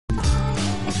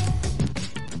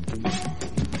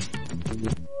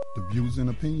The views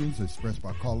and opinions expressed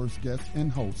by callers, guests,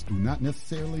 and hosts do not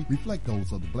necessarily reflect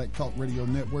those of the Black Talk Radio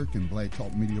Network and Black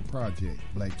Talk Media Project.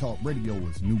 Black Talk Radio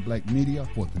is new black media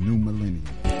for the new millennium.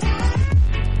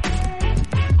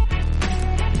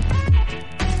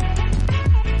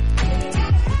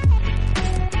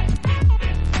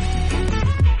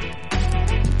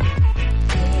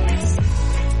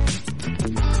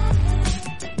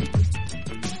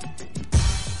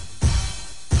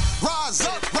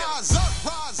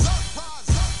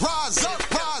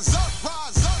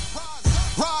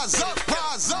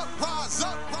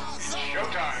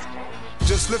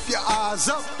 Lift your eyes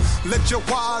up, let your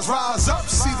wise rise up.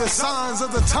 See the signs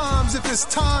of the times. If it's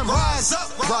time, rise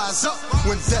up, rise up.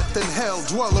 When death and hell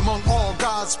dwell among all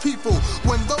God's people,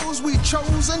 when those we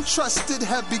chose and trusted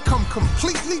have become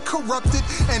completely corrupted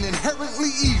and inherently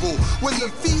evil, when the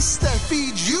feast that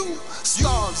feeds you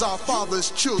starves our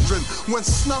father's children, when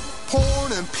snuff,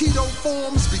 porn, and pedo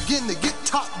forms begin to get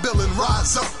top billing,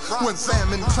 rise up. When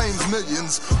famine claims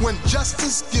millions, when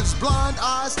justice gives blind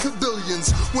eyes to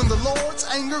billions, when the Lord's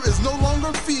anger is no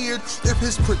longer feared, if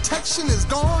his protection is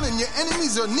gone and your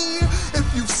enemies are near,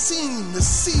 if you've seen the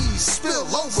seas spill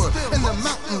over and the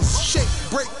mountains shake,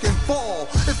 break, and fall,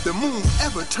 if the moon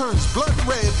ever turns blood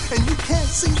red and you can't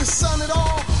see the sun at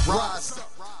all, rise up.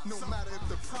 No matter if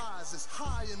the prize is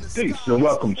high in the sky. Peace and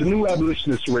welcome to New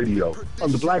Abolitionist Radio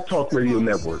on the Black Talk Radio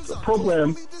Network, a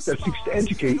program that seeks to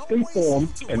educate, inform,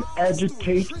 and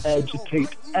agitate an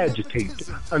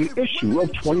issue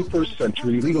of 21st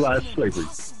century legalized slavery.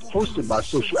 Hosted by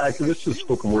social activist and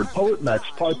spoken word poet Max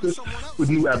Parthas, with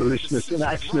New Abolitionist and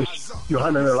actionist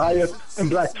Yohanan Elias, and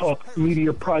Black Talk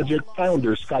Media Project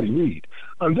founder Scotty Reed.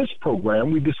 On this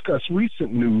program, we discuss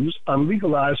recent news on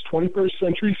legalized 21st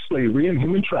century slavery and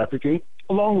human trafficking,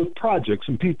 along with projects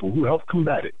and people who help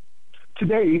combat it.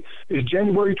 Today is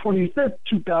January 25th,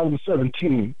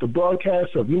 2017, the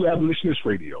broadcast of New Abolitionist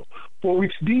Radio. 4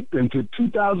 weeks deep into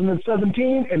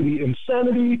 2017 and the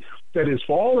insanity that is,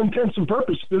 for all intents and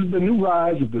purposes, the new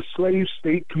rise of the slave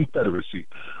state confederacy.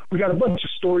 We got a bunch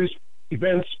of stories,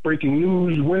 events, breaking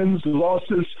news, wins,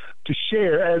 losses to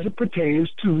share as it pertains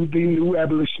to the New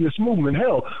Abolitionist movement.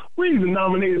 Hell, we're even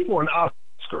nominated for an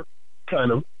Oscar,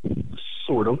 kind of,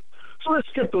 sort of. So let's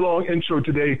skip the long intro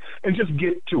today and just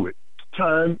get to it.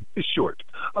 Time is short.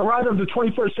 A rider of the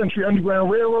 21st Century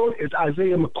Underground Railroad is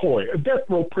Isaiah McCoy, a death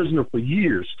row prisoner for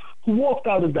years, who walked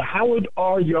out of the Howard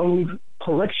R. Young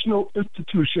Correctional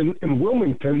Institution in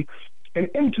Wilmington and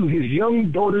into his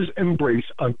young daughter's embrace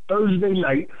on Thursday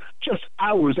night, just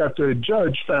hours after a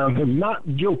judge found him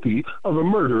not guilty of a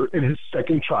murder in his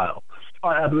second trial.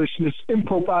 Our abolitionist in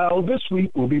profile this week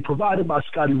will be provided by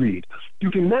Scotty Reed. You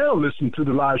can now listen to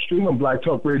the live stream on Black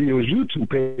Talk Radio's YouTube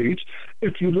page.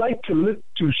 If you'd like to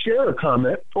share a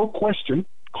comment or question,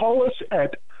 call us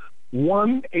at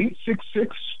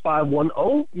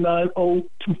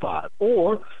 1-866-510-9025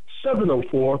 or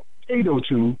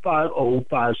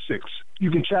 704-802-5056.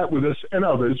 You can chat with us and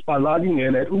others by logging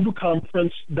in at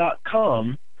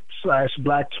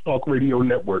uberconference.com/Black Talk Radio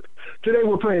Network. Today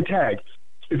we're playing tag.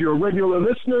 If you're a regular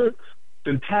listener,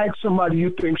 then tag somebody you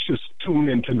think should tune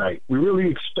in tonight. We really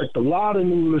expect a lot of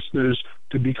new listeners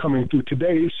to be coming through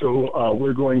today, so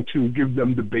we're going to give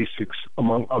them the basics,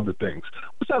 among other things.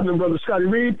 What's happening, Brother Scotty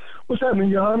Reed? What's happening,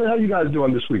 Johanna? How you guys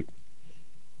doing this week?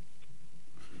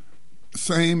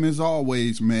 Same as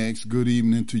always, Max. Good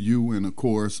evening to you and, of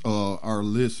course, our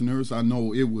listeners. I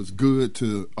know it was good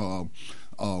to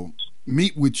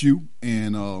meet with you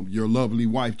and your lovely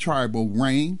wife, Tribal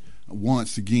Rain,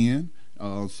 once again.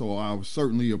 So I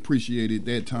certainly appreciated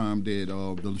that time, that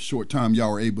the short time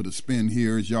y'all were able to spend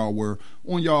here as y'all were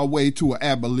on y'all way to an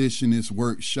abolitionist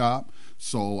workshop.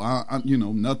 So, I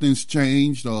nothing's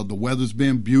changed. The weather's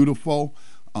been beautiful.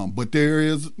 But there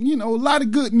is, a lot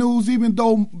of good news, even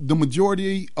though the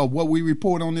majority of what we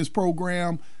report on this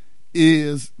program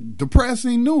is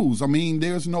depressing news. I mean,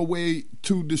 there's no way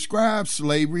to describe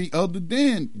slavery other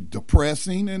than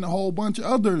depressing and a whole bunch of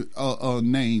other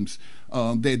names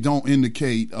that don't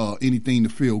indicate anything to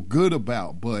feel good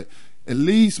about. But at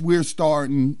least we're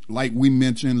starting, like we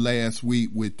mentioned last week,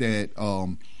 with that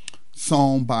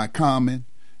song by Common.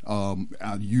 I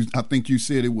think you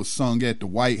said it was sung at the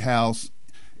White House.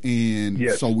 And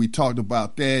yes. So we talked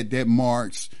about that. That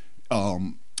marks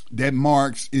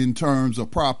in terms of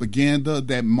propaganda,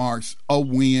 that marks a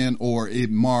win, or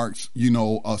it marks,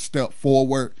 a step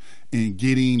forward in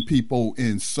getting people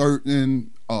in certain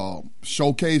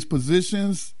showcase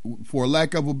positions, for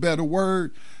lack of a better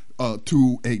word,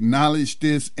 to acknowledge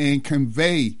this and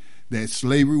convey that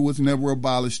slavery was never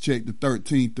abolished. Check the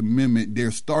 13th Amendment.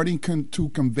 They're starting to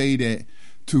convey that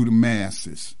to the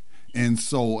masses. And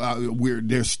so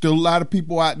there's still a lot of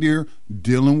people out there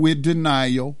dealing with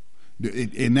denial,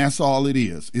 and that's all it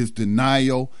is. It's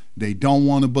denial. They don't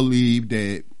want to believe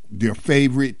that their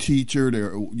favorite teacher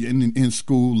in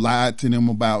school lied to them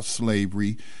about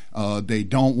slavery. They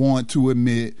don't want to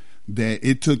admit that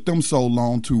it took them so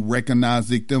long to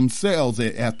recognize it themselves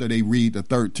after they read the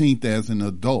 13th as an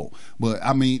adult. But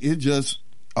I mean, it's just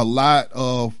a lot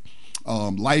of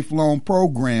lifelong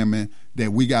programming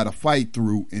that we got to fight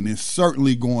through, and it's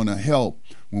certainly going to help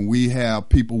when we have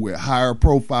people with higher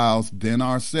profiles than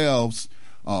ourselves.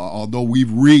 Although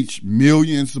we've reached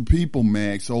millions of people,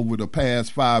 Max, over the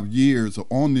past 5 years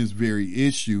on this very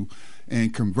issue,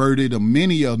 and converted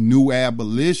many of new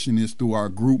abolitionists through our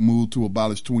group Move to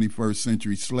Abolish 21st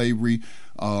Century Slavery.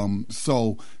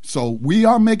 So we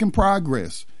are making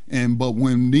progress. But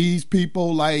when these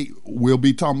people, like we'll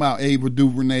be talking about Ava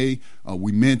DuVernay,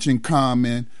 we mentioned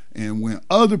Common, and when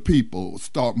other people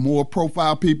more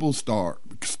profile people start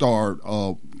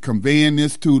conveying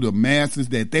this to the masses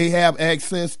that they have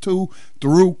access to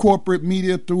through corporate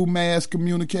media, through mass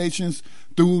communications,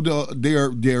 through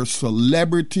their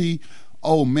celebrity.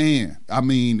 Oh man, I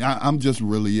mean, I'm just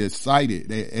really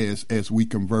excited as we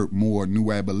convert more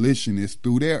new abolitionists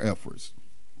through their efforts.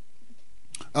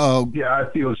 Yeah,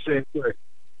 I feel the same way.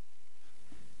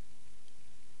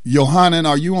 Yohanan,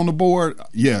 are you on the board?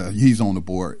 Yeah, he's on the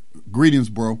board. Greetings,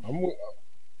 bro.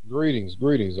 Greetings.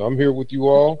 I'm here with you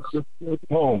all.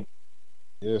 Home.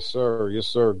 Yes,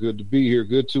 sir. Good to be here.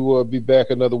 Good to be back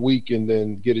another week and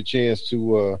then get a chance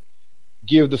to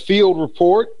give the field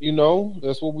report. You know,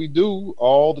 that's what we do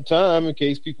all the time. In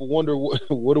case people wonder what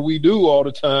do we do all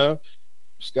the time.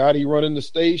 Scotty running the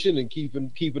station and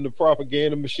keeping the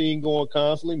propaganda machine going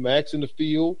constantly. Max in the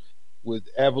field with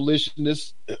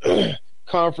abolitionist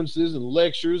conferences and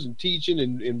lectures and teaching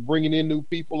and bringing in new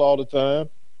people all the time.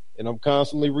 And I'm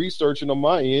constantly researching on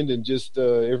my end, and just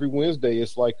every Wednesday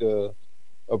it's like a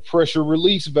pressure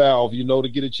release valve, you know, to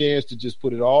get a chance to just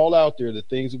put it all out there, the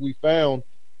things that we found,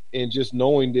 and just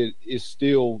knowing that it's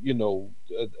still, you know,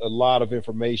 a lot of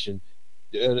information,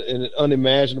 an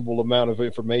unimaginable amount of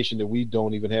information that we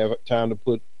don't even have time to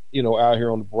put, you know, out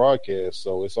here on the broadcast.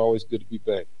 So it's always good to be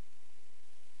back.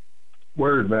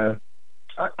 Word, man.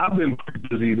 I've been pretty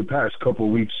busy the past couple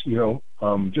of weeks, you know,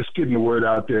 just getting the word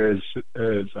out there, as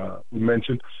we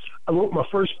mentioned. I wrote my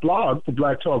first blog for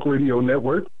Black Talk Radio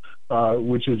Network,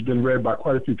 which has been read by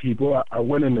quite a few people. I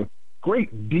went into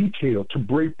great detail to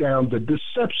break down the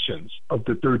deceptions of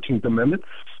the 13th Amendment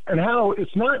and how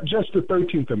it's not just the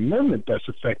 13th Amendment that's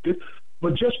affected,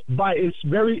 but just by its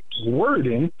very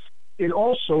wording, it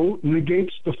also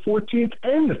negates the 14th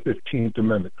and the 15th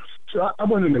Amendment. So I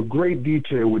went into great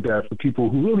detail with that for people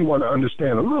who really want to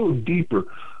understand a little deeper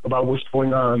about what's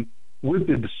going on with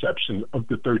the deception of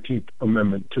the 13th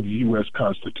Amendment to the U.S.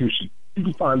 Constitution. You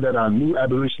can find that on New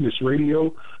Abolitionist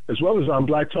Radio as well as on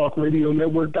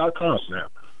BlackTalkRadioNetwork.com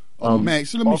now.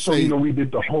 Max, let me also, say, you know, we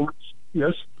did the whole,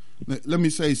 yes? Let me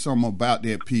say something about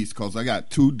that piece, because I got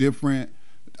two different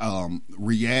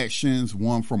reactions,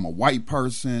 one from a white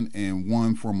person and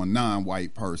one from a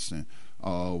non-white person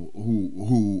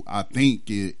who I think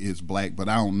is black, but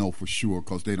I don't know for sure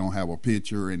because they don't have a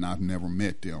picture and I've never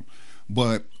met them.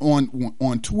 But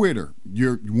on Twitter,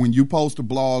 when you post a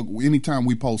blog, anytime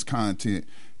we post content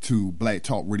to Black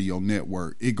Talk Radio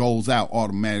Network, it goes out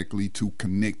automatically to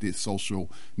connected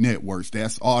social networks.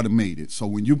 That's automated. So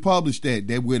when you publish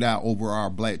that went out over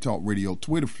our Black Talk Radio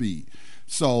Twitter feed.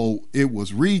 So it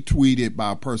was retweeted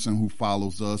by a person who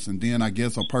follows us, and then I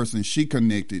guess a person she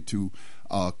connected to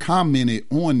commented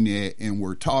on that, and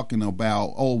we're talking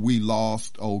about, oh, we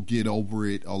lost, oh, get over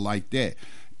it, or like that.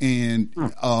 And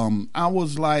I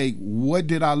was like, what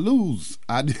did I lose?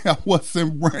 I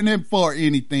wasn't running for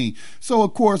anything. So,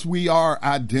 of course, we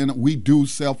do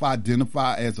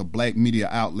self-identify as a black media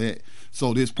outlet.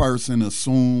 So this person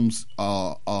assumes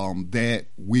that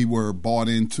we were bought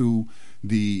into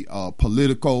the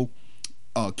political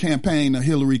campaign of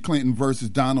Hillary Clinton versus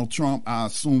Donald Trump. I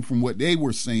assume from what they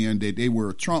were saying that they were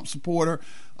a Trump supporter.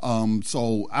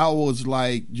 So I was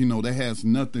like, you know, that has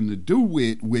nothing to do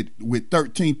with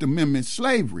 13th Amendment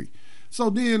slavery. So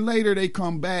then later they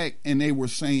come back and they were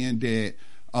saying that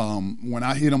when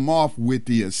I hit them off with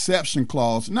the exception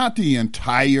clause, not the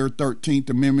entire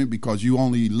 13th Amendment, because you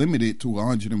only limit it to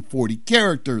 140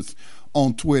 characters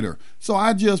on Twitter. So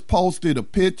I just posted a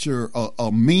picture,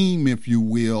 a meme, if you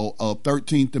will, of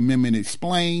 13th Amendment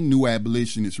Explained, New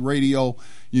Abolitionist Radio,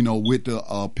 you know, with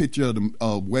the picture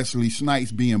of Wesley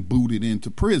Snipes being booted into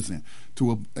prison.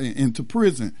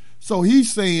 So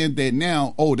he's saying that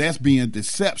now, oh, that's being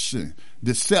deceptive,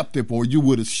 or you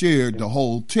would have shared the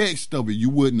whole text of it. You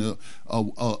wouldn't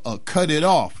have cut it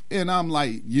off. And I'm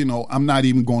like, I'm not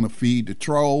even going to feed the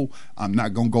troll. I'm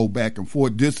not going to go back and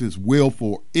forth. This is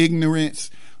willful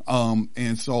ignorance.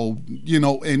 And so,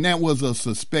 and that was a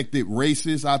suspected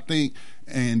racist, I think.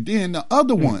 And then the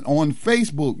other one on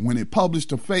Facebook, when it published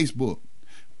to Facebook,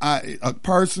 a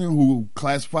person who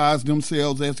classifies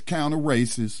themselves as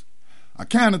counter-racist, I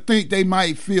kind of think they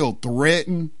might feel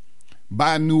threatened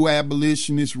by New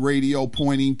Abolitionist Radio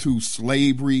pointing to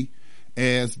slavery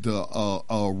as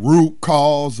the root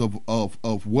cause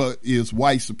of what is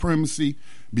white supremacy,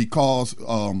 because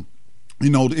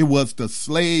it was the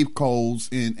slave codes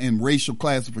and racial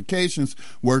classifications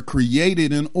were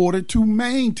created in order to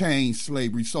maintain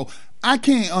slavery. So I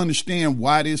can't understand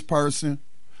why this person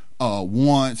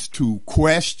wants to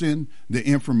question the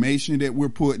information that we're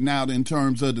putting out in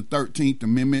terms of the 13th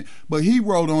Amendment. But he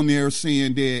wrote on there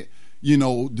saying that,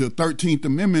 the 13th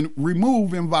Amendment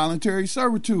remove involuntary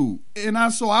servitude. And I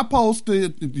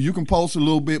posted, you can post a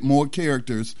little bit more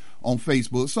characters on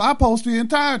Facebook. So I posted the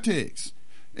entire text.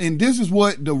 And this is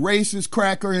what the racist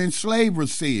cracker and slaver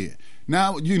said.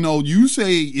 Now, you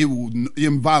say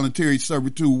involuntary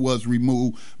servitude was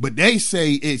removed, but they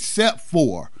say except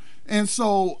for. And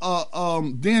so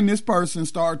then this person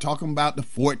started talking about the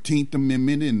 14th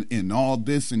Amendment and all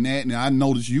this and that. And I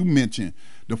noticed you mentioned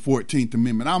the 14th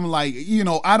Amendment. I'm like,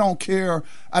 I don't care.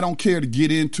 I don't care to get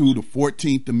into the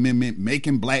 14th Amendment,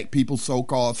 making black people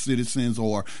so-called citizens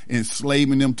or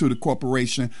enslaving them to the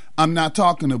corporation. I'm not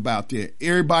talking about that.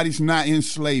 Everybody's not in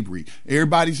slavery.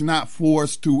 Everybody's not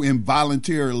forced to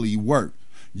involuntarily work.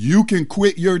 You can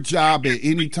quit your job at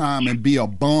any time and be a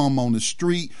bum on the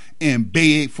street and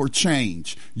beg for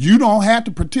change. You don't have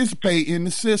to participate in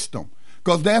the system,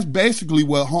 because that's basically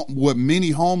what many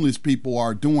homeless people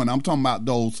are doing. I'm talking about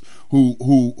those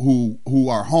who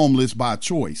are homeless by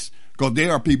choice, because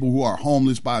there are people who are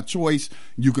homeless by choice.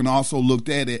 You can also look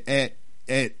at it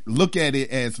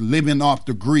as living off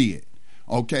the grid.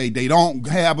 Okay, they don't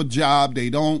have a job. They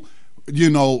don't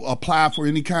apply for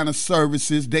any kind of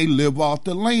services. They live off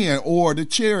the land or the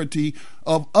charity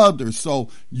of others. So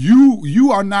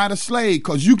you are not a slave,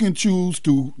 because you can choose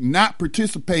to not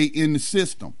participate in the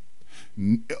system.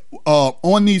 In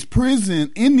these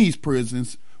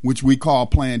prisons, which we call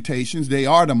plantations, they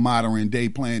are the modern day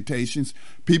plantations.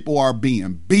 People are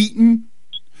being beaten,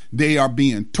 they are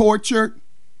being tortured,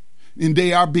 and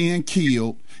they are being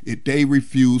killed if they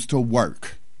refuse to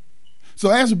work. So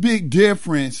that's a big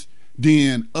difference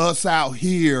than us out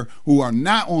here who are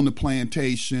not on the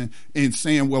plantation and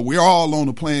saying, well, we're all on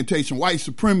the plantation. White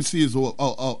supremacy is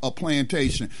a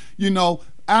plantation.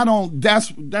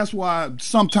 That's why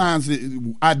sometimes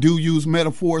I do use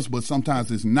metaphors, but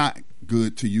sometimes it's not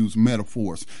good to use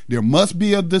metaphors. There must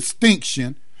be a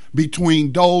distinction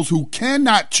between those who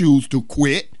cannot choose to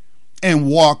quit and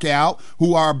walk out,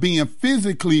 who are being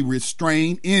physically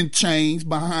restrained in chains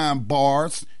behind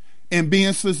bars and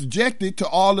being subjected to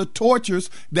all the tortures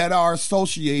that are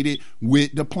associated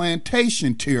with the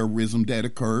plantation terrorism that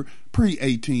occurred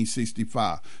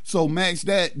pre-1865. So, Max,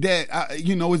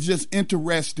 it's just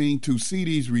interesting to see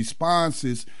these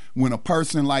responses when a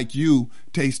person like you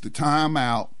takes the time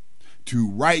out to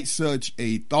write such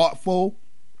a thoughtful,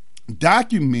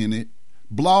 documented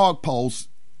blog post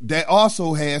that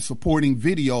also has supporting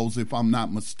videos, if I'm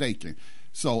not mistaken.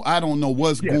 So I don't know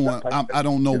what's I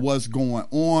don't know what's going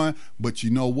on, but you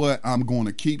know what? I'm going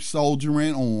to keep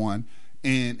soldiering on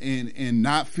and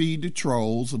not feed the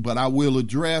trolls, but I will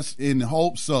address in the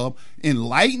hopes of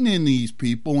enlightening these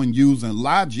people and using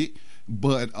logic.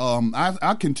 But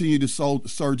I continue to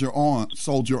soldier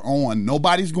on.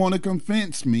 Nobody's going to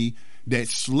convince me that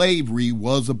slavery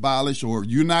was abolished, or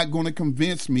you're not going to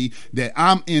convince me that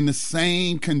I'm in the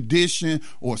same condition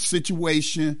or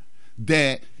situation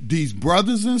that these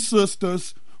brothers and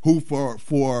sisters who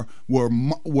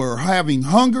were having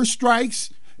hunger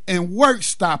strikes and work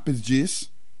stoppages,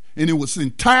 and it was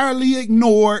entirely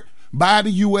ignored by the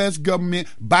U.S. government,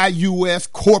 by U.S.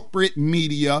 corporate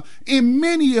media, and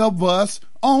many of us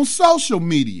on social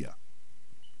media.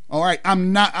 All right,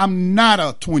 I'm not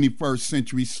a 21st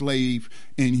century slave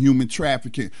in human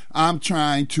trafficking. I'm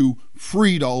trying to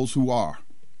free those who are.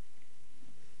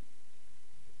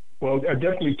 Well, I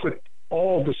definitely put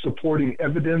all the supporting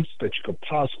evidence that you could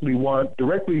possibly want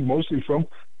directly, mostly from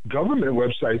government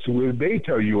websites where they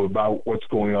tell you about what's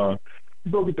going on.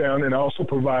 Broke it down, and I also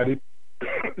provided,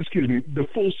 the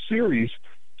full series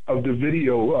of the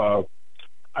video.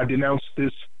 I denounced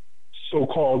this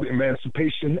so-called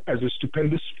emancipation as a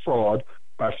stupendous fraud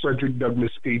by Frederick Douglass,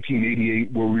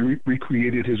 1888, where we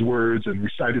recreated his words and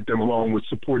recited them along with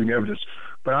supporting evidence.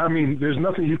 But I mean, there's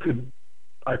nothing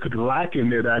I could lack in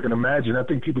there that I can imagine. I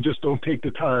think people just don't take the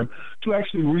time to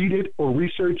actually read it or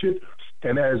research it.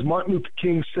 And as Martin Luther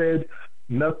King said,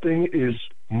 nothing is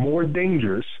more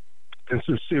dangerous than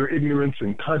sincere ignorance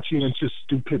and conscientious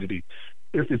stupidity.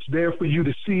 If it's there for you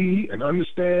to see and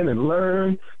understand and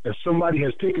learn, and somebody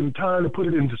has taken the time to put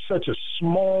it into such a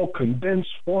small,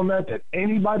 condensed format that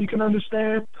anybody can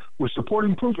understand with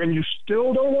supporting proof, and you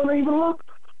still don't want to even look,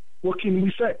 what can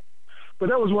we say? But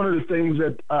that was one of the things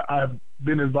that I've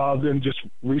been involved in just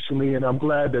recently, and I'm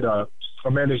glad that I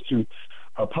managed to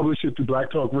publish it through Black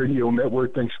Talk Radio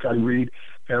Network. Thanks, Scotty Reed.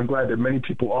 And I'm glad that many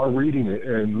people are reading it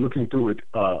and looking through it,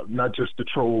 not just the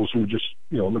trolls who just,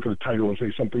 look at the title and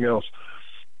say something else.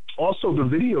 Also, the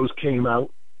videos came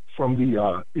out from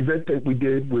the event that we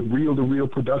did with Reel to Real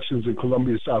Productions in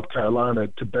Columbia, South Carolina,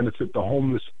 to benefit the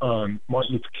homeless on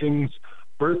Martin Luther King's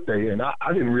birthday. And I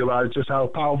didn't realize just how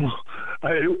powerful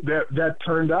that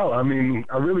turned out. I mean,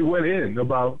 I really went in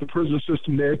about the prison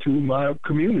system there to my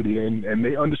community, and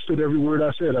they understood every word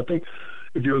I said. I think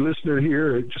if you're a listener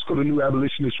here, just go to New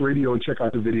Abolitionist Radio and check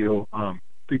out the video. I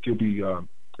think you'll be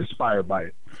inspired by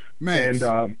it. Max.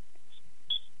 And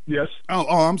yes. Oh,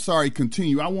 I'm sorry.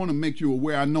 Continue. I want to make you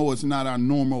aware. I know it's not our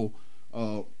normal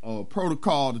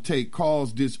protocol to take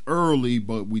calls this early,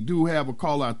 but we do have a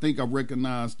caller. I think I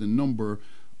recognize the number.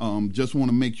 Just want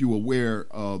to make you aware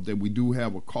that we do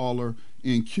have a caller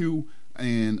in queue.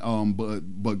 And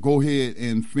but go ahead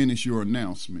and finish your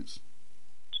announcements.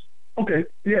 Okay,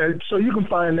 yeah, so you can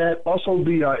find that. Also,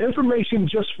 the information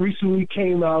just recently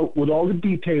came out with all the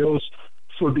details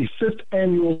for the 5th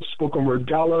annual Spoken Word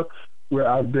Gala, where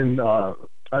I'm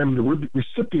the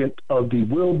recipient of the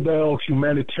Will Bell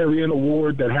Humanitarian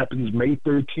Award that happens May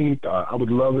 13th. I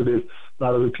would love it if a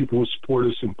lot of the people who support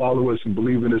us and follow us and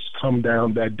believe in us come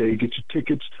down that day, get your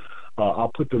tickets.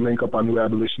 I'll put the link up on New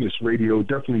Abolitionist Radio.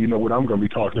 Definitely, you know what I'm going to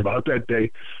be talking about that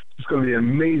day. It's going to be an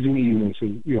amazing evening,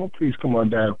 so, please come on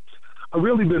down. I've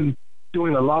really been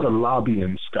doing a lot of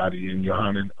lobbying, Scotty and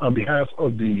Yohanan, on behalf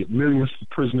of the Millions of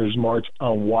Prisoners March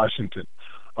on Washington.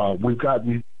 We've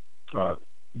gotten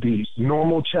the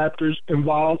normal chapters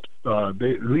involved. At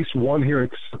least one here in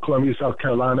Columbia, South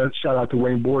Carolina, shout out to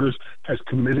Wayne Borders, has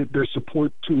committed their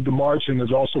support to the march and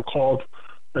has also called,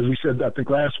 as we said, I think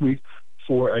last week,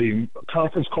 for a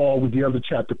conference call with the other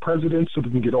chapter presidents so we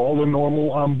can get all the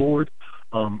normal on board.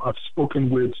 I've spoken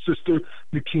with Sister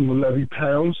Nikema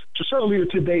Levy-Pounds just earlier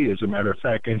today, as a matter of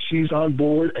fact, and she's on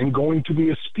board and going to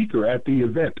be a speaker at the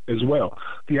event as well.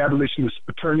 The abolitionist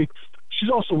attorney. She's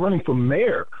also running for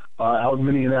mayor out in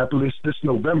Minneapolis this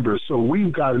November. So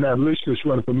we've got an abolitionist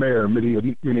running for mayor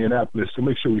in Minneapolis, so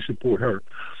make sure we support her.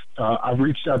 I've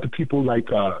reached out to people like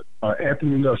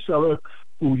Anthony Nocella,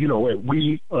 who,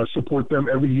 we support them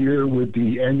every year with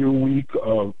the annual week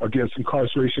against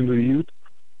incarceration of the youth.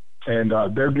 And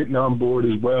they're getting on board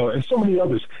as well, and so many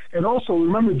others. And also,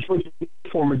 remember Georgia,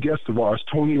 former guest of ours,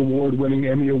 Tony Award-winning,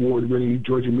 Emmy Award-winning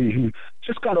Georgia Mee, who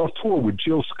just got off tour with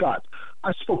Jill Scott.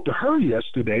 I spoke to her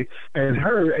yesterday, and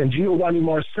her and Giovanni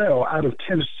Marcel out of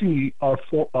Tennessee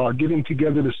are getting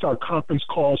together to start conference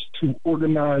calls to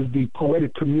organize the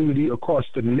poetic community across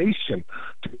the nation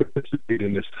to participate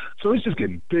in this. So it's just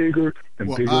getting bigger and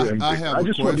bigger and bigger. I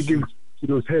just wanted to give you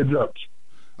those heads up.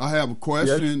 I have a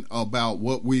question about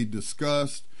what we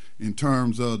discussed in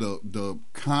terms of the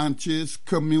conscious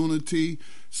community.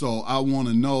 So I want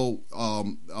to know,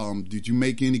 did you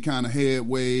make any kind of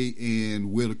headway,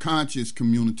 and will the conscious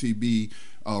community be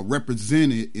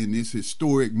represented in this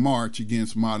historic march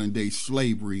against modern-day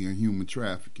slavery and human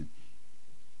trafficking?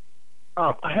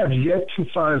 I have yet to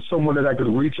find someone that I could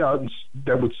reach out and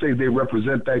that would say they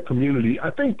represent that community.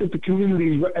 I think that the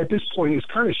community at this point is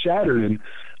kind of shattered, and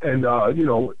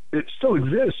it still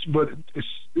exists, but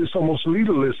it's almost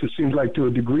leaderless, it seems like, to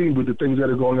a degree, with the things that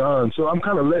are going on. So I'm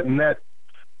kind of letting that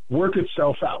work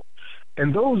itself out.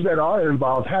 And those that are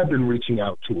involved have been reaching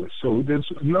out to us. So there's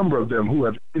a number of them who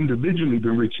have individually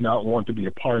been reaching out and want to be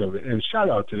a part of it. And shout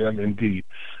out to them indeed.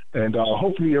 And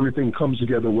hopefully everything comes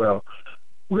together well.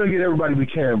 We're going to get everybody we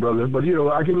can, brother. But,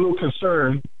 I get a little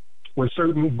concerned when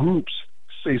certain groups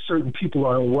say certain people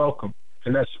are unwelcome.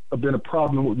 And that's been a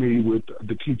problem with me with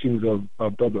the teachings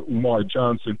of Brother Umar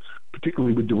Johnson,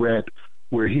 particularly with Durant,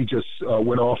 where he just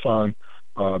went off on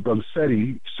Brother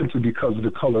Seti simply because of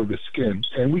the color of his skin.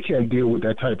 And we can't deal with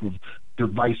that type of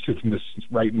divisiveness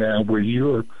right now, where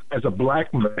you're, as a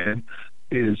black man,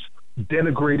 is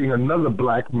denigrating another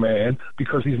black man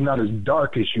because he's not as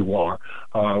dark as you are.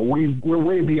 We're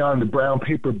way beyond the brown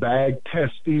paper bag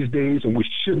test these days, and we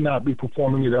should not be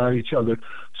performing it on each other.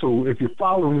 So if you're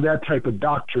following that type of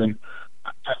doctrine,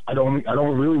 I don't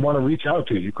really want to reach out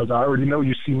to you because I already know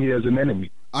you see me as an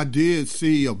enemy. I did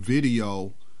see a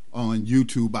video on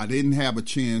YouTube. I didn't have a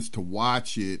chance to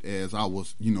watch it as I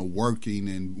was, working,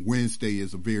 and Wednesday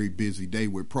is a very busy day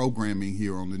with programming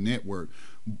here on the network,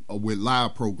 with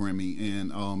live programming.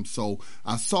 And so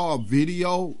I saw a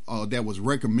video that was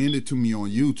recommended to me on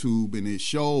YouTube, and it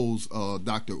shows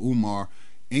Dr. Umar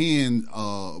and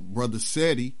Brother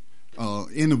Seti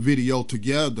in a video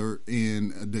together,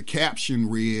 and the caption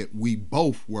read, "We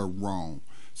both were wrong."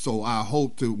 So I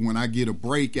hope to, when I get a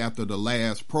break after the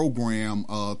last program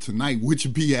tonight, which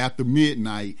will be after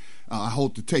midnight, I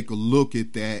hope to take a look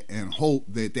at that and hope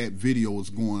that that video is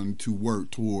going to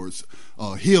work towards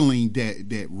healing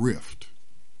that rift.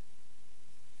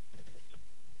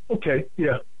 Okay,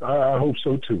 yeah, I hope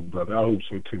so too, brother. I hope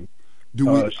so too.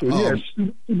 Yes,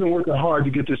 we've been working hard to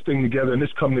get this thing together, and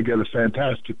it's come together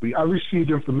fantastically. I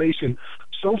received information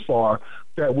so far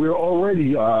that we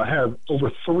already have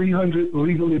over 300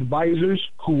 legal advisors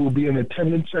who will be in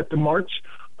attendance at the march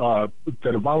that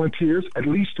are volunteers, at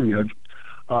least 300.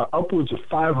 Upwards of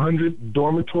 500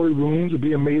 dormitory rooms are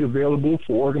being made available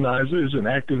for organizers and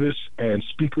activists and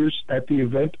speakers at the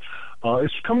event.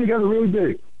 It's coming together really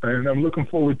big, and I'm looking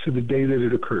forward to the day that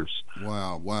it occurs.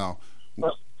 Wow.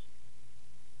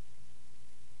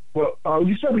 Well,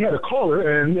 you said we had a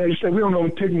caller, and you said we don't know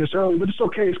taking this early, but it's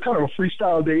okay. It's kind of a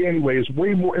freestyle day anyway. It's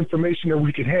way more information than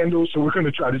we can handle, so we're going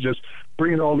to try to just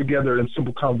bring it all together in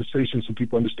simple conversation so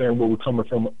people understand where we're coming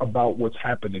from about what's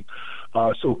happening.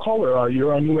 So, caller,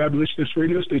 you're on New Abolitionist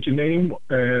Radio. State your name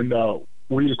and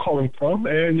where you're calling from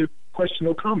and your question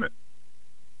or comment.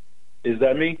 Is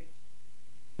that me?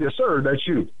 Yes, sir. That's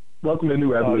you. Welcome to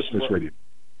New Abolitionist Radio.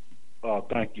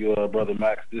 Thank you, Brother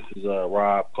Max. This is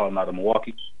Rob calling out of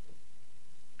Milwaukee.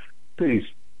 Peace.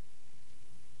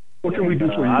 What can we do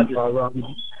for you, Rob?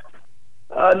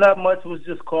 Not much. Was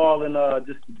just calling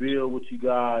just to build with you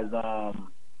guys. I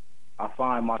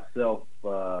find myself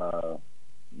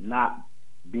not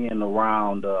being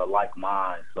around like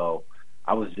minds, so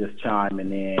I was just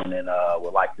chiming in and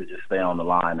would like to just stay on the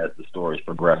line as the stories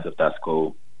progress, if that's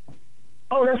cool.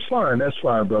 Oh, that's fine,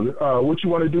 brother. What you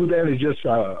want to do then is just,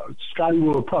 Scotty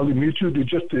will probably mute you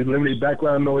just to eliminate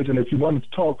background noise, and if you want to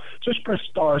talk, just press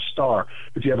 **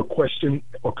 if you have a question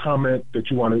or comment that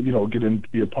you want to, get in to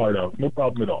be a part of. No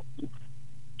problem at all.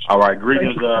 All right,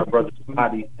 greetings, Brother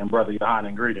Scotty and Brother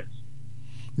Yohanan, greetings.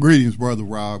 Greetings, Brother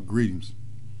Rob, greetings.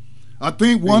 I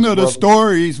think one of the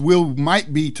stories we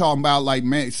might be talking about, like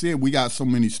Matt said, we got so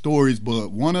many stories,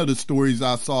 but one of the stories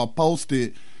I saw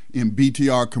posted in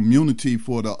BTR community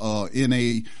for the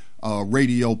NA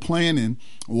radio planning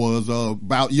was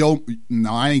about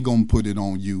I ain't gonna put it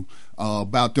on you,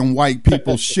 about them white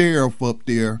people sheriff up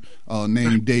there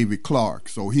named David Clark.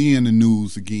 So he in the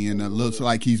news again. It looks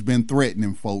like he's been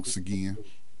threatening folks again.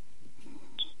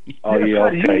 Oh yeah,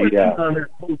 okay, yeah. On that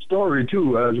whole story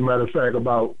too, as a matter of fact,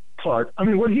 about Clark. I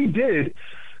mean, what he did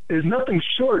is nothing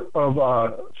short of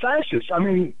fascist. I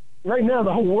mean, right now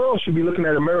the whole world should be looking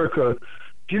at America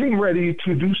getting ready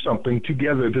to do something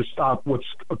together to stop what's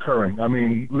occurring. I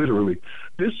mean, literally.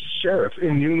 This sheriff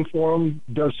in uniform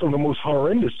does some of the most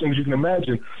horrendous things you can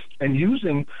imagine, and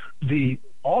using the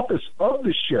office of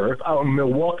the sheriff out in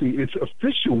Milwaukee, its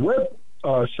official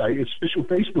website, its official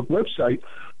Facebook website,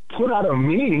 put out a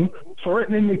meme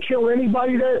threatening to kill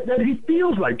anybody that he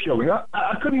feels like killing.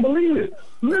 I couldn't believe it.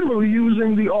 Literally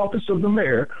using the office of the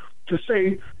mayor to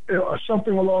say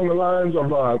something along the lines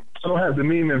of, I don't have the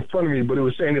meme in front of me, but it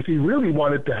was saying if he really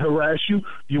wanted to harass you,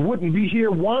 you wouldn't be here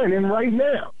whining right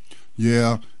now.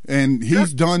 Yeah, and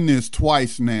he's done this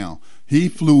twice now. He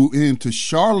flew into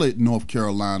Charlotte, North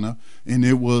Carolina, and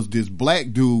it was this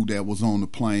black dude that was on the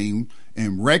plane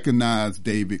and recognized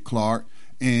David Clark.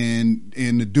 And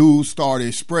the dude started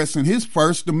expressing his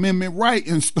First Amendment right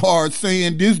and started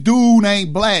saying, this dude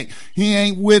ain't black. He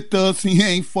ain't with us. He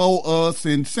ain't for us,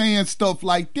 and saying stuff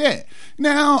like that.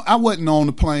 Now, I wasn't on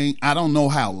the plane. I don't know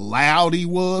how loud he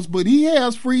was, but he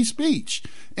has free speech.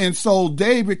 And so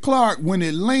David Clark, when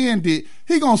it landed,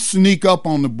 he gonna sneak up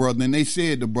on the brother. And they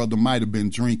said the brother might have been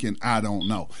drinking. I don't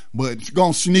know. But it's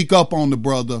gonna sneak up on the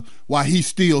brother while he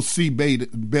still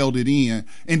belted in,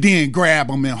 and then grab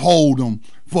him and hold him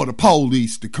for the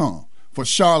police to come, for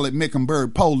Charlotte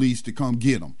Mecklenburg police to come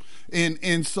get him.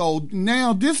 And so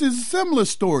now this is a similar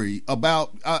story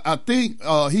about, I think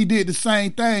he did the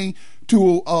same thing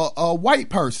to a white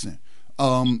person.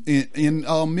 in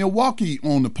Milwaukee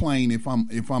on the plane,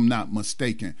 if I'm not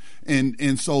mistaken.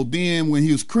 And so then when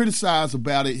he was criticized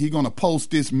about it, he gonna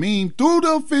post this meme through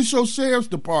the official sheriff's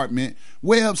department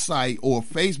website or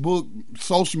Facebook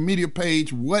social media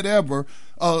page, whatever.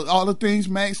 All the things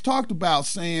Max talked about,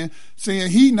 saying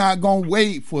he not gonna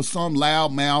wait for some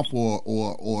loudmouth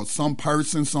or some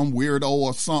person, some weirdo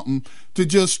or something to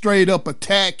just straight up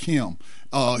attack him.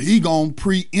 He gonna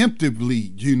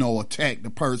preemptively, attack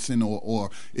the person or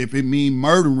if it mean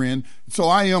murdering. So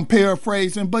I am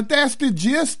paraphrasing, but that's the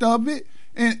gist of it.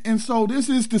 And so this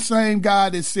is the same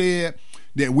guy that said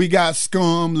that we got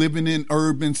scum living in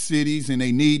urban cities and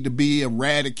they need to be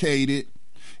eradicated.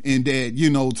 And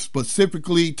that,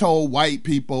 specifically told white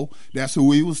people, that's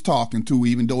who he was talking to,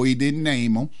 even though he didn't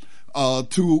name them,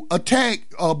 to attack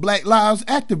Black Lives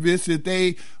activists if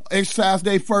they exercise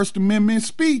their First Amendment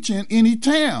speech in any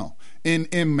town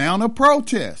and mount a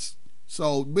protest.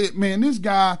 So, man, this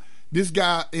guy,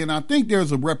 and I think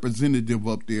there's a representative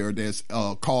up there that's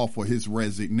called for his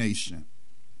resignation.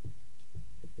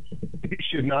 He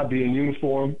should not be in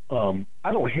uniform.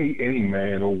 I don't hate any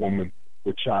man or woman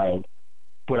or child,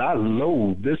 but I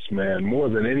loathe this man more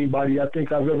than anybody I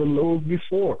think I've ever loathed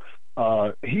before.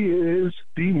 He is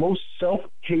the most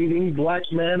self-hating black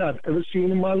man I've ever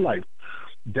seen in my life,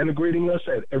 denigrating us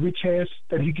at every chance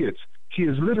that he gets. He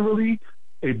is literally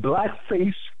a black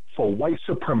face for white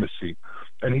supremacy.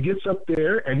 And he gets up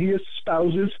there and he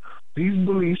espouses these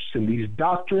beliefs and these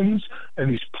doctrines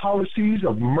and these policies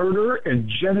of murder and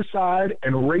genocide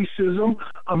and racism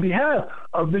on behalf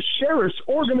of the sheriff's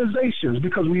organizations,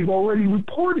 because we've already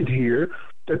reported here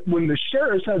that when the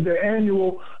sheriffs had their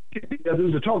annual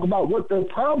get-togethers to talk about what their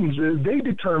problems is, they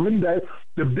determined that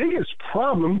the biggest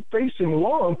problem facing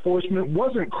law enforcement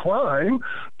wasn't crime,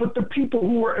 but the people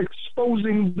who were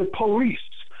exposing the police.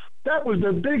 That was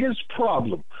their biggest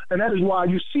problem. And that is why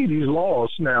you see these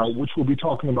laws now, which we'll be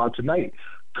talking about tonight,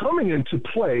 coming into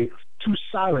play to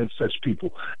silence such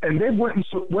people. And they went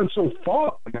so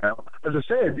far now, as I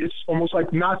said, it's almost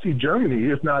like Nazi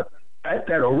Germany, if not at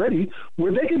that already,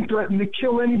 where they can threaten to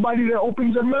kill anybody that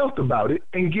opens their mouth about it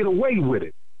and get away with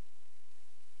it.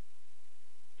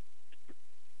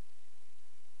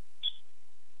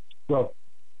 Well,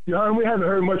 Johan, we haven't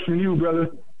heard much from you,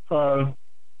 brother.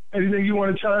 Anything you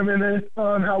want to chime in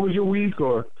on? How was your week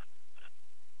or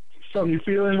something you're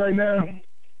feeling right now?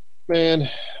 Man,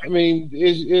 I mean,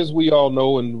 as we all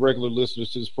know and regular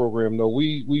listeners to this program know,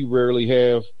 we rarely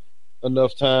have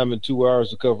enough time in 2 hours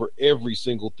to cover every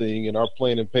single thing, and our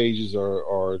planning pages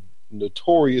are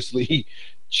notoriously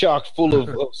chock full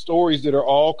of stories that are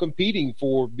all competing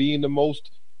for being the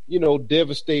most,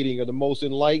 devastating or the most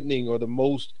enlightening or the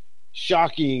most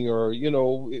shocking or,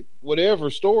 whatever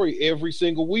story every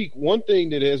single week. One thing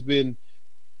that has been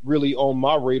really on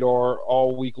my radar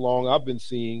all week long, I've been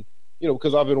seeing,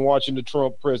 because I've been watching the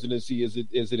Trump presidency as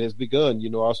it has begun.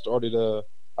 I started, I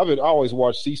always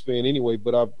watch C-SPAN anyway,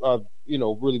 but I've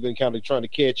really been kind of trying to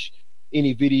catch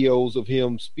any videos of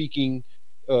him speaking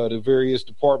to various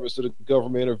departments of the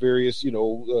government or various,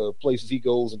 places he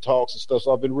goes and talks and stuff.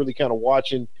 So I've been really kind of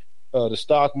watching the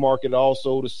stock market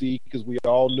also to see, because we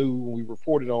all knew when we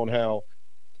reported on how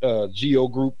Geo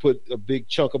Group put a big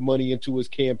chunk of money into his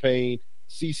campaign.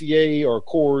 CCA or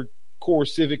Core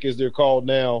Civic, as they're called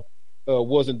now,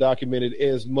 wasn't documented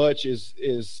as much as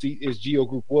Geo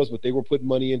Group was, but they were putting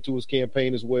money into his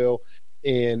campaign as well.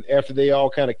 And after they all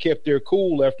kind of kept their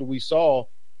cool, after we saw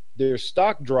their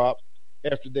stock drop,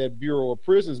 after that Bureau of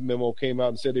Prisons memo came out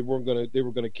and said they were going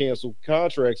to cancel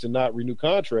contracts and not renew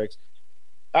contracts,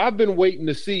 I've been waiting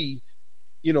to see,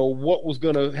 what was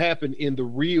going to happen in the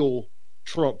real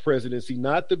Trump presidency,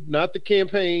 not the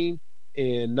campaign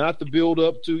and not the build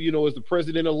up to, as the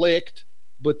president elect,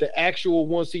 but the actual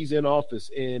once he's in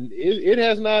office. And it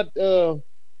hasn't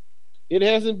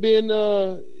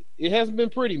been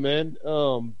pretty, man.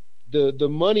 The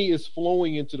money is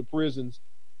flowing into the prisons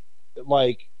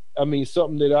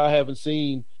something that I haven't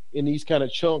seen in these kind of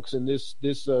chunks and this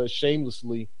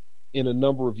shamelessly in a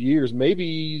number of years.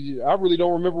 Maybe I really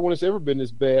don't remember when it's ever been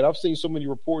this bad. I've seen so many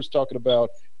reports talking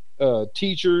about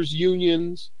teachers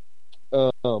unions,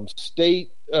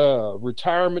 state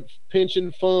retirement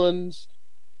pension funds,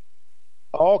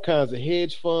 all kinds of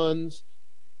hedge funds,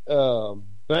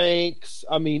 banks.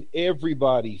 I mean,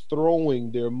 everybody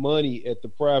throwing their money at the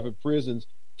private prisons,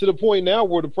 to the point now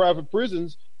where the private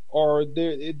prisons are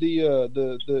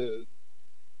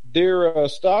their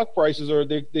stock prices are,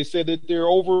 they said that they're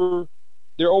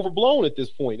overblown at this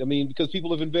point. I mean, because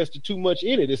people have invested too much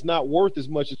in it. It's not worth as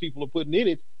much as people are putting in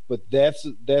it, but that's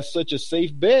such a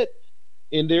safe bet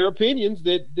in their opinions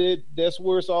that's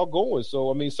where it's all going. So,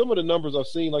 I mean, some of the numbers I've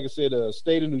seen, like I said,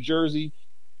 state of New Jersey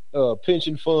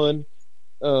pension fund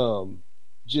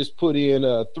just put in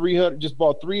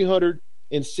bought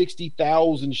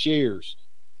 360,000 shares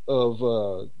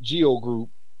of Geo Group.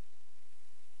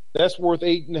 That's worth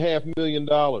 $8.5 million.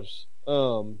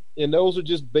 And those are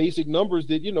just basic numbers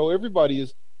that, everybody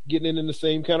is getting in the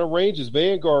same kind of ranges.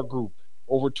 Vanguard Group,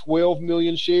 over 12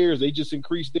 million shares. They just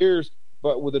increased theirs,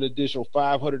 but with an additional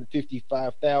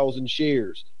 555,000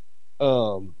 shares.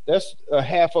 That's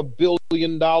 $500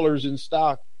 million in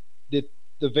stock that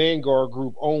the Vanguard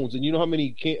Group owns. And you know how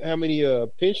many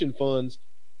pension funds,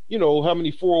 how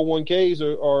many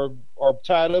 401ks are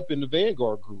tied up in the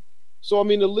Vanguard Group. So, I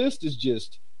mean, the list is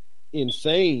just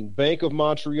insane. Bank of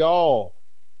Montreal,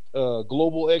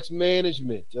 Global X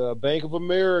Management, Bank of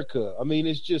America. I mean,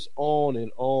 it's just on and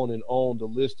on and on. The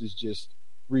list is just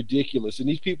ridiculous. And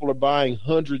these people are buying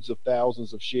hundreds of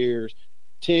thousands of shares,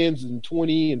 tens and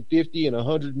 20 and 50 and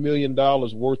 $100 million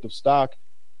worth of stock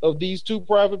of these two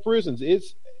private prisons.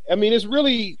 It's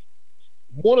really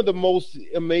one of the most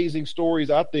amazing stories,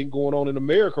 I think, going on in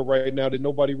America right now that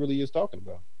nobody really is talking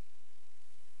about.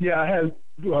 Yeah, I had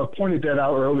pointed that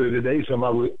out earlier today.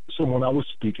 Someone I was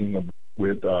speaking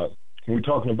with, when we're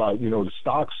talking about, the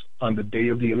stocks on the day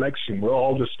of the election, where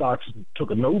all the stocks took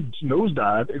a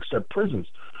nosedive except prisons,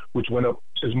 which went up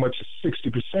as much as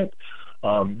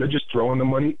 60%. They're just throwing the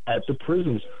money at the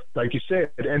prisons, like you said.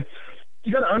 And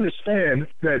you got to understand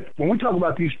that when we talk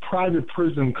about these private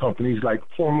prison companies, like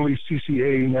formerly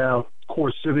CCA, now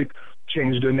CoreCivic,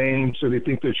 changed their name so they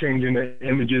think they're changing their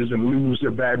images and lose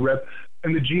their bad rep,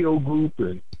 and the Geo Group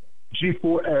and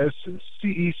G4S and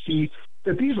CEC,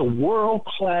 that these are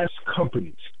world-class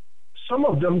companies. Some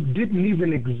of them didn't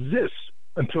even exist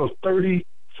until 30,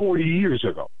 40 years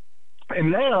ago.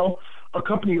 And now a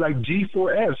company like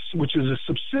G4S, which is a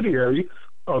subsidiary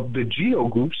of the Geo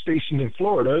Group stationed in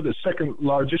Florida, the second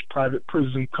largest private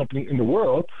prison company in the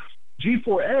world,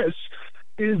 G4S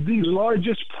is the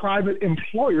largest private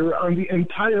employer on the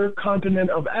entire continent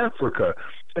of Africa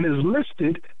and is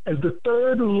listed as the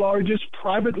third largest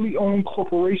privately owned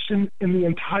corporation in the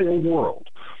entire world.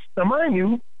 Now, mind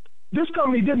you, this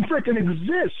company didn't frickin'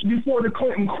 exist before the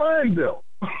Clinton crime bill.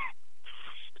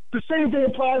 The same thing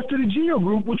applies to the Geo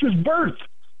Group, which was birthed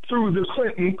through the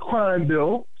Clinton crime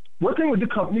bill, working with the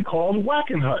company called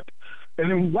Wackenhut. And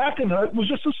then Wackenhut was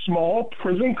just a small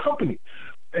prison company.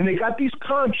 And they got these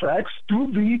contracts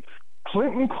through the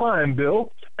Clinton crime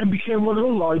bill and became one of the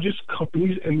largest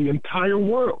companies in the entire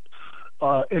world.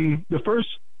 In the first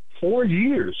 4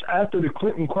 years after the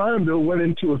Clinton crime bill went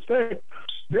into effect,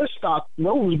 their stock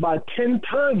rose by 10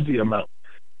 times the amount.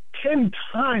 10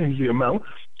 times the amount,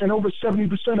 and over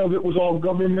 70% of it was all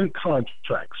government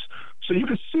contracts. So you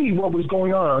could see what was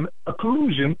going on, a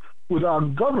collusion with our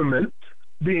government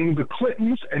being the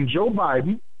Clintons and Joe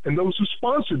Biden and those who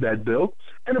sponsored that bill,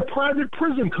 and a private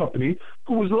prison company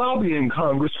who was lobbying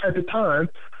Congress at the time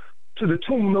to the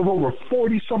tune of over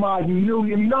 $40-some-odd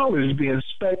million being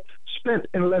spent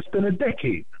in less than a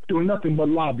decade, doing nothing but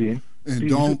lobbying. And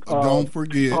don't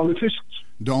forget politicians.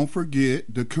 Don't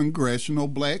forget the Congressional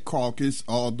Black Caucus,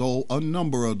 although a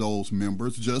number of those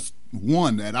members, just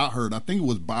one that I heard, I think it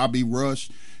was Bobby Rush,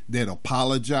 that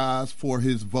apologized for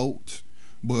his vote.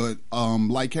 But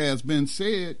like has been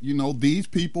said, these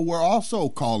people were also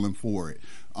calling for it.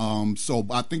 So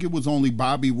I think it was only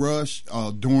Bobby Rush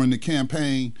during the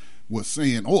campaign was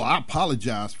saying, I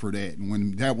apologize for that. And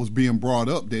when that was being brought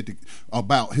up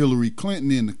about Hillary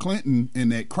Clinton and the Clinton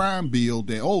and that crime bill,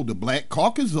 that, the Black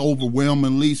Caucus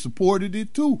overwhelmingly supported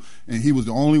it too. And he was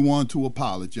the only one to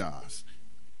apologize.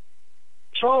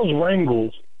 Charles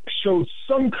Rangel showed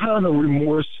some kind of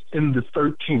remorse in The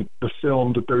 13th, the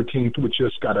film The 13th, which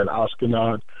just got an Oscar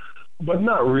nod, but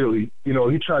not really. He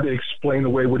tried to explain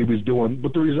away what he was doing,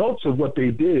 but the results of what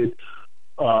they did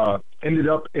ended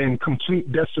up in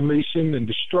complete decimation and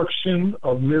destruction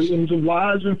of millions of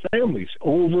lives and families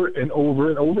over and over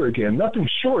and over again, nothing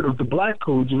short of the Black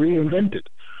Codes reinvented.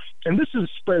 And this is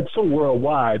spread so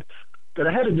worldwide that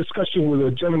I had a discussion with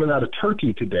a gentleman out of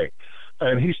Turkey today,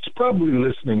 and he's probably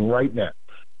listening right now.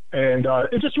 And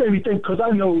it just made me think, because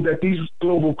I know that these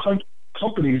global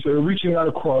companies are reaching out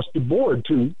across the board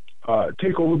to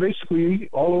take over basically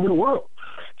all over the world.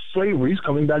 Slavery is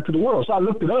coming back to the world. So I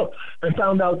looked it up and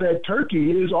found out that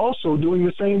Turkey is also doing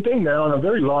the same thing now on a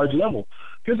very large level.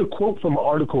 Here's a quote from an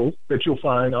article that you'll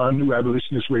find on New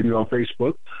Abolitionist Radio on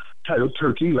Facebook, titled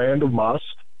Turkey, Land of Mosques,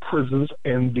 Prisons,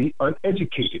 and the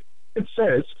Uneducated. It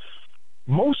says,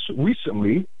 most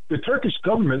recently, the Turkish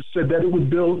government said that it would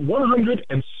build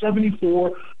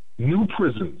 174 new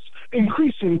prisons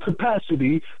increasing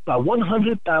capacity by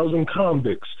 100,000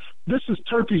 convicts. This is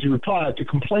Turkey's reply to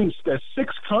complaints that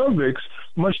 6 convicts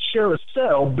must share a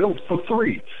cell built for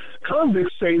 3.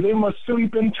 Convicts say they must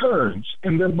sleep in turns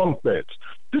in their bunk beds.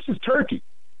 This is Turkey.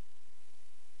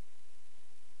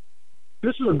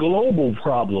 This is a global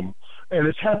problem, and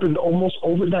it's happened almost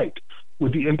overnight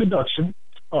with the introduction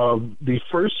of the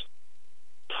first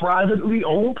privately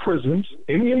owned prisons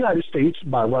in the United States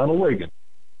by Ronald Reagan.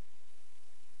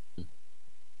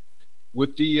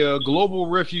 With the global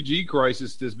refugee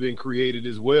crisis that's been created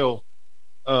as well,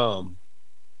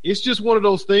 it's just one of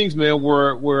those things, man,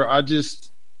 where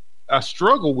I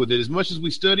struggle with it. As much as we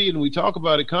study it and we talk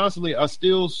about it constantly, I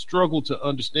still struggle to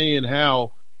understand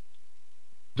how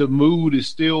the mood is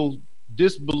still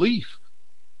disbelief.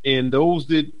 And those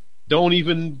that don't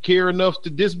even care enough to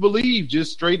disbelieve,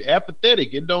 just straight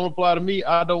apathetic. It don't apply to me.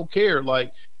 I don't care.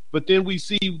 But then we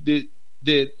see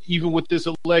that even with this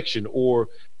election, or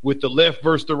with the left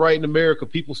versus the right in America,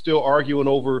 people still arguing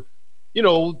over,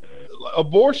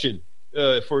 abortion,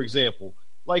 for example.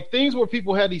 Like things where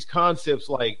people had these concepts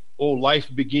like, oh, life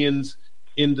begins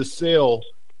in the cell,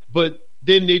 but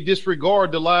then they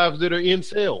disregard the lives that are in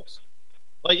cells.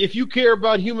 Like, if you care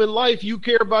about human life, you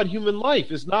care about human life.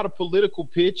 It's not a political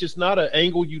pitch. It's not an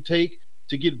angle you take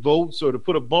to get votes or to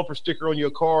put a bumper sticker on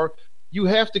your car. You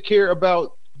have to care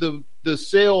about the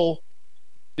cell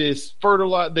that's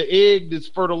fertilized, the egg that's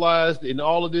fertilized, and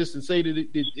all of this, and say that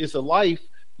it's a life.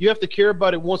 You have to care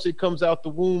about it once it comes out the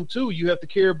womb, too. You have to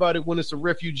care about it when it's a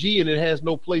refugee and it has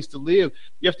no place to live.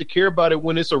 You have to care about it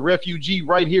when it's a refugee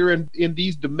right here in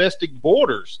these domestic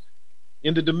borders,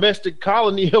 in the domestic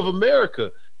colony of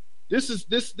America.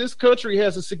 This country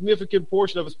has a significant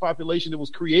portion of its population that was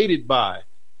created by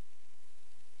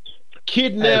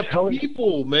kidnapped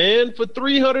people, man, for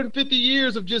 350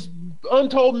 years of just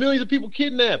untold millions of people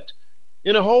kidnapped,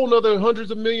 and a whole nother hundreds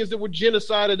of millions that were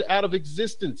genocided out of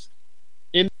existence.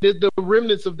 And the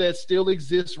remnants of that still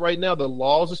exists right now. The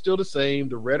laws are still the same.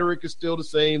 The rhetoric is still the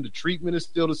same. The treatment is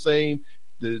still the same.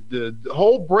 The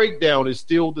whole breakdown is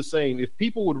still the same. If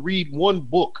people would read one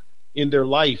book in their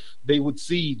life, they would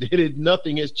see that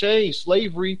nothing has changed.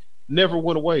 Slavery never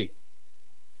went away.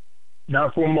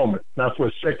 Not for a moment, not for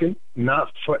a second,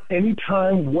 not for any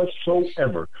time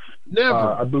whatsoever. Never.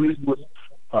 I believe it was,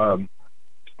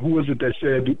 who was it that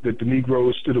said that the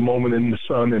Negroes stood a moment in the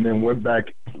sun and then went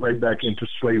right back into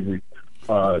slavery?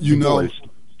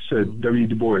 W.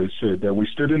 Du Bois said that we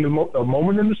stood in a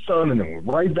moment in the sun and then went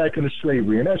right back into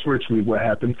slavery. And that's virtually what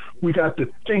happened. We got to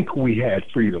think we had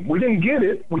freedom. We didn't get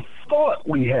it. We thought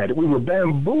we had it. We were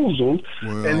bamboozled.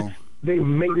 Well, and they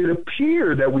made it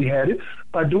appear that we had it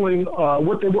by doing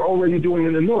what they were already doing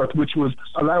in the North, which was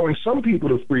allowing some people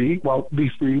to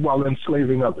be free while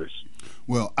enslaving others.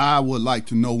 Well, I would like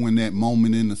to know when that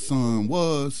moment in the sun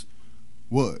was.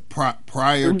 What,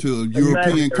 prior to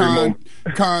European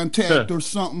contact or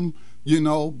something,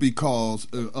 because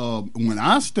when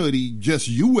I study just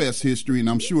U.S. history, and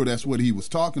I'm sure that's what he was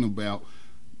talking about,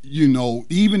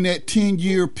 even that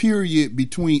 10-year period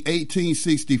between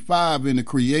 1865 and the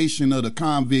creation of the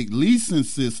convict leasing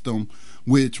system,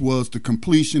 which was the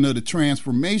completion of the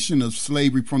transformation of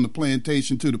slavery from the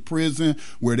plantation to the prison,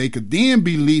 where they could then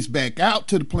be leased back out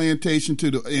to the plantation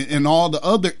and all the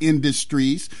other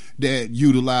industries that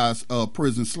utilize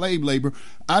prison slave labor.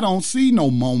 I don't see no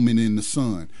moment in the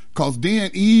sun, because then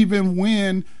even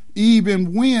when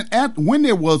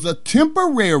there was a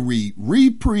temporary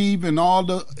reprieve and all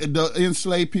the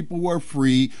enslaved people were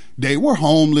free, they were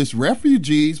homeless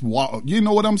refugees. You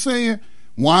know what I'm saying?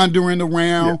 Wandering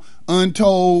around,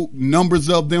 untold numbers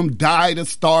of them died of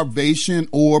starvation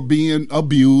or being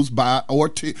abused by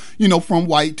from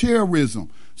white terrorism.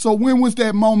 So when was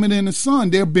that moment in the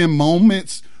sun? There have been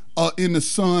moments in the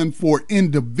sun for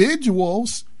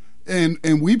individuals, and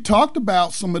we've talked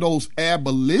about some of those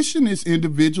abolitionist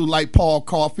individuals like Paul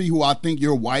Coffey, who I think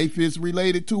your wife is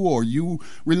related to, or you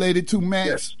related to, Max.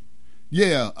 Yes.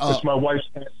 Yeah, that's my wife's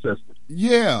ancestor.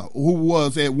 Yeah, who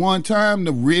was at one time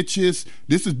the richest,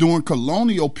 this is during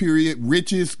colonial period,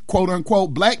 richest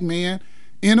quote-unquote black man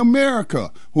in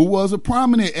America, who was a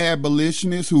prominent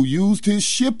abolitionist who used his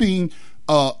shipping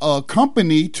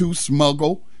company to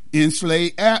smuggle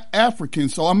enslaved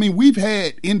Africans. So, I mean, we've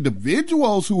had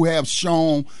individuals who have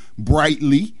shone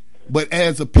brightly, but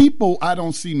as a people, I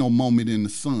don't see no moment in the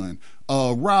sun.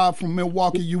 Rob from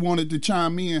Milwaukee, you wanted to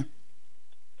chime in?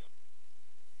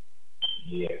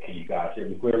 Yeah, can you guys hear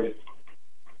me clearly?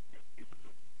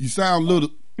 You sound little.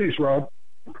 Peace, Rob.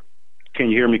 Can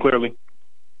you hear me clearly?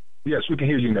 Yes, we can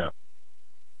hear you now.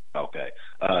 Okay.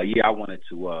 I wanted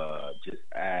to just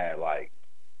add,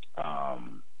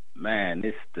 man,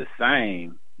 and it's the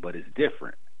same, but it's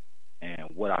different. And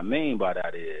what I mean by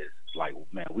that is, like,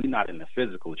 man, we not in the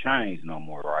physical change no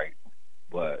more, right?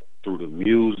 But through the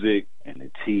music and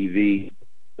the TV,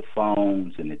 the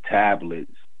phones and the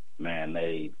tablets, man,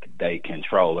 they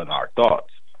controlling our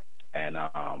thoughts. And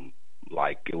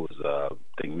like it was, I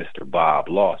think Mr. Bob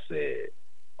Law said,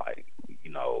 like,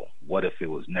 you know, what if it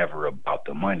was never about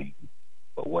the money,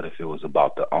 but what if it was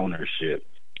about the ownership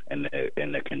and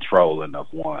the controlling of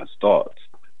one's thoughts?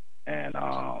 And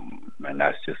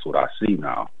that's just what I see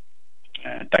now.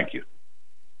 And thank you.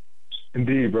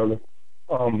 Indeed, brother.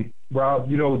 Rob,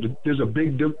 you know, there's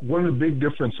one of the big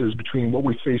differences between what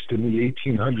we faced in the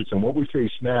 1800s and what we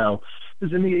face now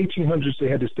is in the 1800s they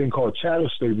had this thing called chattel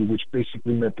slavery, which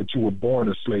basically meant that you were born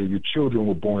a slave, your children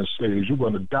were born slaves, you were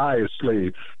going to die a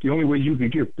slave. The only way you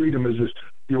could get freedom is if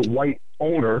your white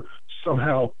owner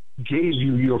somehow gave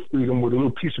you your freedom with a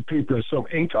little piece of paper and some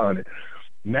ink on it.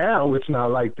 Now it's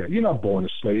not like that. You're not born a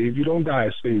slave, you don't die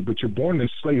a slave, but you're born in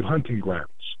slave hunting grounds.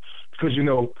 Because, you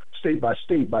know, state by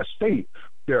state,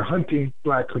 they're hunting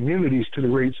black communities to the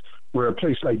rates where a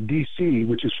place like D.C.,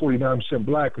 which is 49%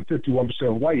 black and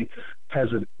 51% white,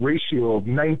 has a ratio of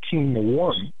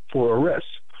 19-1 for arrests.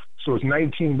 So it's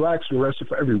 19 blacks arrested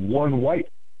for every one white.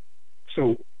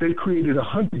 So they created a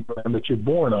hunting ground that you're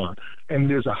born on, and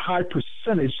there's a high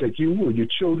percentage that you or your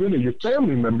children or your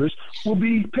family members will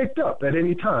be picked up at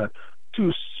any time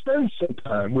to spend some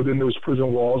time within those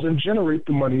prison walls and generate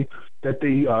the money that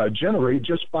they generate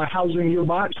just by housing your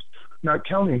body, not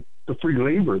counting the free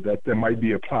labor that might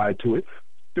be applied to it.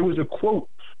 There was a quote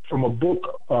from a book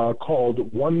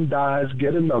called One Dies,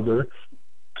 Get Another,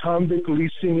 Convict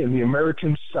Leasing in the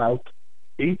American South,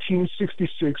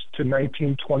 1866 to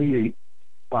 1928,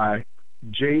 by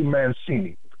J.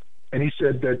 Mancini. And he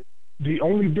said that the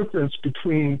only difference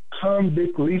between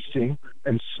convict leasing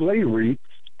and slavery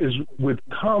is with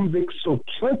convicts so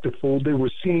plentiful, they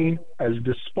were seen as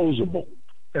disposable.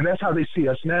 And that's how they see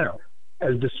us now,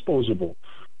 as disposable.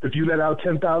 If you let out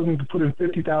 10,000 to put in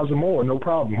 50,000 more, no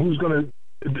problem.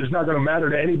 It's not going to matter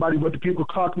to anybody but the people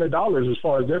clocking their dollars as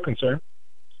far as they're concerned.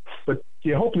 But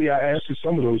yeah, hopefully I answered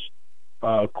some of those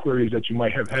queries that you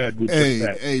might have had with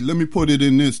that. Hey, let me put it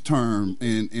in this term,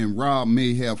 and Rob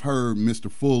may have heard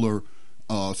Mr. Fuller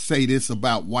say this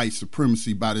about white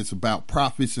supremacy, but it's about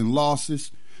profits and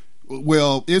losses.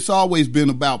 Well, it's always been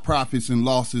about profits and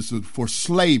losses for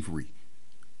slavery.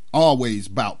 Always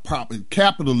about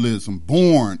capitalism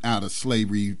born out of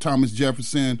slavery. Thomas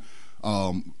Jefferson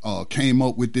came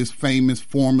up with this famous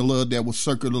formula that was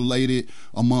circulated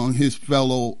among his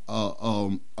fellow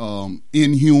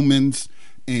inhumans,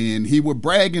 and he was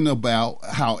bragging about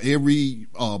how every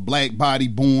black body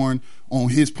born on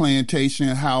his plantation,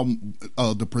 how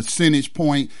the percentage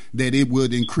point that it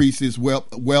would increase his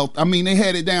wealth. I mean, they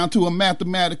had it down to a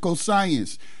mathematical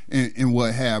science and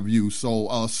what have you.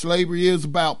 So slavery is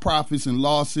about profits and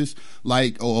losses.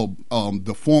 Like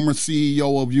the former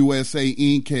CEO of USA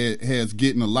Inc. has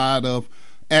getting a lot of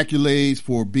accolades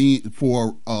for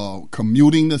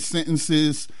commuting the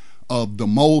sentences of the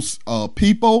most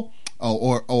people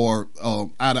or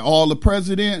out of all the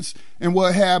presidents and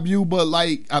what have you. But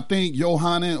like I think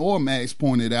Johanna or Max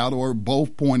pointed out, or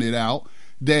both pointed out,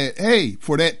 that hey,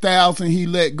 for that 1,000 he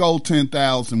let go,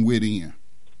 10,000 within.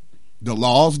 The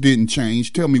laws didn't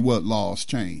change. Tell me what laws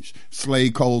changed.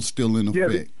 Slave code's still in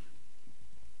effect.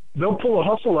 They'll pull a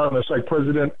hustle on us like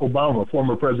President Obama,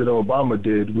 former President Obama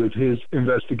did with his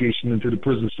investigation into the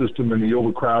prison system and the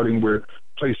overcrowding, where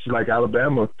places like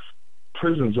Alabama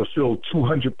prisons are filled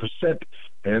 200%,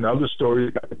 and other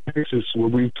stories like Texas, where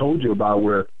we've told you about,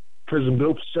 where prison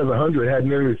built 700 had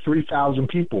nearly 3,000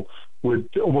 people, with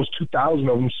almost 2,000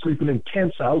 of them sleeping in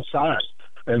tents outside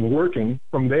and working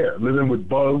from there, living with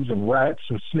bugs and rats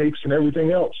and snakes and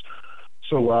everything else.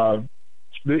 So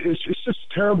it's just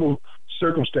terrible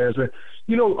circumstance. And,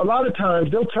 you know, a lot of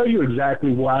times they'll tell you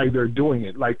exactly why they're doing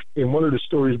it. Like in one of the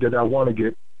stories that I want to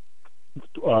get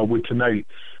with tonight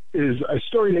is a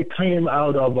story that came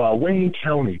out of Wayne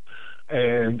County,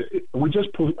 and I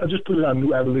just put it on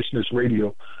New Abolitionist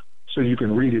Radio, so you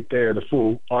can read it there, the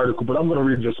full article. But I'm going to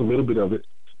read just a little bit of it.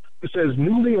 It says,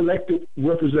 newly elected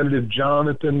Representative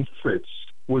Jonathan Fritz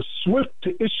was swift to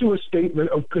issue a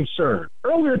statement of concern.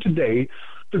 Earlier today,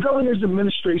 the governor's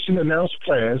administration announced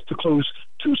plans to close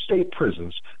 2 state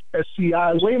prisons.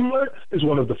 SCI Waymart is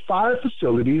one of the 5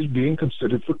 facilities being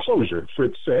considered for closure,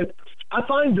 Fritz said. I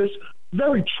find this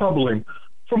very troubling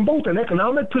from both an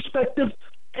economic perspective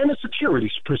and a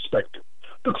security perspective.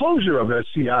 The closure of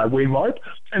SCI Waymart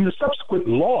and the subsequent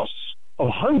loss of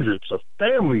hundreds of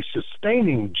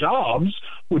family-sustaining jobs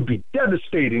would be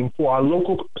devastating for our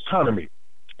local economy.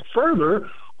 Further,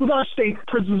 with our state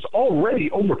prisons already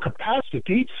over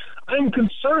capacity, I'm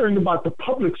concerned about the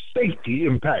public safety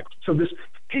impacts of this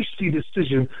hasty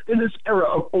decision in this era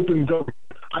of open government.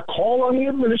 I call on the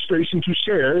administration to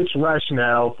share its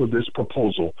rationale for this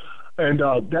proposal. And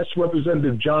that's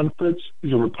Representative John Fritz.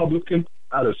 He's a Republican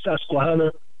out of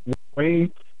Susquehanna,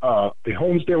 Wayne, a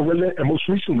Holmesdale resident, and most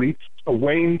recently, a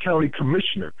Wayne County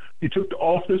Commissioner. He took the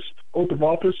oath of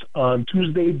office on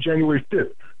Tuesday, January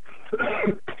 5th.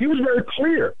 He was very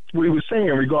clear what he was saying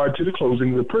in regard to the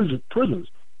closing of the prisons.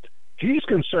 He's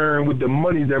concerned with the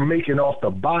money they're making off the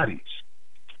bodies.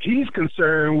 He's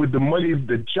concerned with the money,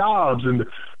 the jobs, and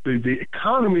the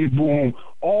economy boom,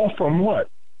 all from what?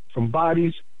 From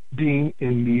bodies being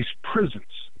in these prisons.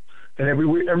 And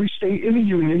every state in the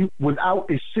union, without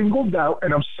a single doubt,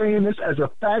 and I'm saying this as a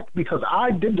fact because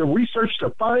I did the research to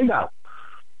find out,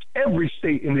 every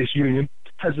state in this union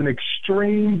has an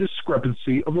extreme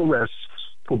discrepancy of arrests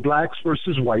for blacks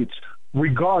versus whites,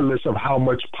 regardless of how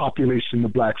much population the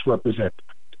blacks represent.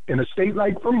 In a state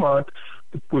like Vermont,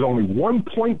 with only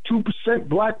 1.2%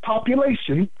 black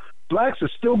population, blacks are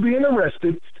still being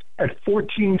arrested at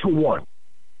 14-1.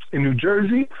 In New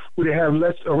Jersey, where they have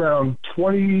around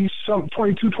 23%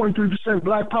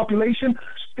 black population,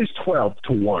 it's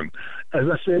 12-1. As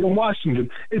I said in Washington,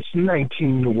 it's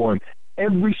 19-1.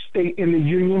 Every state in the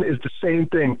union is the same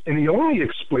thing. And the only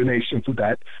explanation for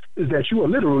that is that you are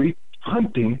literally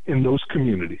hunting in those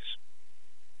communities.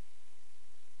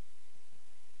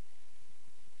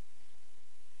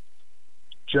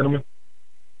 Gentlemen?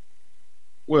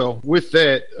 Well, with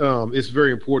that, it's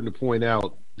very important to point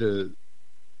out the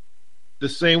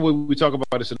same way we talk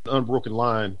about it's an unbroken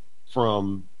line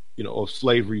from, of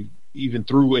slavery, even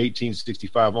through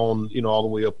 1865 on, all the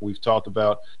way up. We've talked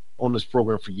about on this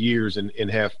program for years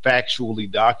and have factually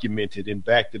documented and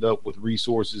backed it up with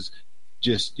resources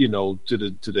just, to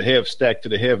the stacked to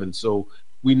the heavens. So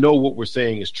we know what we're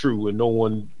saying is true and no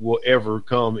one will ever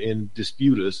come and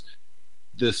dispute us.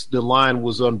 The line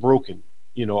was unbroken,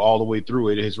 all the way through.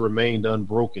 It has remained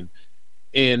unbroken.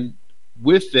 And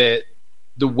with that,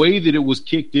 the way that it was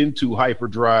kicked into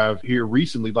hyperdrive here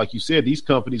recently, like you said, these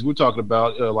companies we're talking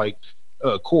about, like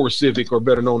Core Civic, or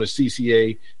better known as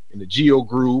CCA, and the Geo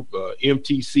Group,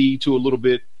 MTC to a little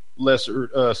bit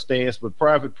lesser stance, but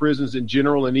private prisons in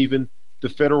general, and even the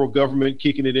federal government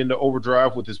kicking it into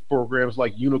overdrive with its programs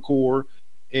like Unicor,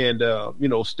 and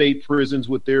state prisons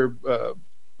with their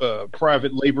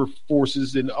private labor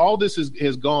forces, and all this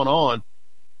has gone on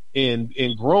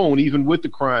and grown, even with the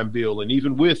crime bill, and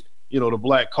even with the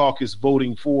Black Caucus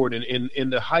voting for it,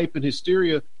 and the hype and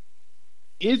hysteria.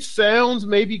 It sounds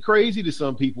maybe crazy to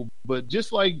some people, but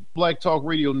just like Black Talk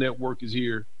Radio Network is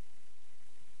here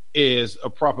as a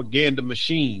propaganda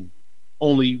machine,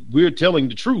 only we're telling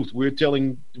the truth. We're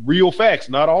telling real facts,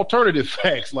 not alternative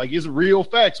facts. Like, it's real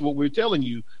facts what we're telling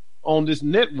you on this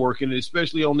network, and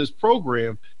especially on this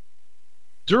program.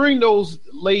 During those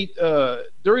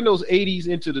 80s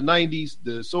into the 90s,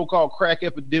 the so-called crack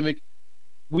epidemic,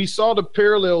 we saw the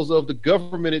parallels of the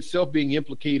government itself being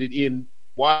implicated in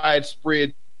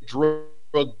widespread drug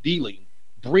dealing,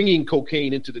 bringing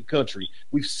cocaine into the country.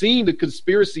 We've seen the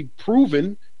conspiracy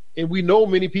proven, and we know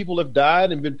many people have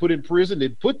died and been put in prison. They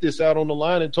put this out on the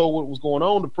line and told what was going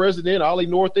on. The president, Ollie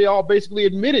North, they all basically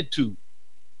admitted to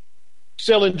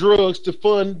selling drugs to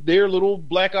fund their little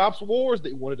black ops wars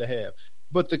they wanted to have.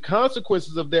 But the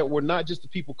consequences of that were not just the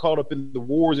people caught up in the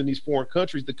wars in these foreign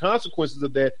countries. The consequences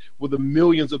of that were the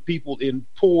millions of people in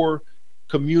poor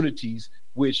communities,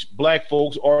 which black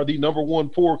folks are the number one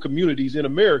poor communities in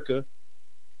America.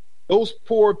 Those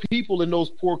poor people in those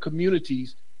poor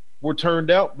communities were turned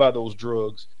out by those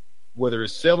drugs, whether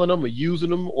it's selling them or using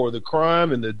them, or the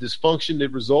crime and the dysfunction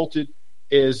that resulted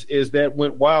as that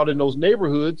went wild in those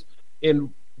neighborhoods.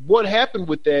 And what happened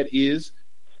with that is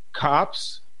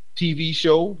Cops TV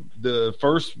show, the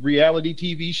first reality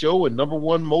TV show and number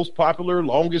one most popular,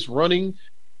 longest running,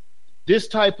 this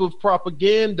type of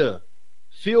propaganda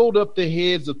filled up the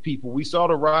heads of people. We saw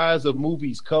the rise of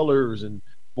movies, Colors and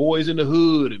Boys in the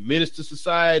Hood and Menace to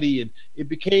Society, and it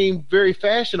became very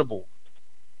fashionable.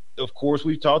 Of course,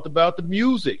 we've talked about the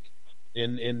music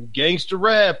and gangster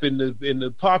rap and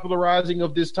the popularizing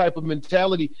of this type of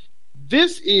mentality.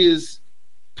 This is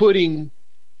putting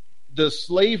the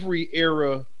slavery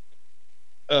era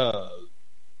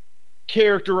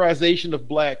characterization of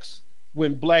blacks,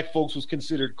 when black folks was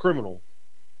considered criminal,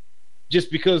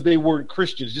 just because they weren't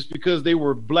Christians, just because they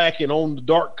were black and on the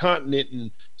dark continent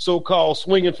and so-called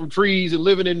swinging from trees and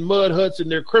living in mud huts, and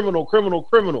they're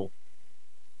criminal.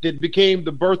 That became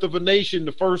The Birth of a Nation,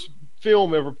 the first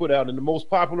film ever put out and the most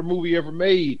popular movie ever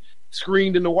made,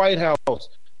 screened in the White House.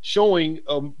 showing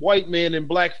a white man in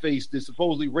blackface that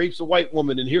supposedly rapes a white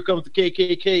woman, and here comes the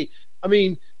KKK. I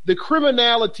mean, the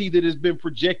criminality that has been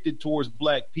projected towards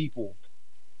black people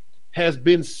has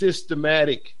been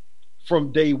systematic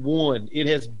from day one. It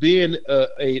has been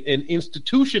an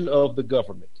institution of the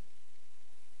government.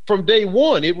 From day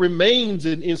one, it remains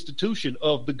an institution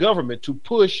of the government to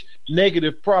push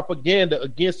negative propaganda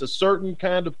against a certain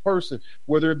kind of person,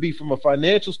 whether it be from a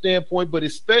financial standpoint, but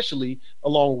especially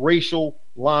along racial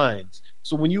lines.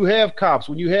 So when you have cops,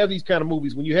 when you have these kind of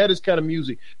movies, when you have this kind of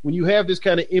music, when you have this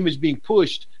kind of image being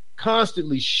pushed,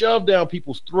 constantly shoved down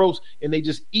people's throats, and they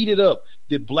just eat it up,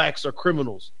 that blacks are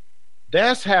criminals.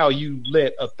 That's how you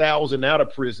let 1,000 out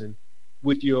of prison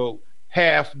with your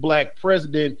half black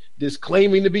president that's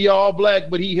claiming to be all black,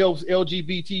 but he helps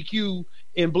LGBTQ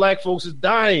and black folks is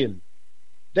dying.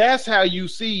 That's how you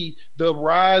see the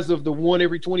rise of the one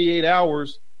every 28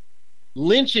 hours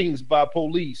lynchings by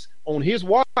police on his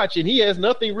watch, and he has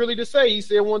nothing really to say. He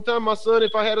said one time, my son,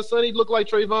 if I had a son, he'd look like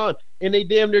Trayvon, and they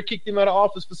damn near kicked him out of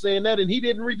office for saying that, and he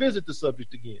didn't revisit the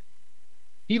subject again.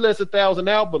 He lets 1,000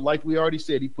 out, but like we already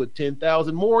said, he put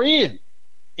 10,000 more in.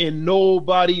 And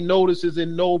nobody notices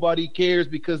and nobody cares,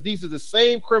 because these are the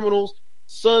same criminals,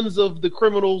 sons of the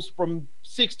criminals from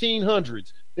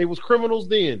 1600s. They was criminals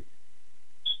then.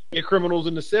 They're criminals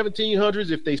in the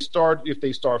 1700s. If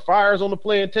they start fires on the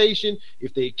plantation,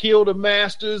 if they kill the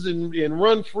masters and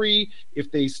run free, if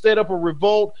they set up a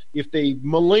revolt, if they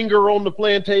malinger on the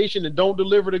plantation and don't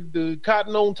deliver the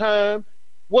cotton on time,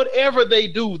 whatever they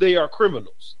do, they are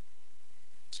criminals.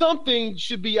 Something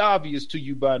should be obvious to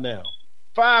you by now.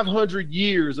 500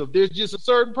 years of there's just a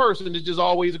certain person that's just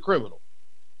always a criminal.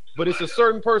 But it's a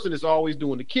certain person that's always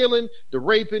doing the killing, the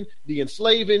raping, the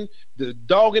enslaving, the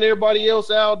dogging everybody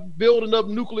else out, building up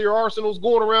nuclear arsenals,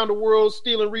 going around the world,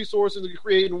 stealing resources and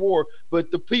creating war.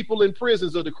 But the people in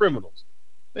prisons are the criminals.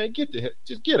 Man,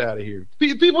 just get out of here.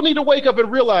 People need to wake up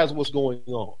and realize what's going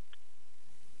on.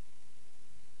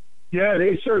 Yeah,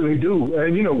 they certainly do.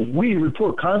 And, we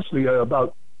report constantly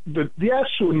about the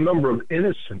actual number of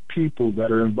innocent people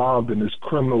that are involved in this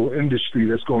criminal industry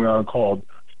that's going on called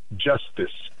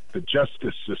justice, the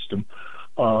justice system.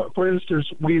 For instance,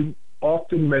 we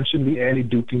often mention the Annie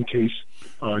Dookhan case.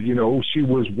 She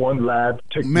was one lab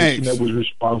technician that was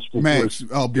responsible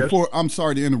for it. I'm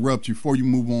sorry to interrupt you. Before you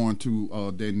move on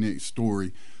to that next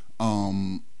story,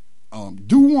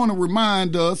 do want to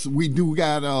remind us, we do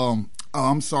got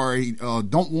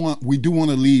we do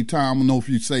want to leave time. I don't know if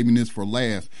you're saving this for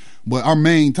last, but our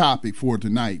main topic for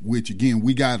tonight, which again,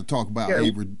 we got to talk about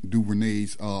Ava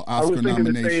DuVernay's Oscar nomination. I was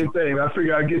thinking the same thing. I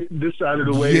figured I'd get this out of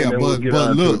the way, and then we'll get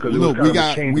on to it,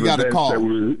 because we got a call that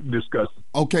we were discussing.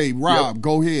 Okay, Rob,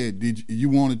 go ahead. Did you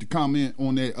wanted to comment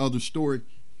on that other story?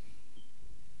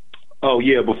 Oh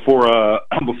yeah, before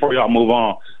y'all move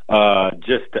on,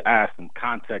 just to add some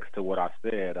context to what I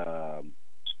said.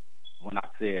 When I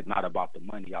said not about the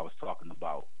money, I was talking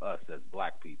about us as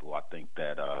black people. I think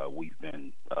that we've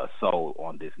been sold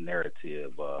on this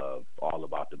narrative of all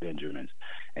about the Benjamins.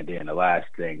 And then the last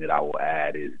thing that I will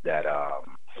add is that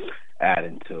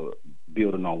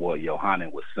building on what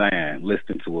Yohanan was saying,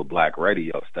 listening to a black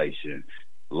radio station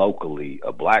locally,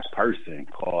 a black person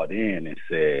called in and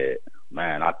said,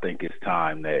 man, I think it's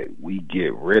time that we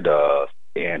get rid of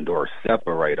and or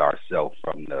separate ourselves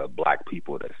from the black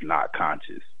people that's not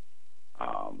conscious.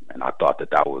 And I thought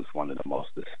that was one of the most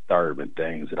disturbing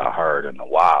things that I heard in a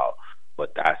while.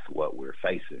 But that's what we're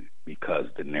facing, because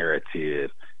the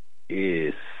narrative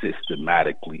is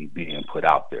systematically being put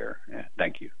out there. And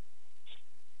thank you.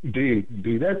 Indeed,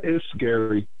 that is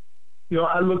scary.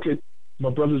 I look at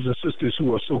my brothers and sisters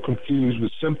who are so confused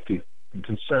with sympathy and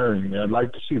concern, and I'd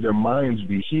like to see their minds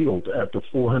be healed after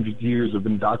 400 years of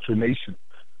indoctrination.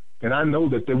 And I know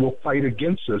that they will fight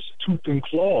against us tooth and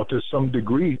claw to some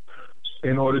degree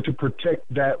in order to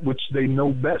protect that which they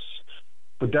know best.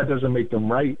 But that doesn't make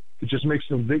them right. It just makes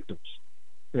them victims.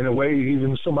 In a way,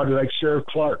 even somebody like Sheriff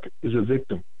Clark is a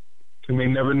victim. He may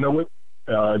never know it.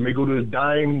 He may go to his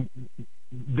dying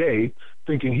day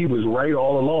thinking he was right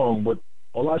all along, but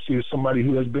all I see is somebody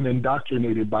who has been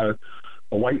indoctrinated by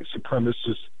a white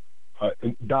supremacist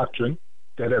doctrine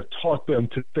that have taught them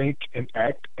to think and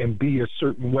act and be a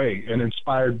certain way, and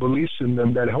inspired beliefs in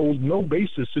them that hold no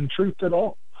basis in truth at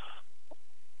all.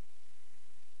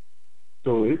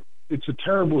 So it's a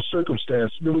terrible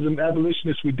circumstance. There was an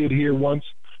abolitionist we did here once,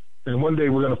 and one day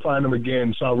we're going to find him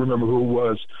again, so I'll remember who it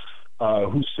was,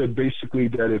 who said basically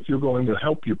that if you're going to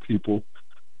help your people,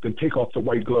 then take off the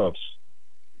white gloves.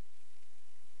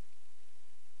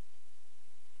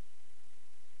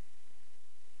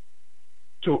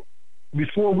 So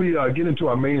before we get into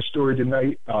our main story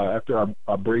tonight, after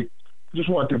our break, I just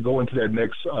wanted to go into that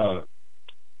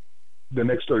the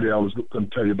next story that I was going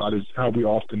to tell you about is how we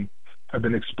often have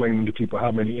been explaining to people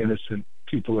how many innocent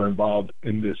people are involved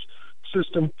in this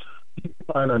system. You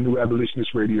can find on New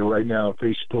Abolitionist Radio right now on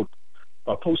Facebook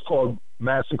a post called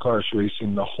Mass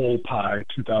Incarceration, The Whole Pie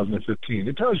 2015.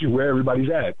 It tells you where everybody's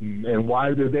at and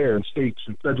why they're there in states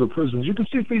and federal prisons. You can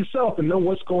see for yourself and know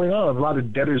what's going on. A lot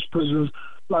of debtors' prisons,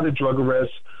 a lot of drug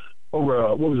arrests,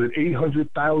 over,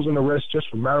 800,000 arrests just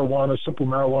for marijuana, simple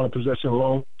marijuana possession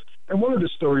alone. And one of the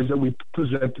stories that we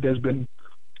presented has been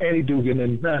Annie Dugan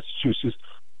in Massachusetts,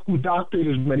 who doctored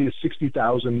as many as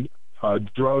 60,000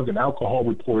 drug and alcohol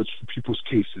reports for people's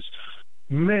cases.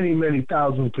 Many, many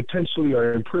thousands potentially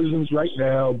are in prisons right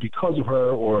now because of her,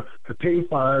 or have paid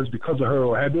fines because of her,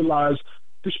 or had their lives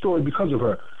destroyed because of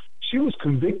her. She was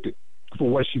convicted for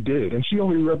what she did, and she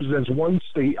only represents one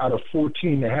state out of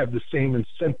 14 that have the same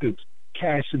incentives,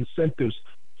 cash incentives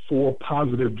for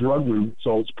positive drug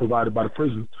results provided by the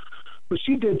prison. But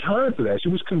she did time for that. She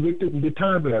was convicted and did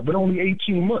time for that, but only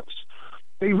 18 months.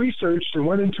 They researched and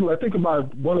went into, I think,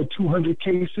 about 100 or 200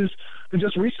 cases, and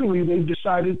just recently they've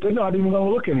decided they're not even going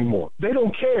to look anymore. They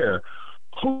don't care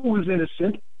who was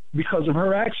innocent because of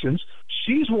her actions.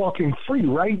 She's walking free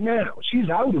right now. She's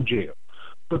out of jail.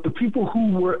 But the people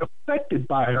who were affected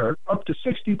by her, up to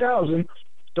 60,000,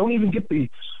 don't even get the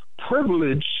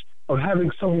privilege of having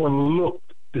someone look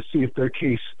to see if their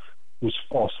case was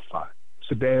falsified.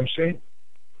 It's a damn shame.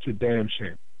 It's a damn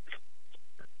shame.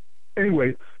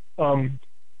 Anyway,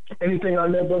 anything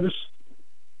on that, brothers?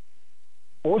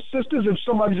 Or sisters, if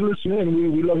somebody's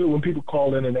listening, we love it when people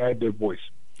call in and add their voice.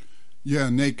 Yeah,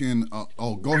 Nathan.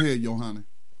 Go ahead, Johanna.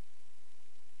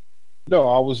 No,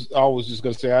 I was just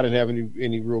going to say I didn't have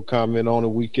any real comment on it.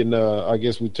 We can, I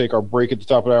guess we take our break at the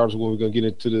top of the hour when we're going to get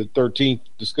into the 13th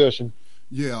discussion.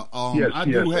 Yeah, I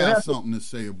do have something to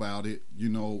say about it. You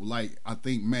know, like I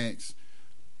think Max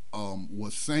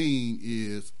was saying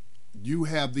is you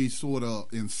have these sort of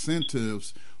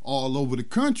incentives all over the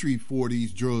country for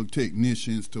these drug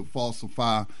technicians to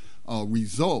falsify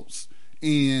results.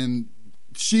 And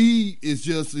she is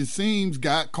just, it seems,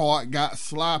 got caught, got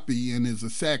sloppy, and is a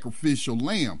sacrificial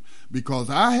lamb, because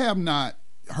I have not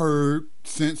heard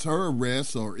since her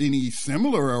arrest or any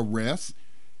similar arrests,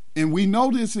 and we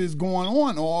know this is going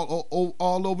on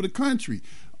all over the country.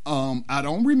 I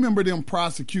don't remember them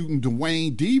prosecuting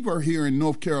Dwayne Deaver here in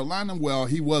North Carolina. Well,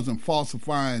 he wasn't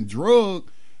falsifying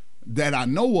drug that I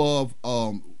know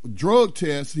of, drug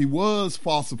tests. He was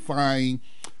falsifying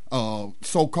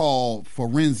so-called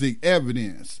forensic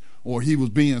evidence, or he was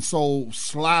being so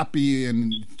sloppy,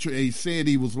 and they said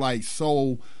he was like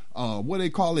so, what they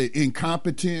call it,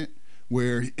 incompetent,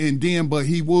 but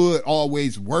he would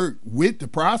always work with the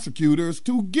prosecutors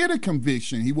to get a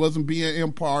conviction. He wasn't being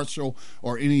impartial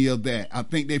or any of that. I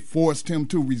think they forced him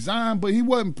to resign, but he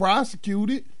wasn't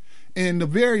prosecuted. And the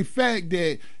very fact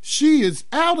that she is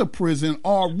out of prison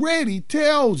already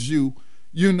tells you,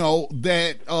 you know,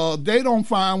 that they don't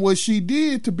find what she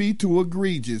did to be too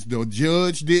egregious. The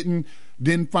judge didn't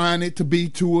find it to be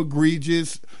too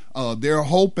egregious. They're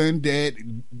hoping that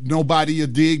nobody will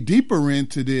dig deeper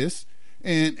into this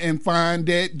and find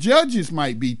that judges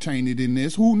might be tainted in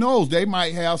this. Who knows? They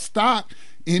might have stock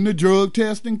in the drug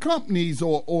testing companies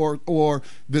or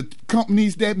the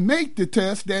companies that make the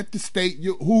test that the state,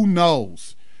 who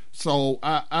knows? So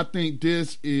I think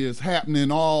this is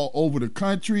happening all over the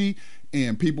country,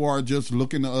 and people are just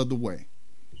looking the other way.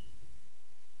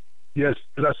 Yes,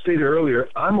 as I stated earlier,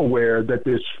 I'm aware that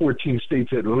there's 14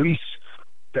 states at least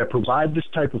that provide this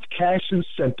type of cash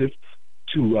incentive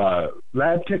to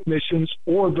lab technicians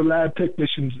or the lab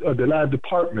technicians, the lab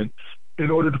department, in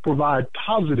order to provide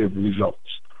positive results.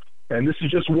 And this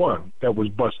is just one that was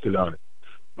busted on it.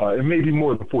 It may be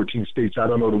more than 14 states. I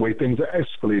don't know, the way things are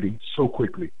escalating so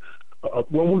quickly.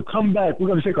 When we come back, we're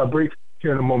going to take our break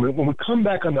here in a moment. When we come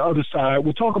back on the other side,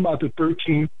 we'll talk about the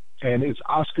 13th and its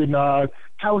Oscar nod,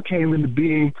 how it came into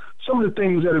being, some of the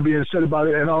things that are being said about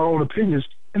it, and our own opinions.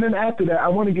 And then after that, I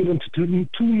want to get into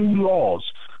two new laws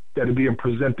that are being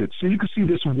presented, so you can see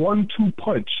this 1-2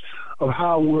 punch of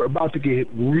how we're about to get hit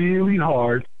really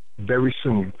hard very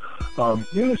soon.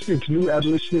 You're listening to New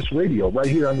Abolitionist Radio right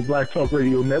here on the Black Talk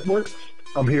Radio Network.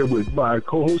 I'm here with my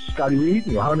co-host Scotty Reed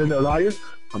and Yohanan Elias.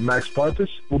 I'm Max Parthas.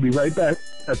 We'll be right back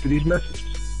after these messages.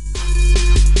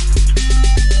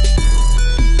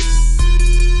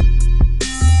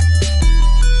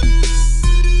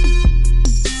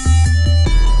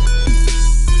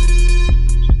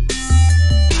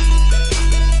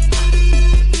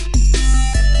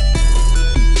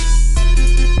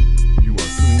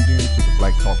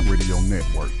 Radio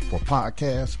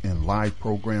podcasts and live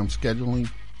program scheduling,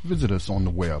 visit us on the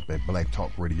web at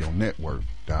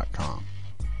blacktalkradionetwork.com.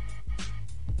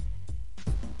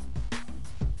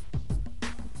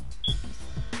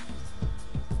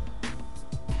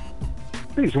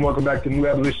 Peace and welcome back to New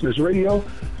Abolitionist Radio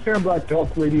here on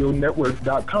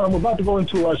blacktalkradionetwork.com. We're about to go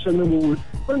into our segment where we're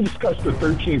going to discuss the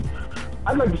 13th.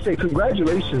 I'd like to say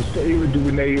congratulations to Ava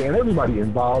DuVernay and everybody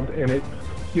involved in it.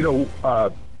 You know,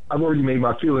 I've already made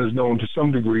my feelings known to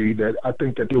some degree that I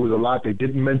think that there was a lot they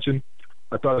didn't mention.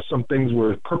 I thought some things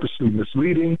were purposely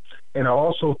misleading, and I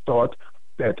also thought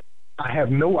that I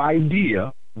have no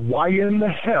idea why in the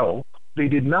hell they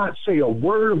did not say a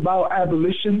word about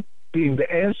abolition being the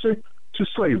answer to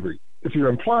slavery. If you're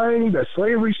implying that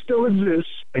slavery still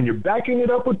exists and you're backing it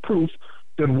up with proof,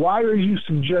 then why are you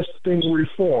suggesting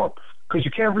reform? Because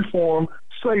you can't reform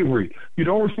slavery. You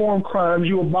don't reform crimes,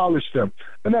 you abolish them.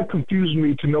 And that confused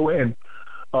me to no end.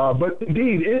 But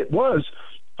indeed, it was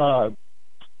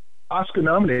Oscar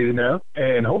nominated now,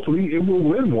 and hopefully it will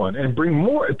win one and bring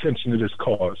more attention to this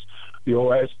cause. You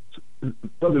know, as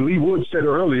Brother Lee Wood said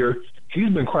earlier,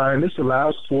 he's been crying this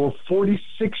aloud for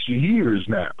 46 years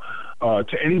now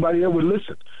to anybody that would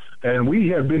listen. And we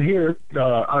have been here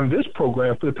on this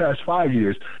program for the past 5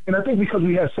 years. And I think because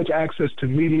we have such access to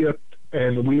media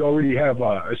and we already have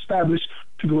established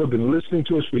people who have been listening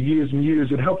to us for years and years,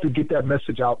 it helped to get that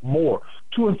message out more,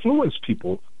 to influence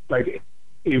people like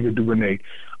Ava DuVernay,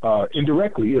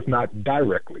 indirectly, if not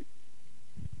directly.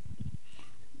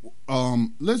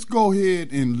 Let's go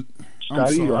ahead and...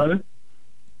 Scotty, Your Honor?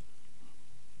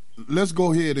 Let's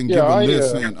go ahead and give a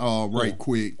listen right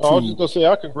quick. I was just going to say,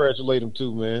 I congratulate him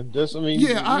too, man.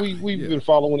 We've been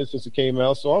following it since it came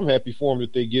out, so I'm happy for him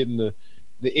that they're getting the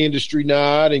industry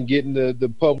nod and getting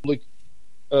the public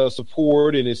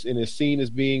support, and it's seen as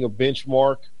being a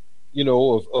benchmark, you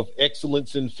know, of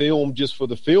excellence in film just for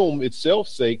the film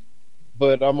itself's sake.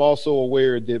 But I'm also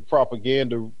aware that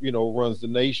propaganda, you know, runs the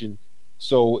nation.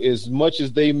 So as much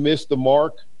as they missed the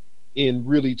mark in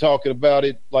really talking about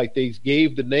it, like they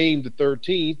gave the name the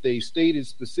 13th, they stated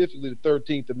specifically the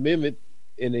 13th Amendment,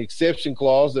 an exception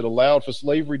clause that allowed for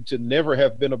slavery to never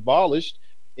have been abolished,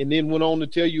 and then went on to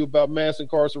tell you about mass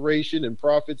incarceration and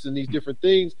profits and these different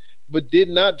things, but did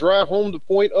not drive home the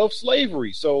point of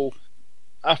slavery. So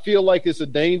I feel like it's a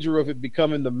danger of it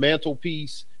becoming the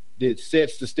mantelpiece that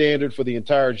sets the standard for the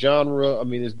entire genre. I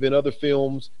mean, there's been other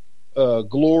films.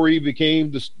 Glory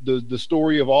became the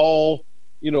story of all,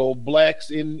 you know,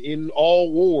 blacks in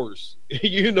all wars.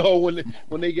 You know,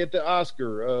 when they get the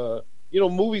Oscar, you know,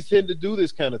 movies tend to do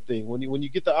this kind of thing. When you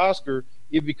get the Oscar,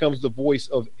 it becomes the voice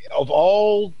of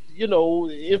all, you know,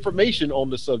 information on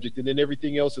the subject, and then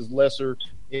everything else is lesser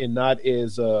and not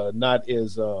as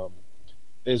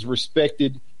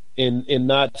respected and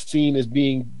not seen as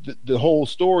being the whole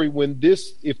story. When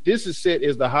if this is set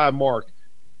as the high mark,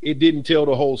 it didn't tell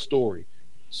the whole story.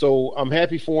 So I'm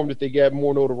happy for them that they got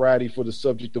more notoriety for the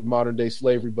subject of modern day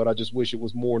slavery, but I just wish it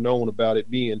was more known about it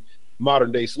being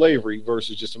modern day slavery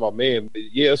versus just about, man,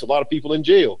 yeah, it's a lot of people in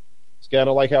jail. It's kind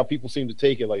of like how people seem to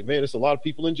take it, like, man, it's a lot of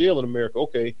people in jail in America.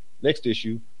 Okay, next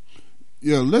issue.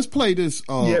 Yeah, let's play this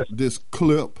this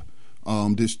clip,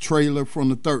 this trailer from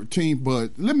the 13th.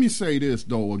 But let me say this,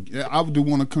 though. I do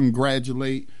want to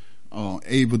congratulate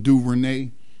Ava DuVernay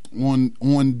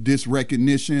on this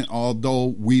recognition, although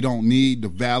we don't need the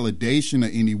validation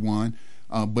of anyone,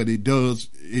 but it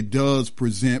does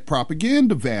present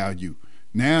propaganda value.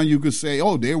 Now you could say,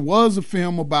 oh, there was a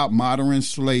film about modern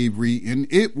slavery,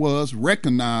 and it was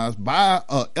recognized by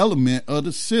an element of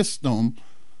the system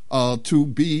to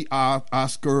be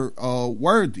Oscar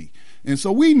worthy. And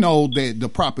so we know that the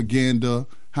propaganda,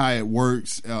 how it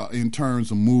works in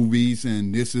terms of movies,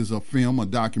 and this is a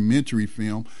documentary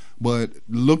film. But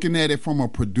looking at it from a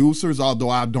producer's, although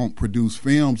I don't produce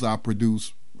films, I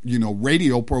produce, you know,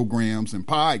 radio programs and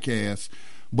podcasts.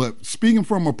 But speaking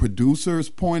from a producer's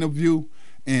point of view,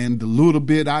 and the little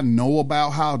bit I know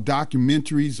about how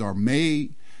documentaries are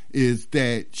made, is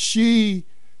that she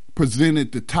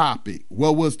presented the topic.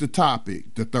 What was the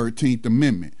topic? The 13th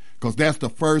Amendment. Because that's the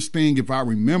first thing, if I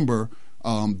remember,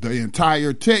 the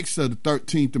entire text of the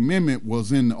 13th Amendment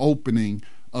was in the opening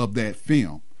of that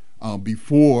film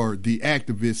before the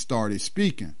activists started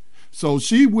speaking. So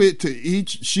she went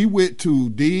to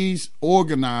these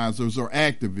organizers or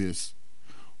activists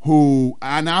who,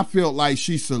 and I felt like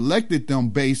she selected them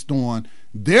based on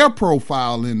their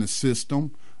profile in the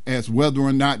system, as whether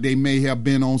or not they may have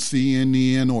been on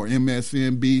CNN or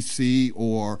MSNBC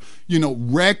or, you know,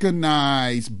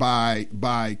 recognized by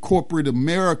corporate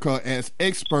America as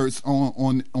experts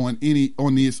on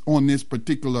this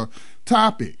particular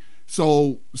topic.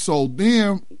 So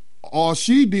then all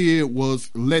she did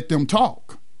was let them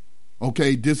talk.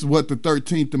 Okay, this is what the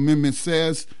 13th Amendment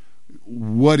says.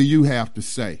 What do you have to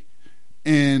say?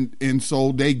 And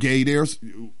so they gave their,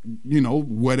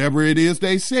 whatever it is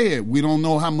they said. We don't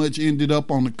know how much ended up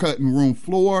on the cutting room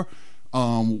floor.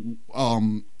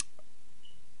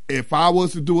 If I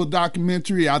was to do a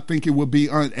documentary, I think it would be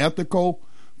unethical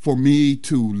for me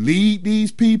to lead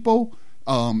these people.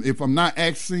 If I'm not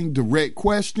asking direct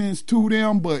questions to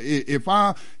them, but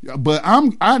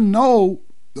I know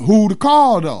who to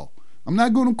call though. I'm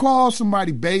not going to call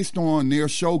somebody based on their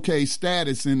showcase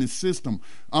status in the system.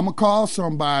 I'm going to call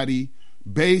somebody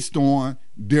based on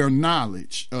their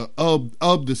knowledge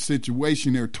of the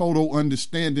situation, their total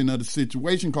understanding of the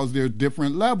situation, because there are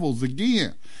different levels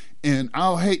again. And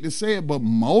I'll hate to say it, but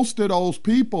most of those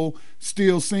people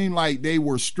still seem like they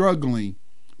were struggling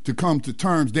to come to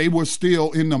terms. They were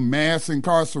still in the mass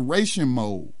incarceration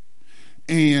mode.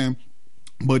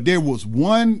 But there was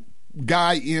one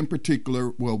guy in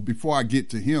particular, well, before I get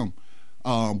to him,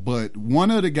 but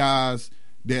one of the guys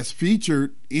that's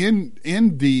featured in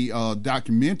the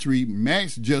documentary,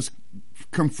 Max just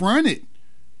confronted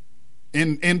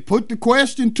and put the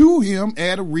question to him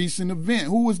at a recent event.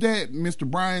 Who was that, Mr.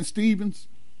 Brian Stevens,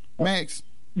 Max?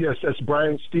 Yes, that's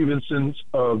Brian Stevenson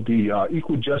of the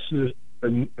Equal Justice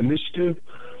Initiative.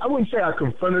 I wouldn't say I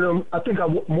confronted him. I think I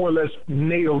more or less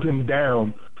nailed him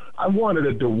down. I wanted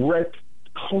a direct,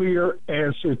 clear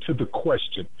answer to the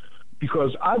question,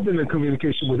 because I've been in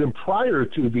communication with him prior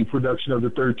to the production of the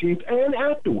 13th and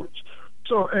afterwards.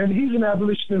 So, and he's an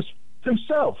abolitionist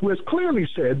himself, who has clearly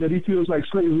said that he feels like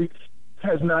slavery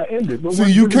has not ended. But so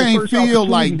you can't feel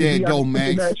like that, though,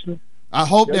 Max. I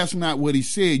hope that's not what he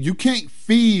said. You can't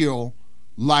feel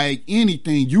like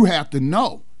anything. You have to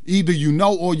know. Either you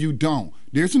know or you don't.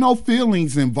 There's no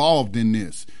feelings involved in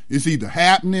this. It's either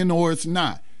happening or it's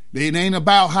not. It ain't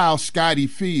about how Scotty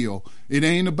feel. It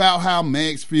ain't about how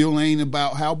Max feel. It ain't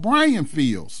about how Brian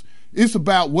feels. It's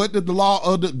about what the law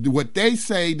of what they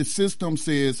say the system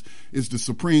says is the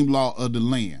supreme law of the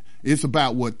land. It's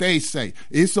about what they say.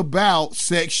 It's about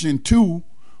Section 2,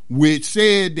 which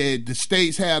said that the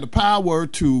states have the power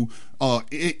to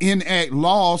enact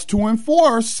laws to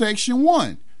enforce Section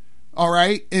 1. All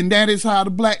right? And that is how the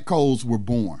black codes were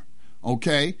born.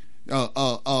 Okay?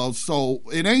 So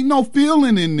it ain't no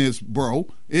feeling in this, bro.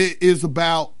 It is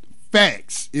about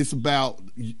facts. It's about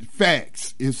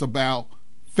facts. It's about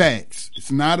facts.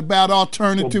 It's not about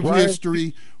alternative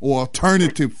history or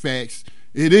alternative facts.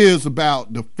 It is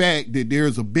about the fact that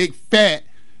there's a big fat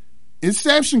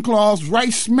exception clause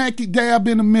right smack dab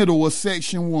in the middle of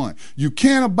Section 1. You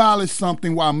can't abolish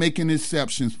something while making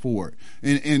exceptions for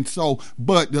it. And so,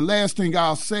 but the last thing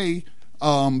I'll say,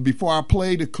 before I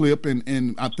play the clip,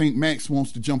 and I think Max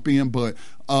wants to jump in, but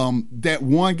that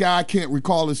one guy, I can't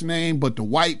recall his name, but the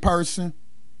white person,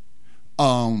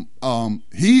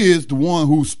 he is the one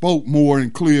who spoke more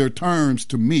in clear terms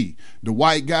to me. The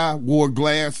white guy wore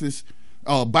glasses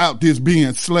about this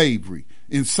being slavery,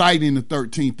 inciting the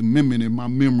 13th Amendment, if my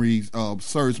memory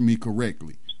serves me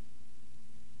correctly.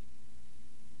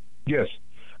 Yes.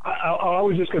 I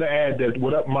was just going to add that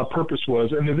what my purpose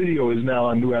was, and the video is now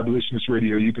on New Abolitionist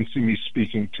Radio. You can see me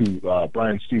speaking to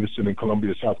Brian Stevenson in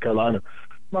Columbia, South Carolina.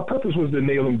 My purpose was to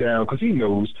nail him down because he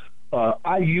knows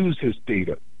I use his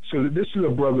data. So this is a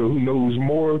brother who knows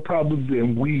more probably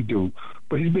than we do,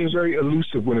 but he's being very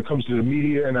elusive when it comes to the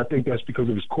media, and I think that's because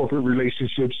of his corporate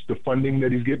relationships, the funding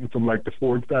that he's getting from like the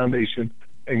Ford Foundation,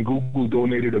 and Google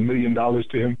donated $1 million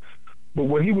to him. But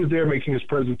when he was there making his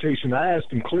presentation, I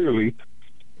asked him clearly,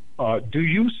 do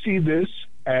you see this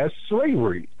as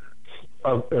slavery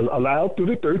allowed through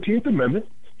the 13th Amendment?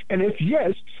 And if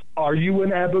yes, are you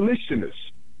an abolitionist?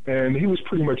 And he was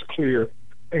pretty much clear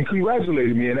and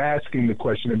congratulated me in asking the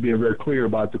question and being very clear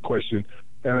about the question.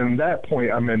 And at that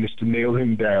point, I managed to nail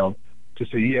him down to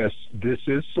say, yes, this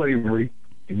is slavery.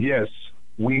 And yes,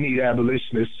 we need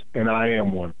abolitionists, and I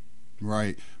am one.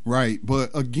 Right, right. But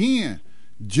again,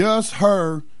 just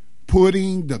her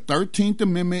putting the 13th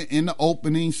Amendment in the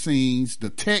opening scenes, the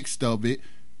text of it,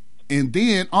 and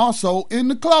then also in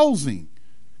the closing.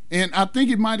 And I think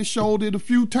it might have showed it a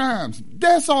few times.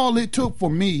 That's all it took for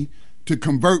me to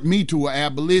convert me to an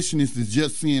abolitionist, is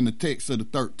just seeing the text of the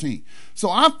 13th. So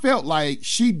I felt like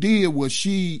she did what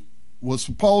she was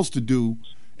supposed to do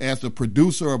as a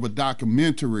producer of a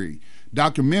documentary.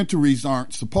 Documentaries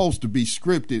aren't supposed to be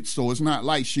scripted, so it's not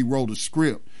like she wrote a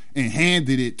script and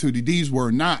handed it to these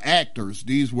were not actors,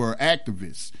 these were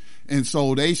activists. And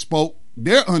so they spoke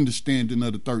their understanding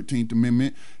of the 13th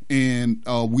Amendment, and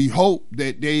we hope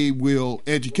that they will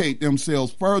educate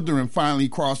themselves further and finally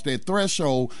cross that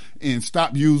threshold and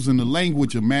stop using the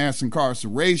language of mass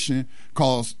incarceration,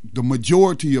 because the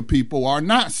majority of people are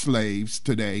not slaves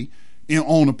today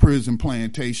on a prison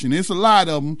plantation. It's a lot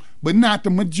of them, but not the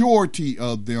majority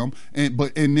of them. And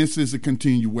this is a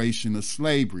continuation of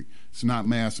slavery. It's not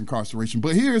mass incarceration.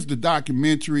 But here's the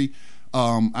documentary.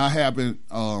 I haven't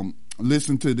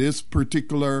listened to this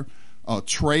particular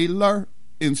trailer,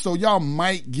 and so y'all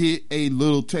might get a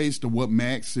little taste of what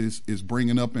Max is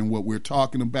bringing up and what we're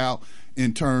talking about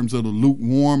in terms of the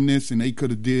lukewarmness. And they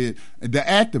could have did, the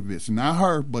activists, not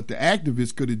her, but the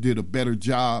activists could have did a better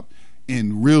job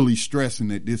in really stressing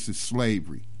that this is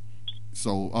slavery.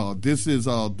 So this is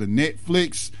the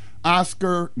Netflix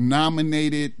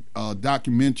Oscar-nominated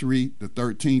documentary, The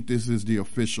 13th. This is the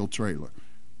official trailer.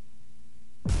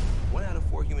 1 out of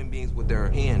 4 human beings with their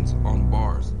hands on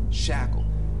bars, shackled,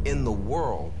 in the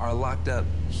world are locked up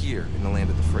here in the land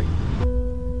of the free.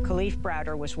 Khalif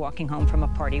Browder was walking home from a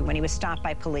party when he was stopped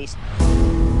by police.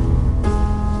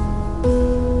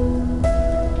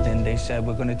 Then they said,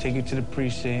 we're going to take you to the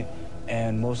precinct,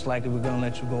 and most likely we're going to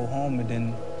let you go home. And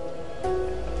then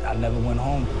I never went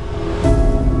home.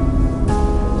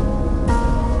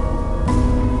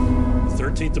 The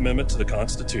 13th Amendment to the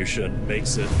Constitution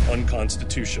makes it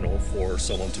unconstitutional for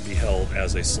someone to be held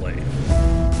as a slave.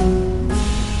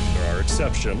 There are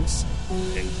exceptions,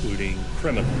 including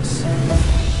criminals.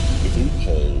 The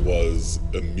loophole was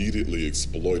immediately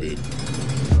exploited.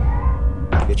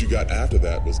 What you got after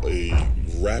that was a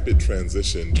rapid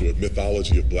transition to a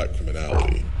mythology of black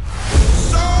criminality.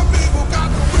 Some people got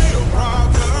the real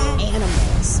problem.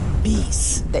 Animals,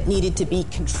 beasts that needed to be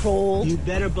controlled. You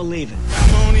better believe it.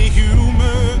 I'm only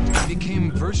human. It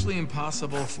became virtually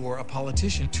impossible for a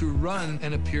politician to run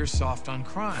and appear soft on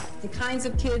crime. The kinds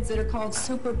of kids that are called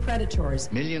super predators.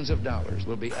 Millions of dollars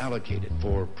will be allocated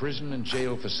for prison and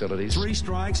jail facilities. 3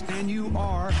 strikes and you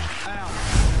are out.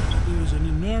 It was an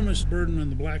enormous burden on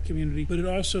the black community, but it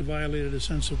also violated a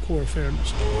sense of core fairness.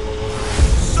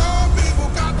 Some people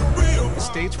got the real problem.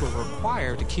 States were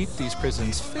required to keep these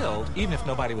prisons filled, even if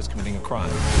nobody was committing a crime.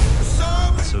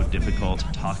 It's so difficult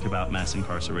to talk about mass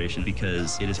incarceration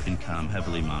because it has become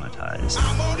heavily monetized.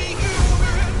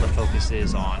 The focus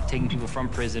is on taking people from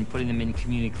prison, putting them in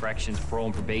community corrections, parole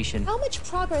and probation. How much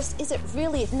progress is it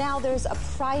really if now there's a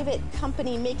private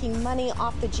company making money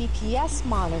off the GPS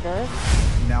monitor?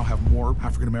 We now have more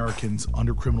African Americans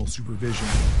under criminal supervision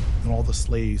than all the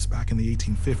slaves back in the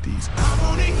 1850s.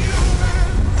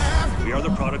 We are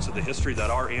the products of the history that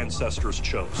our ancestors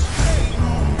chose.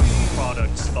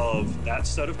 Products of that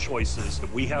set of choices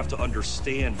that we have to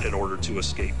understand in order to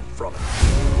escape from it.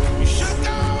 You should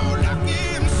go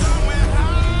looking somewhere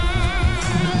high.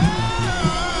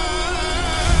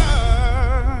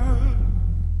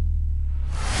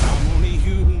 I'm only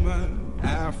human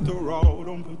after all.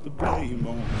 Don't put the blame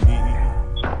on me.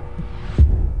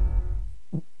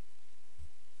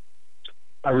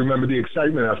 I remember the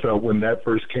excitement I felt when that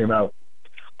first came out.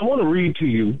 I want to read to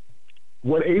you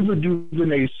what Ava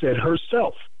DuVernay said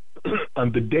herself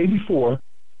on the day before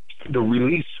the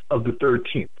release of the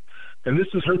 13th. And this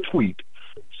is her tweet,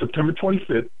 September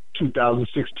 25th,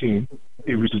 2016,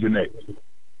 Ava DuVernay.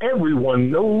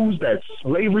 Everyone knows that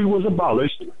slavery was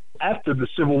abolished after the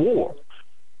Civil War.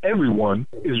 Everyone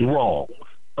is wrong.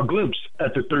 A glimpse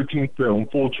at the 13th film,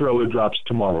 full trailer drops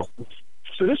tomorrow.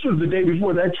 So this was the day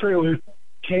before that trailer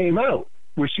came out,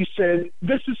 where she said,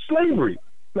 this is slavery.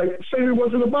 Like, slavery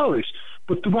wasn't abolished.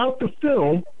 But throughout the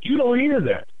film, you don't hear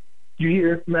that. You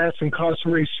hear mass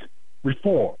incarceration,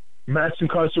 reform, mass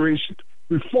incarceration,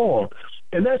 reform.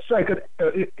 And that's like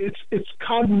it's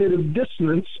cognitive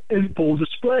dissonance in full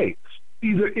display.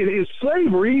 Either it is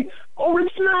slavery or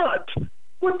it's not.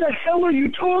 What the hell are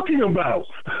you talking about?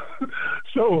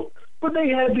 But they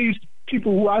had these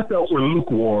people who I felt were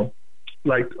lukewarm,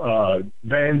 like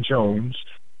Van Jones,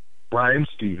 Brian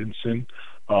Stevenson,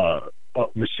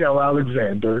 Michelle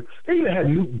Alexander. They even had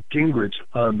Newt Gingrich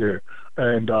on there.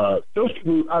 And those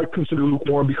people I consider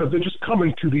lukewarm because they're just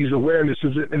coming to these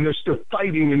awarenesses and they're still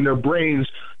fighting in their brains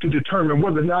to determine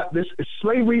whether or not this is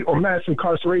slavery or mass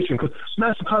incarceration, because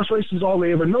mass incarceration is all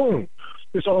they ever known.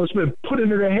 It's all that's been put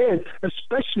into their head,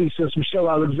 especially since Michelle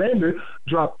Alexander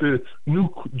dropped the new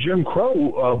Jim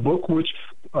Crow book, which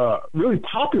really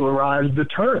popularized the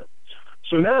term.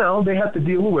 So now they have to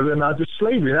deal with whether or not it's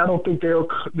slavery. And I don't think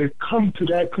they've come to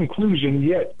that conclusion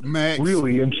yet, Max,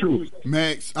 really and truly.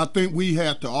 Max, I think we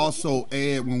have to also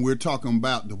add, when we're talking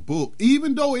about the book,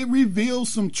 even though it reveals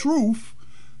some truth,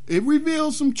 it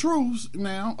revealed some truths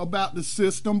now about the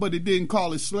system, but it didn't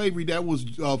call it slavery. That was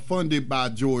funded by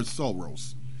George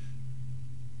Soros.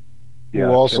 Who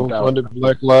also funded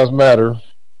Black Lives Matter.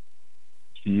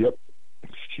 Yep.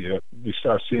 You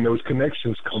start seeing those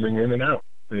connections coming in and out.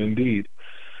 Indeed.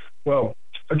 Well,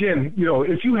 again,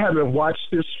 if you haven't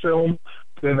watched this film,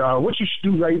 then what you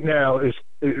should do right now is,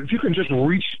 if you can just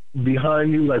reach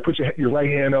behind you, like put your right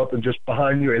hand up and just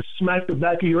behind you and smack the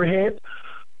back of your head,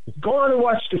 go on and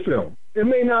watch the film. It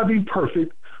may not be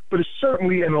perfect, but it's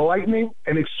certainly enlightening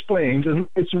and explains, and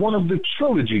it's one of the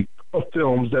trilogy of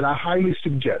films that I highly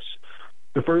suggest.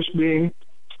 The first being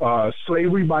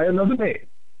Slavery by Another Name.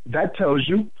 That tells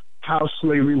you how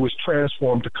slavery was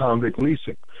transformed to convict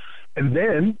leasing. And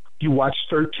then you watch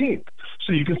 13th,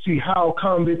 so you can see how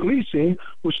convict leasing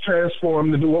was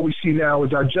transformed into what we see now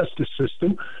as our justice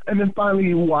system. And then finally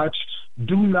you watch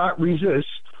Do Not Resist,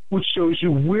 which shows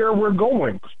you where we're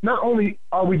going. Not only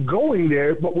are we going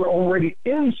there, but we're already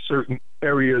in certain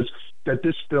areas that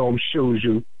this film shows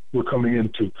you we're coming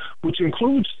into, which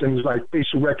includes things like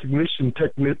facial recognition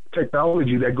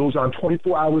technology that goes on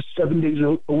 24 hours, 7 days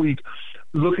a week,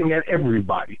 looking at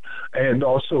everybody. And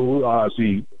also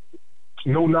the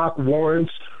no-knock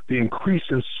warrants, the increase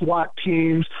in SWAT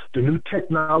teams, the new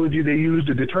technology they use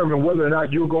to determine whether or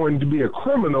not you're going to be a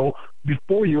criminal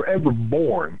before you're ever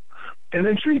born, and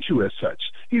then treat you as such.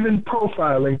 Even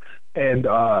profiling and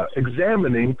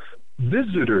examining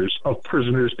visitors of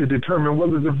prisoners to determine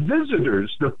whether the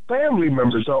visitors, the family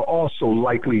members, are also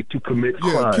likely to commit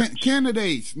crimes.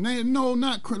 Candidates,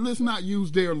 let's not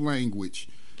use their language.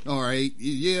 All right,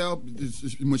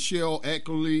 Michelle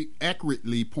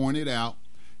accurately pointed out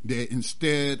that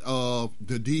instead of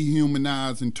the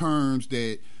dehumanizing terms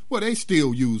that, well, they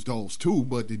still use those too,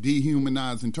 but the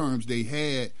dehumanizing terms they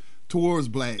had towards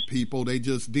black people, they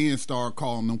just then start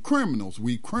calling them criminals.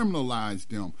 We criminalized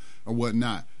them or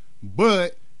whatnot.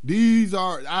 But these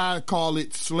are, I call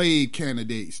it slave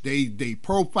candidates. They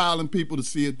profiling people to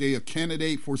see if they a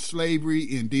candidate for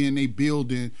slavery, and then they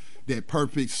building that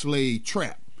perfect slave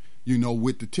trap,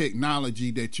 with the technology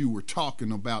that you were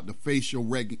talking about, the facial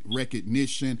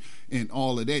recognition and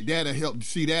all of that. That'll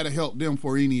help them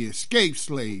for any escaped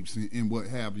slaves and what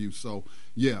have you. So,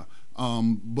 yeah.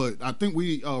 But I think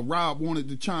Rob wanted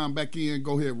to chime back in.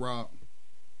 Go ahead, Rob.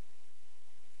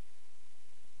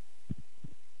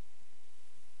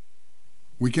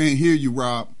 We can't hear you,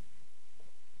 Rob.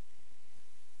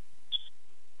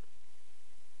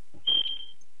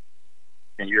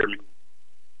 Can you hear me?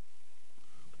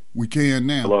 We can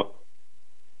now. Hello?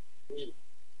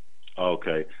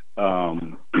 Okay.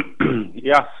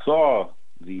 Yeah, I saw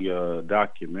the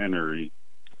documentary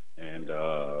and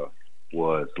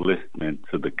was listening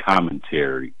to the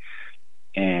commentary.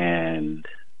 And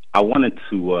I wanted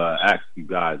to ask you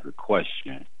guys a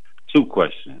question. Two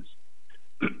questions.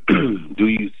 Do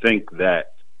you think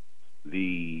that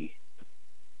the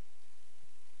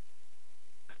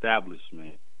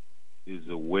establishment is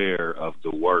aware of the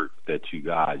work that you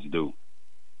guys do?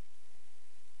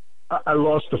 I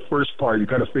lost the first part. You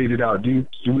kind of faded out. Do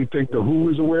we think the WHO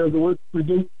is aware of the work we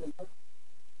do?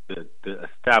 The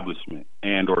establishment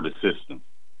and or the system.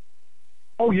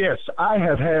 Oh, yes. I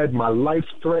have had my life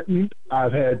threatened.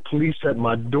 I've had police at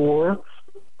my door.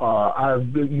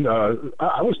 I've been.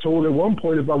 I was told at one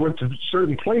point if I went to a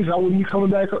certain place, I wouldn't be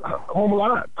coming back home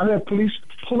alive. I had police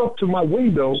pull up to my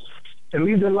window and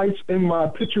leave their lights in my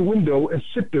picture window and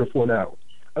sit there for an hour.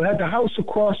 I had the house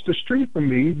across the street from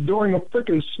me during a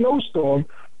freaking snowstorm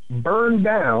burned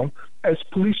down as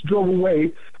police drove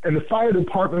away, and the fire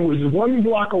department was 1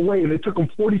 block away, and it took them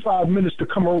 45 minutes to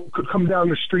come down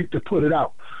the street to put it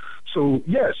out. So,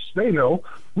 yes, they know.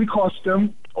 We cost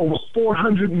them over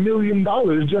 $400 million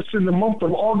just in the month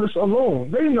of August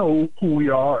alone. They know who we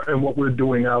are and what we're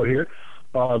doing out here.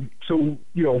 So,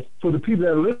 for the people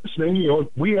that are listening,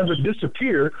 we ever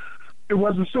disappear, it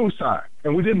wasn't suicide.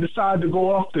 And we didn't decide to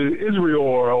go off to Israel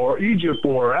or Egypt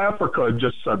or Africa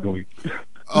just suddenly. Just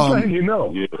letting you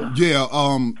know.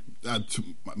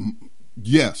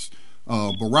 Yes.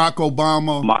 Barack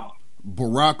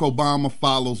Obama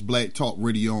follows Black Talk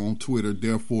Radio on Twitter,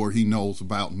 therefore he knows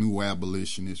about New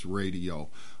Abolitionist Radio.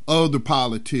 Other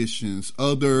politicians,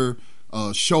 other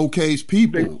showcase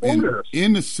people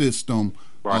in the system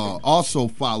also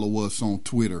follow us on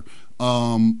Twitter.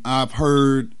 I've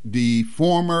heard the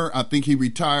former, I think he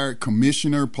retired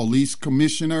police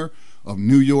commissioner of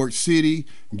New York City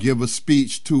give a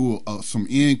speech to some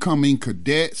incoming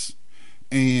cadets,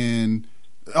 and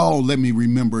let me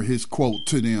remember his quote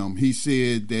to them. He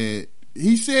said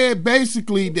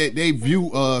basically that they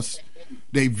view us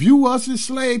They view us as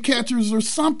slave catchers or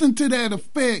something to that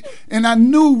effect. And I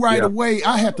knew right away,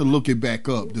 I had to look it back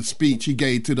up, the speech he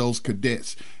gave to those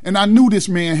cadets. And I knew this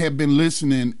man had been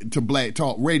listening to Black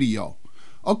Talk Radio.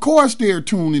 Of course they're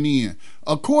tuning in.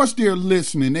 Of course they're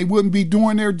listening. They wouldn't be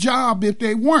doing their job if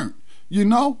they weren't. You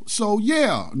know, so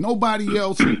yeah, nobody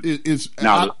else is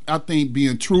I think,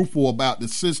 being truthful about the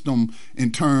system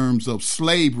in terms of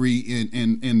slavery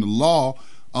in the law,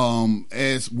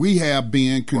 as we have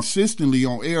been consistently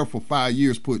on air for 5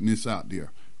 years putting this out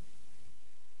there.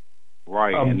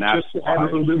 Right, and that's just to add a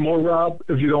little bit more, Rob,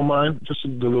 if you don't mind, just a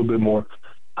little bit more.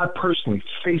 I personally,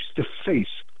 face to face,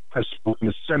 have spoken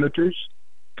to senators,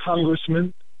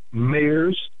 congressmen,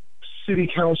 mayors,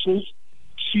 city councils,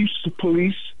 chiefs of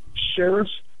police,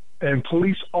 sheriffs, and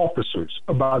police officers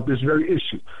about this very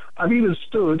issue. I've even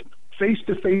stood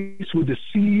face-to-face with the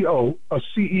CEO of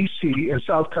CEC in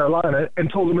South Carolina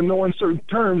and told them in no uncertain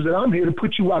terms that I'm here to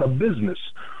put you out of business.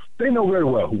 They know very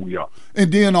well who we are.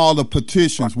 And then all the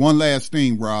petitions. One last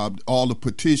thing, Rob, all the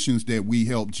petitions that we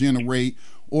help generate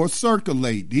or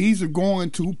circulate, these are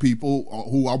going to people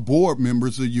who are board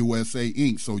members of USA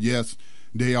Inc. So, yes,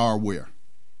 they are aware.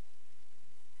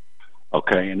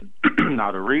 Okay, and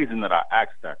now the reason that I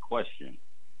asked that question,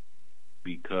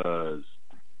 because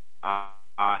I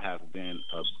have been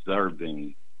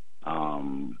observing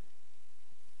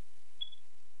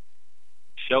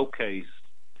showcase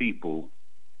people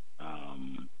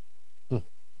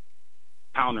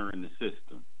countering the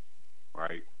system,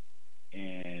 right?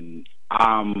 And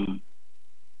I'm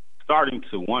starting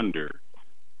to wonder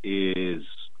is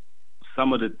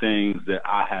some of the things that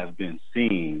I have been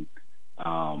seeing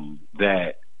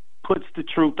that puts the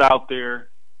truth out there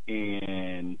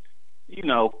and, you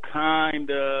know, kind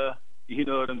of, you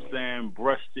know what I'm saying,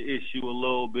 brush the issue a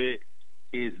little bit.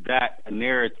 Is that a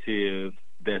narrative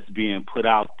that's being put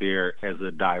out there as a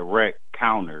direct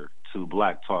counter to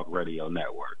Black Talk Radio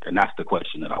Network? And that's the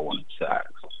question that I wanted to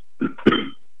ask.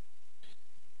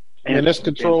 and that's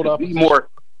controlled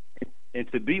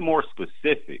and to be more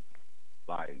specific,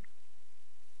 like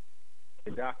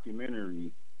the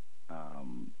documentary,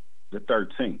 the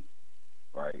 13th,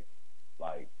 right?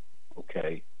 Like,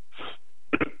 okay,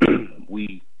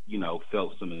 we, you know,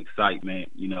 felt some excitement,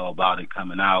 you know, about it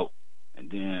coming out. And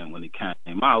then when it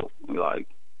came out, we're like,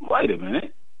 wait a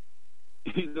minute.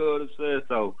 You know what I'm saying?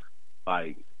 So,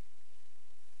 like,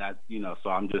 that, you know, so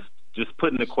I'm just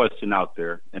putting the question out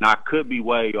there. And I could be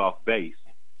way off base,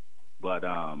 but,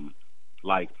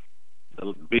 like,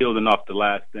 building off the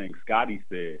last thing Scotty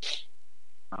said,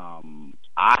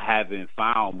 I haven't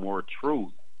found more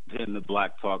truth than the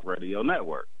Black Talk Radio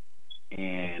Network.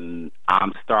 And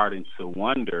I'm starting to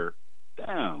wonder,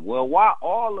 damn, well, why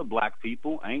all the black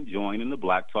people ain't joining the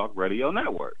Black Talk Radio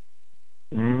Network?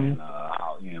 Mm-hmm. And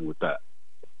I'll end with that.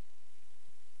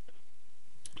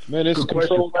 Man, it's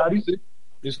control.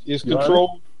 It's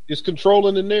control. It's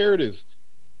controlling the narrative.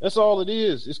 That's all it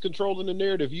is. It's controlling the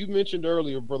narrative. You mentioned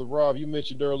earlier, Brother Rob,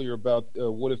 about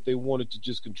what if they wanted to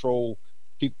just control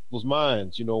people's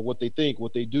minds, you know, what they think,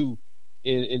 what they do,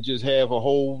 and just have a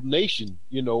whole nation,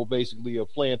 you know, basically a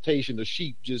plantation of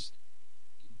sheep just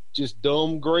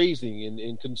dumb grazing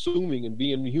and consuming and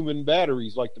being human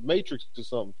batteries like the Matrix or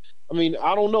something. I mean,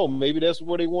 I don't know. Maybe that's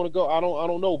where they want to go. I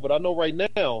don't know. But I know right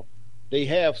now they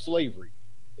have slavery.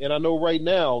 And I know right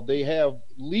now they have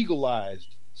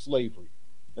legalized slavery.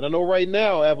 And I know right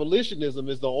now abolitionism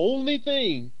is the only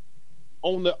thing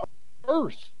on the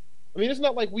earth. I mean, it's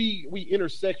not like we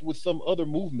intersect with some other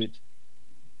movement.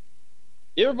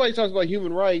 Everybody talks about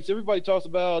human rights. Everybody talks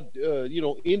about,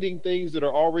 ending things that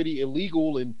are already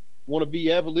illegal and want to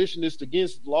be abolitionists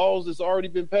against laws that's already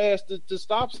been passed to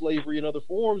stop slavery in other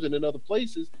forms and in other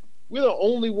places. We're the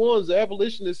only ones. The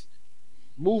abolitionist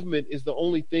movement is the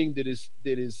only thing that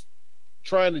is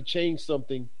trying to change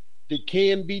something that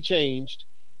can be changed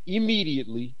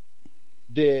immediately,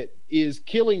 that is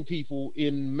killing people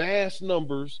in mass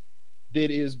numbers,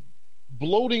 that is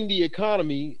bloating the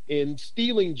economy and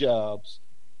stealing jobs,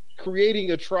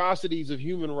 creating atrocities of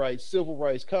human rights, civil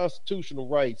rights, constitutional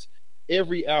rights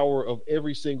every hour of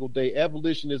every single day.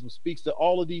 Abolitionism speaks to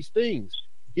all of these things,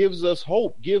 gives us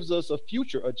hope, gives us a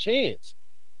future, a chance.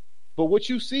 But what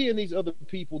you see in these other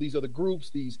people, these other groups,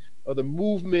 these other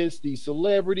movements, these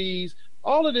celebrities,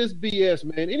 all of this BS,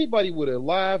 man, anybody with a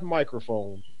live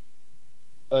microphone,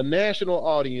 a national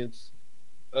audience,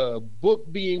 a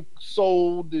book being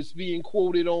sold that's being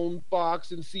quoted on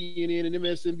Fox and CNN and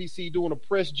MSNBC, doing a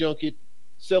press junket,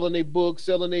 selling their books,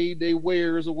 selling their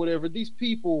wares or whatever. These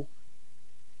people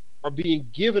are being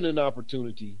given an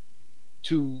opportunity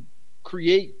to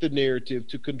create the narrative,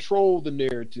 to control the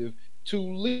narrative, to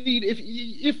lead.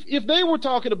 If they were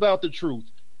talking about the truth,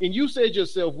 and you said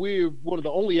yourself, we're one of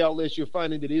the only outlets you're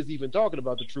finding that is even talking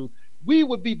about the truth, we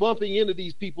would be bumping into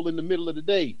these people in the middle of the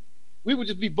day. We would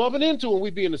just be bumping into them.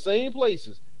 We'd be in the same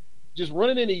places, just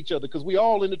running into each other because we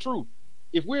all in the truth.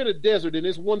 If we're in a desert and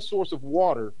there's one source of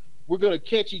water, we're going to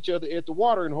catch each other at the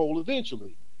watering hole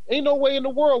eventually. Ain't no way in the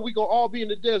world we going to all be in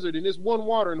the desert and there's one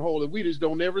watering hole and we just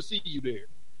don't ever see you there.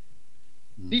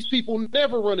 These people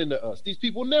never run into us. These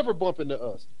people never bump into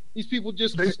us. These people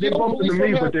just they bump into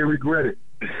me, but they regret it.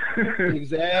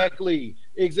 Exactly.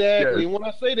 Yes. And when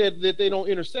I say that they don't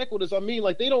intersect with us, I mean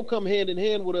like they don't come hand in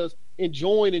hand with us and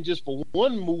join in just for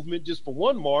one movement, just for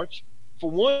one march,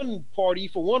 for one party,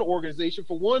 for one organization,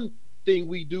 for one thing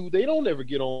we do. They don't ever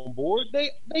get on board.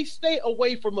 They stay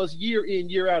away from us year in,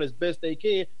 year out as best they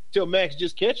can till Max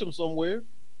just catch them somewhere,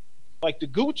 like the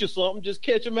Gooch or something. Just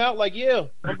catch them out. Like, yeah,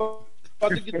 I'm about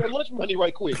to get that lunch money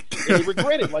right quick, and they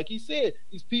regret it. Like he said,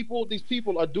 these people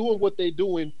are doing what they're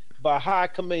doing by high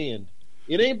command.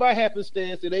 It ain't by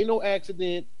happenstance. It ain't no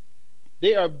accident.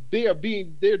 They're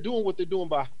doing what they're doing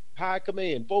by high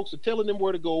command. Folks are telling them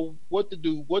where to go, what to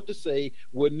do, what to say,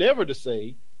 what never to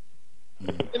say.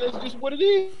 And that's just what it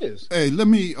is. Hey, let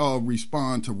me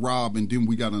respond to Rob, and then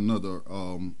we got another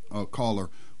caller.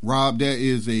 Rob, that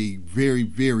is a very,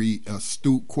 very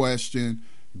astute question.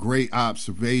 Great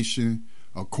observation.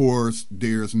 Of course,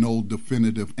 there's no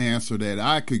definitive answer that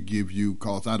I could give you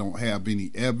because I don't have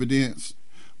any evidence.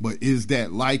 But is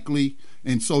that likely?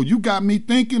 And so you got me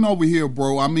thinking over here,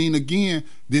 bro. I mean, again,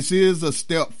 this is a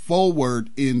step forward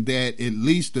in that at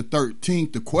least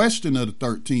the question of the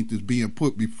 13th is being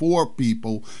put before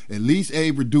people. At least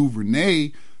Ava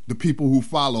DuVernay, the people who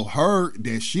follow her,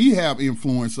 that she have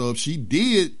influence of, she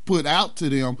did put out to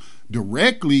them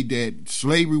directly that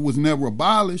slavery was never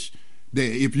abolished.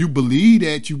 That if you believe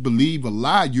that, you believe a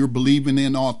lie. You're believing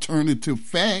in alternative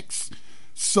facts.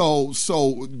 So,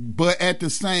 but at the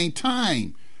same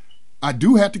time, I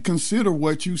do have to consider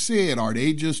what you said. Are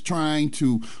they just trying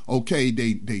to,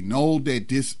 they know that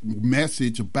this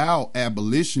message about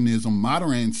abolitionism,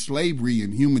 modern slavery,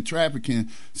 and human trafficking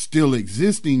still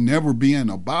existing, never being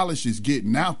abolished, is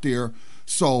getting out there.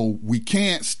 So we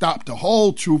can't stop the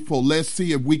whole truth. Let's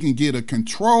see if we can get a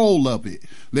control of it.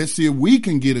 Let's see if we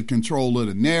can get a control of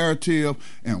the narrative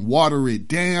and water it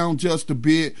down just a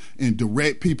bit and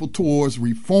direct people towards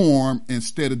reform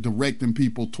instead of directing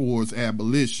people towards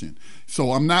abolition.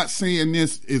 So I'm not saying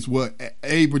this is what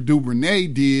Ava DuVernay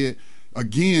did.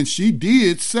 Again, she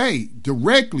did say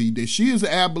directly that she is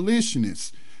an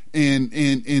abolitionist and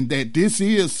that this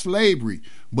is slavery.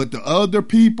 But the other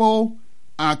people,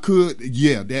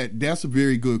 that's a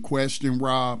very good question,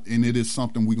 Rob, and it is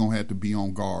something we're going to have to be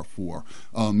on guard for.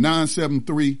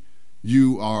 973,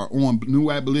 you are on New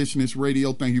Abolitionist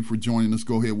Radio. Thank you for joining us.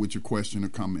 Go ahead with your question or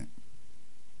comment.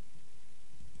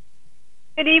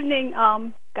 Good evening,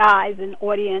 guys and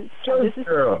audience. This is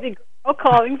the girl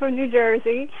calling from New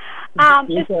Jersey.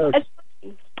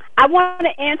 I want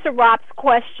to answer Rob's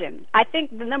question. I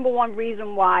think the number one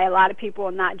reason why a lot of people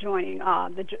are not joining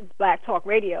the Black Talk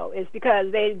Radio is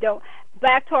because they don't.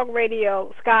 Black Talk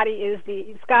Radio, Scotty is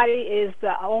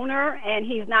the owner, and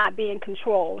he's not being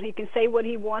controlled. He can say what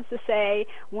he wants to say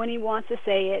when he wants to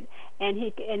say it,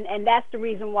 and that's the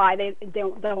reason why they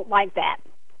don't like that.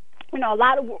 You know,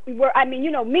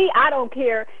 me, I don't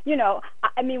care. You know,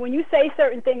 I mean, when you say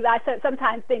certain things, I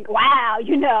sometimes think, wow,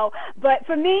 you know. But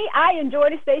for me, I enjoy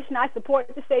the station. I support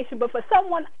the station. But for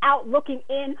someone out looking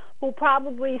in who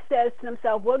probably says to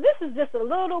themselves, well, this is just a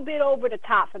little bit over the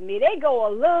top for me. They go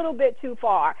a little bit too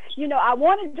far. You know, I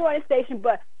want to join the station,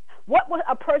 but what would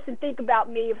a person think about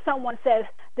me if someone says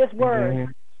this word?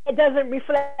 Mm-hmm. It doesn't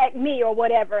reflect me or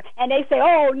whatever, and they say,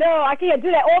 oh, no, I can't do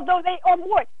that, although they are on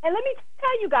board. And let me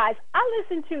tell you guys, I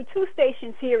listen to 2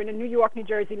 stations here in the New York, New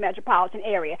Jersey metropolitan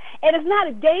area, and it's not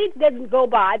a day that doesn't go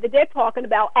by that they're talking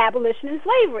about abolition and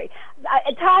slavery.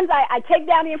 At times, I take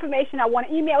down the information, I want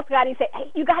to email Scotty and say,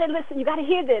 hey, you got to listen, you got to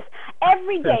hear this.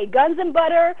 Every day, Guns and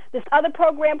Butter, this other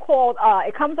program called,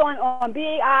 it comes on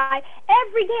BAI,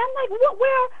 every day. I'm like,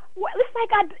 it's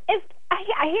like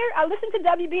I listen to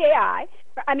WBAI,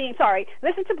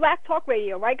 listen to Black Talk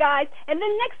Radio, right, guys? And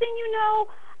then next thing you know,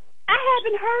 I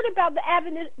haven't heard about the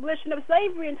abolition of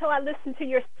slavery until I listened to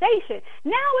your station.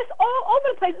 Now it's all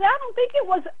over the place. And I don't think it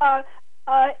was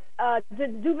the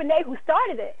DuVernay who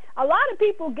started it. A lot of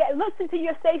people listen to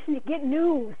your station to get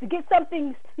news, to get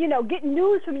something, get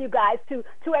news from you guys to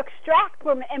extract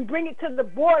from it and bring it to the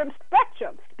boredom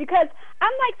spectrum. Because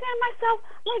I'm like saying to myself,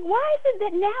 like, why is it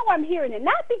that now I'm hearing it?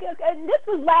 Not because this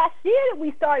was last year that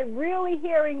we started really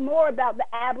hearing more about the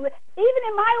abolition, even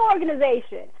in my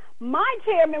organization. my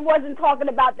chairman wasn't talking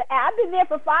about the. I've been there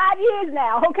for 5 years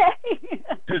now, okay?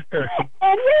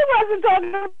 And he wasn't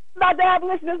talking about the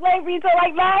abolition of slavery until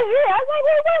like last year. I was like,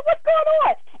 wait, what's going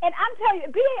on? And I'm telling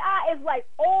you, BAI is like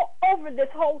all over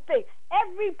this whole thing.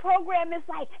 Every program is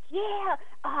like, yeah,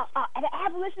 an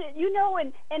abolition, you know,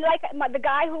 and like the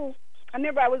guy who, I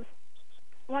remember I was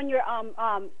on your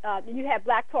you had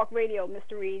Black Talk Radio,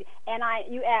 Mr. Reed, and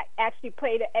you actually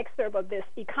played an excerpt of this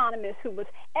economist who was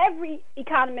every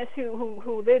economist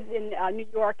who lives in New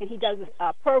York, and he does this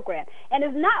program. And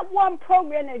there's not one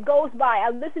program that goes by.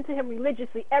 I listen to him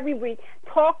religiously every week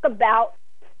talk about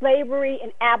slavery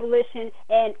and abolition,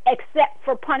 and except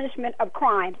for punishment of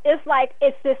crimes. It's like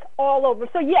it's just all over.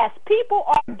 So yes, people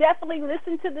are definitely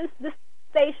listening to this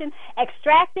station,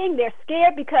 extracting. They're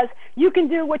scared because you can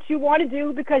do what you want to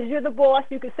do because you're the boss.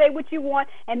 You can say what you want,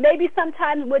 and maybe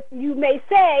sometimes what you may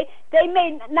say, they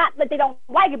may not that they don't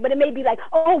like it, but it may be like,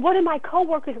 oh, what are my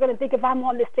coworkers going to think if I'm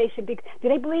on this station? Do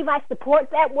they believe I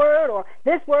support that word or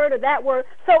this word or that word?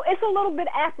 So it's a little bit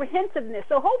apprehensiveness.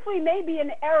 So hopefully, maybe in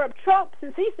the era of Trump,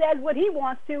 since he says what he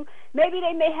wants to, maybe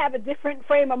they may have a different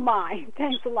frame of mind.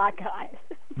 Thanks a lot, guys.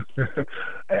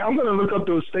 Hey, I'm going to look up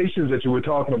those stations that you were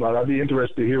talking about. I'd be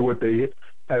interested to hear what they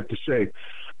have to say.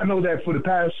 I know that for the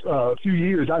past few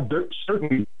years, I've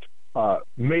certainly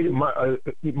made it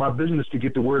my business to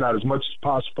get the word out as much as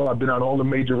possible. I've been on all the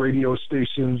major radio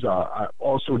stations. I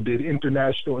also did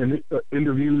international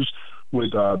interviews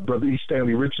with Brother E.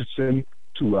 Stanley Richardson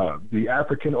to the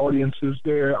African audiences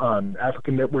there on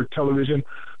African Network Television.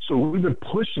 So we've been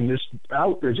pushing this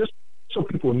out there just so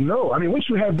people know. I mean, once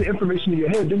you have the information in your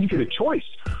head, then you get a choice.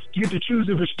 You get to choose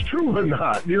if it's true or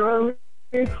not. You know what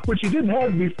I mean? Which you didn't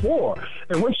have before.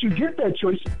 And once you get that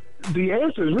choice, the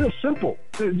answer is real simple.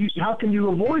 How can you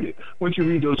avoid it once you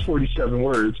read those 47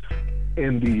 words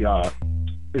in the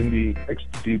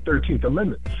 13th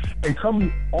Amendment? And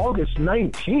come August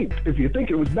 19th, if you think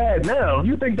it was bad now,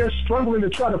 you think they're struggling to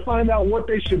try to find out what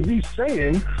they should be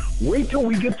saying, wait till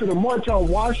we get to the March on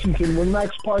Washington when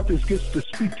Max Parthas gets to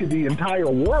speak to the entire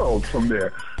world from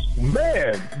there.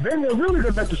 Man, then they're really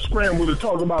going to have to scramble to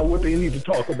talk about what they need to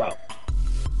talk about.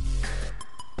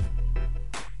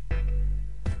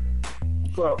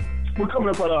 Well, we're coming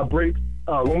up on our break.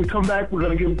 When we come back, we're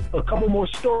going to give a couple more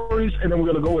stories, and then we're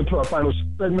going to go into our final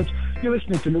segments. You're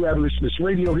listening to New Abolitionist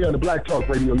Radio here on the Black Talk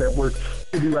Radio Network.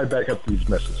 We'll be right back after these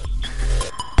messages.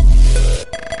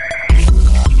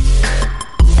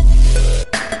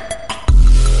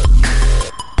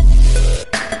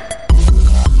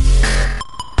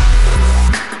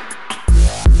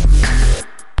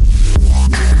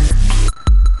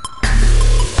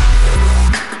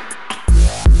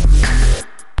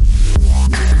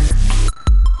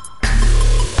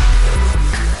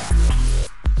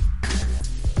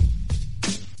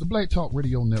 Black Talk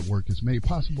Radio Network is made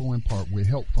possible in part with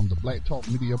help from the Black Talk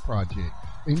Media Project,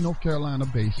 a North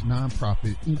Carolina-based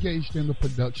nonprofit engaged in the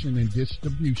production and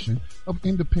distribution of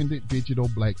independent digital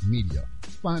black media.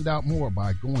 Find out more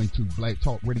by going to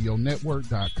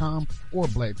blacktalkradionetwork.com or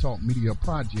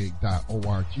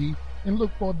blacktalkmediaproject.org and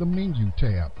look for the menu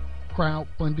tab,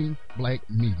 Crowdfunding Black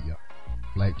Media.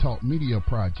 Black Talk Media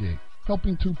Project,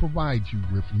 helping to provide you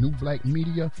with new black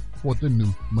media for the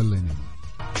new millennium.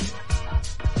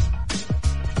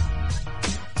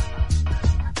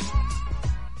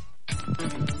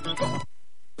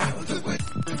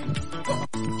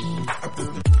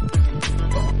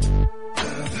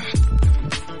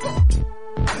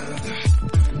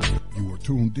 You are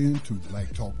tuned in to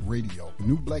Black Talk Radio,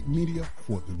 new black media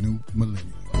for the new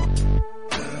millennium.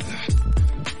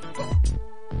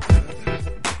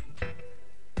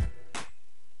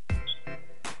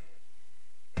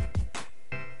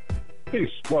 Peace.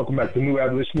 Welcome back to New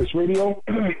Abolitionist Radio.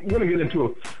 We're going to get into a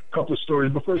couple of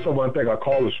stories, but first I want to thank our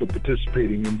callers for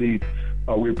participating. Indeed,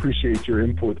 we appreciate your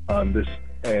input on this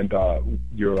and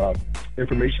your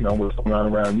information on what's going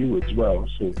on around you as well.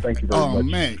 So thank you very much.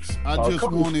 Max, I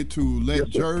just wanted to let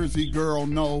Jersey Girl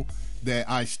know that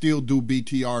I still do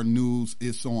BTR News.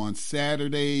 It's on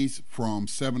Saturdays from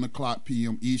 7 o'clock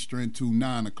p.m. Eastern to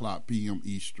 9 o'clock p.m.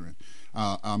 Eastern.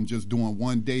 I'm just doing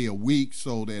one day a week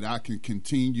so that I can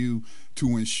continue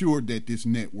to ensure that this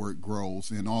network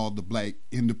grows and all the black,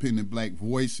 independent black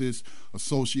voices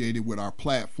associated with our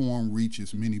platform reach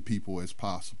as many people as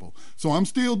possible. So I'm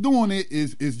still doing it.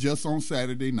 It's just on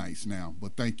Saturday nights now,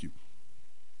 but thank you.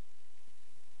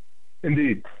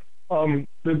 Indeed.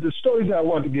 The stories that I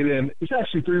want to get in, it's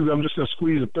actually three of them. I'm just going to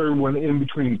squeeze a third one in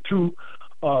between two.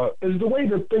 Is the way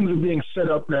that things are being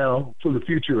set up now for the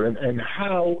future and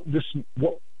how this,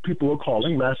 what people are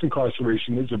calling mass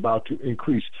incarceration, is about to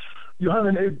increase.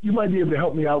 Yohanan, you might be able to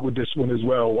help me out with this one as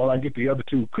well while I get the other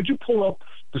two. Could you pull up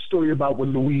the story about what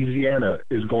Louisiana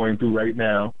is going through right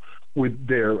now with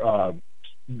their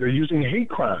they're using hate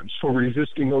crimes for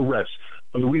resisting arrest.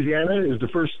 Louisiana is the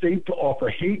first state to offer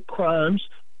hate crimes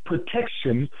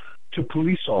protection to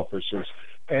police officers.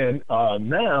 And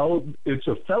now it's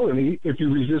a felony if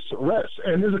you resist arrest.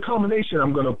 And there's a combination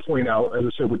I'm going to point out, as I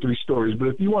said, with 3 stories. But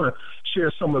if you want to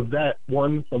share some of that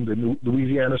one from the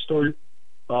Louisiana story,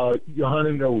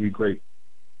 Yohanan, that would be great.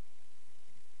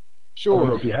 Sure. I don't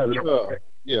know if you have it up.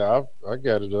 Yeah, I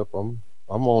got it up. I'm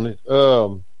on it.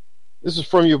 This is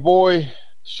from your boy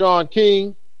Sean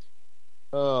King,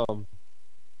 who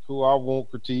I won't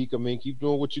critique. I mean, keep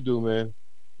doing what you do, man.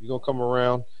 You're gonna come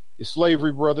around. It's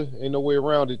slavery, brother. Ain't no way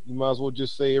around it. You might as well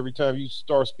just say every time you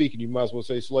start speaking, you might as well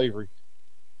say slavery.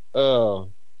 So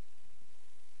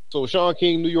Sean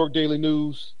King, New York Daily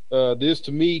News. This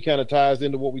to me kind of ties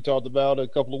into what we talked about a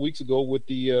couple of weeks ago with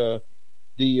the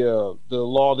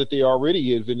law that they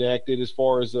already have enacted as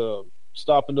far as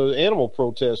stopping the animal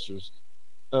protesters.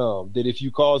 That if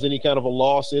you cause any kind of a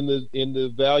loss in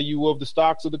the value of the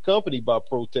stocks of the company by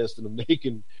protesting them, they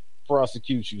can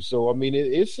prosecute you. So I mean,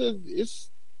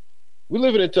 we're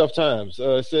living in tough times.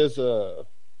 It says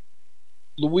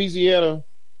Louisiana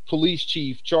police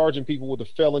chief charging people with a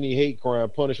felony hate crime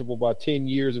punishable by 10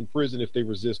 years in prison if they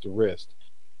resist arrest.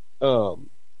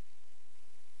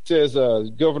 Says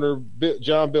Governor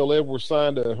John Bel Edwards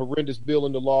signed a horrendous bill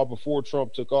into law before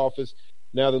Trump took office.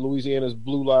 Now that Louisiana's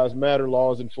Blue Lives Matter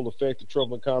law is in full effect, the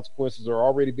troubling consequences are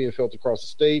already being felt across the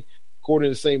state.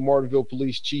 According to St. Martinville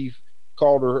Police Chief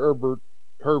Calder Herbert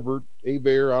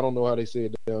Hebert, I don't know how they say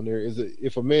it down there, is that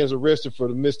if a man's arrested for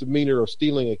the misdemeanor of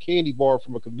stealing a candy bar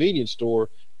from a convenience store,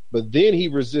 but then he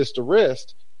resists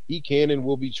arrest, he can and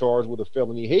will be charged with a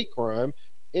felony hate crime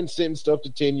and sentenced up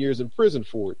to 10 years in prison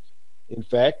for it. In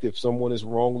fact, if someone is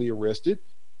wrongly arrested,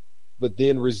 but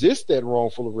then resist that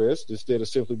wrongful arrest instead of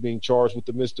simply being charged with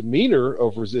the misdemeanor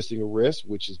of resisting arrest,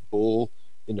 which is bull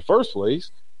in the first place,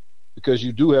 because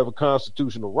you do have a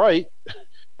constitutional right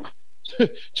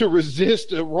to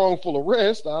resist a wrongful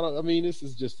arrest. I mean, this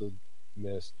is just a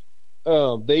mess.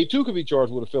 They too could be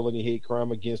charged with a felony hate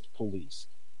crime against police.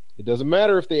 It doesn't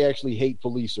matter if they actually hate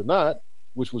police or not,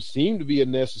 which would seem to be a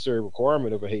necessary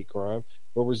requirement of a hate crime,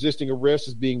 but resisting arrest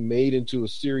is being made into a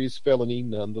serious felony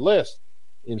nonetheless.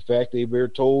 In fact,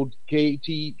 Hebert told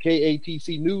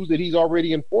KATC News that he's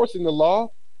already enforcing the law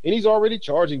and he's already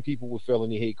charging people with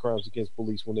felony hate crimes against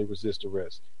police when they resist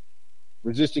arrest.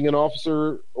 Resisting an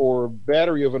officer or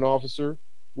battery of an officer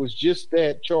was just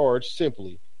that charge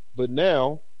simply. But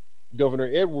now, Governor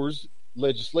Edwards'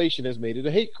 legislation has made it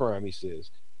a hate crime, he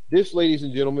says. This, ladies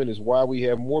and gentlemen, is why we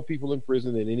have more people in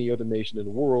prison than any other nation in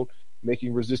the world.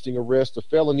 Making resisting arrest a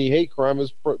felony hate crime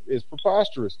is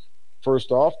preposterous.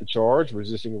 First off, the charge,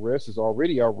 resisting arrest, is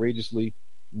already outrageously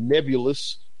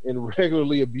nebulous and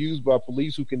regularly abused by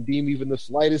police who can deem even the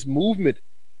slightest movement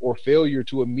or failure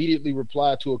to immediately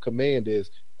reply to a command as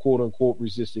quote-unquote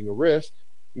resisting arrest.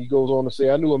 He goes on to say,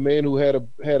 I knew a man who had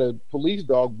a police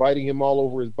dog biting him all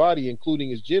over his body, including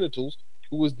his genitals,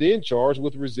 who was then charged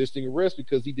with resisting arrest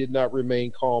because he did not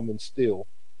remain calm and still.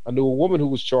 I knew a woman who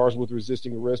was charged with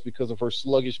resisting arrest because of her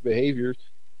sluggish behavior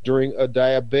during a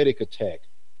diabetic attack.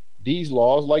 These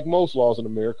laws, like most laws in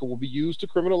America, will be used to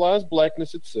criminalize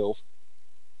blackness itself,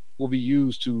 will be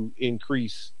used to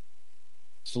increase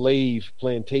slave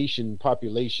plantation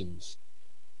populations.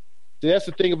 See, that's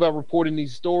the thing about reporting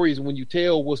these stories. When you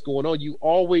tell what's going on, you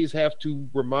always have to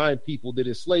remind people that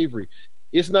it's slavery.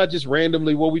 It's not just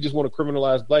randomly, well, we just want to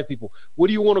criminalize black people. What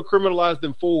do you want to criminalize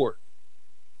them for?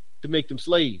 To make them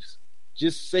slaves.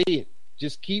 Just say it.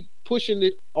 Just keep pushing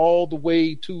it all the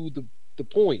way to the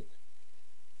point.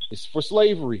 It's for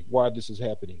slavery why this is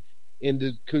happening.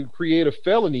 And to create a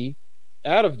felony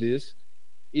out of this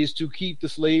is to keep the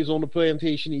slaves on the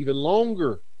plantation even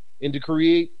longer and to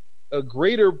create a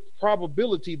greater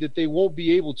probability that they won't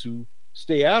be able to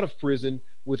stay out of prison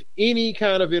with any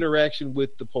kind of interaction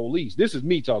with the police. This is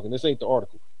me talking. This ain't the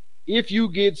article. If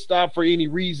you get stopped for any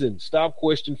reason, stop,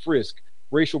 question, frisk,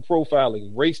 racial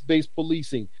profiling, race-based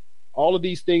policing, all of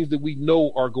these things that we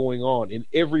know are going on in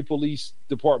every police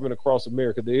department across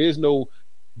America. There is no,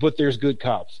 but there's good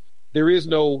cops. There is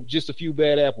no just a few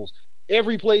bad apples.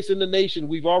 Every place in the nation,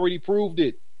 we've already proved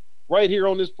it. Right here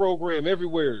on this program,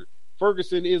 everywhere.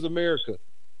 Ferguson is America.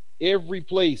 Every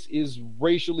place is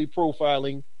racially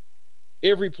profiling.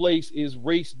 Every place is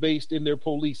race-based in their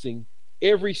policing.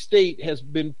 Every state has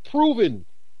been proven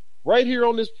right here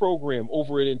on this program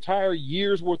over an entire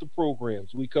year's worth of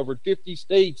programs. We covered 50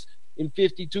 states in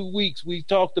 52 weeks. We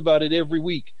talked about it every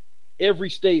week. Every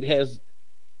state has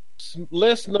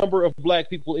less number of black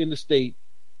people in the state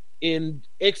and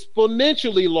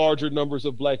exponentially larger numbers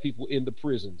of black people in the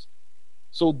prisons.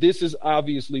 So this is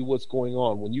obviously what's going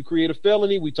on. When you create a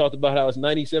felony, we talked about how it's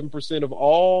 97% of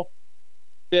all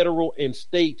federal and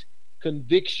state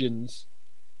convictions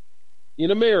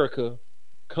in America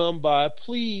come by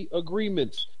plea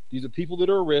agreements. These are people that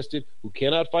are arrested, who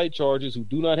cannot fight charges, who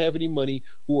do not have any money,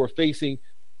 who are facing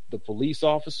the police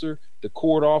officer, the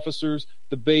court officers,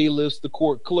 the bailiffs, the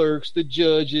court clerks, the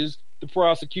judges, the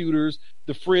prosecutors,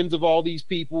 the friends of all these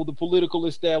people, the political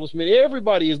establishment.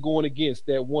 Everybody is going against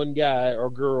that one guy or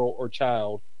girl or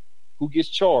child who gets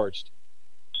charged.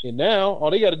 And now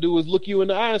all they got to do is look you in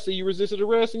the eye and say you resisted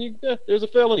arrest, and there's a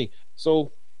felony.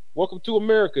 So welcome to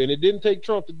America. And it didn't take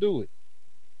Trump to do it.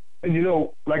 And, you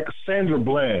know, like Sandra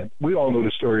Bland, we all know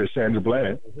the story of Sandra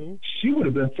Bland. Mm-hmm. She would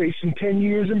have been facing 10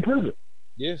 years in prison.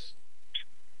 Yes.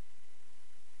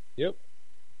 Yep.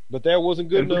 But that wasn't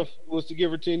good enough. Was to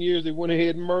give her 10 years. They went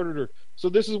ahead and murdered her. So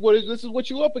this is what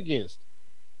you're up against.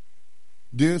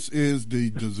 This is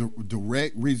the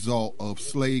direct result of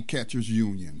slave catchers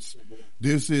unions.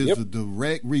 This is the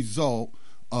direct result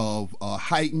of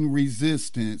heightened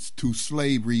resistance to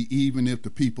slavery, even if the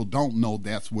people don't know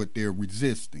that's what they're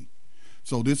resisting.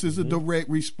 So this is a direct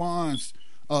response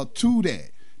to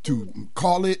that, to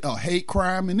call it a hate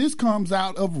crime. And this comes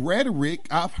out of rhetoric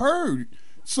I've heard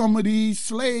some of these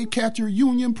slave catcher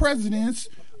union presidents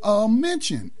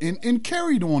mentioned and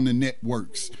carried on the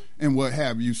networks and what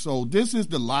have you. So this is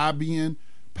the lobbying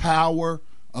power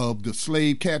of the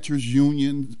slave catchers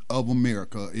union of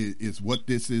America is what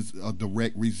this is a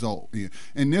direct result in.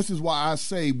 And this is why I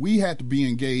say we have to be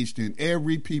engaged in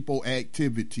every people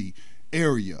activity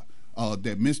area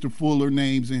that Mr. Fuller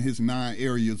names in his 9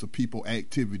 areas of people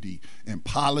activity. And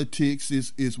politics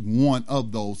is one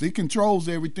of those. It controls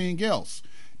everything else.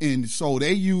 And so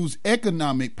they use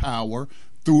economic power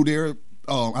through their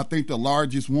I think the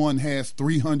largest one has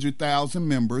 300,000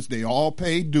 members. They all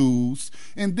pay dues.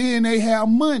 And then they have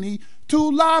money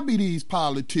to lobby these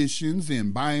politicians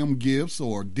and buy them gifts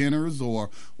or dinners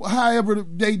or however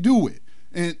they do it.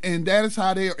 And that is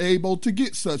how they are able to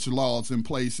get such laws in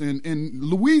place. And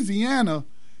Louisiana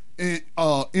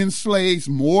enslaves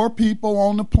more people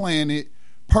on the planet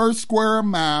per square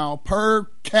mile, per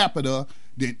capita,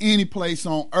 than any place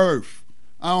on earth.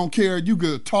 I don't care. You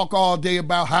could talk all day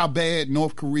about how bad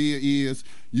North Korea is.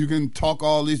 You can talk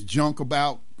all this junk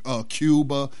about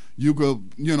Cuba. You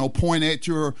could, point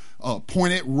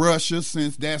at Russia,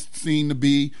 since that's seen to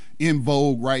be in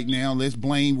vogue right now. Let's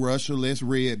blame Russia. Let's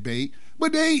red bait.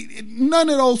 But none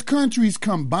of those countries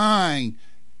combined.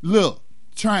 Look,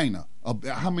 China.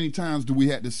 How many times do we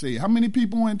have to say? How many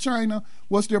people in China?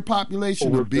 What's their population?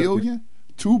 Over 1 billion?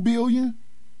 2 billion?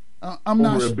 I'm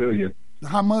not sure. Over 1 billion.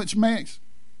 How much, Max?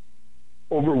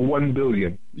 Over 1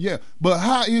 billion. Yeah, but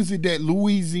how is it that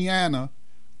Louisiana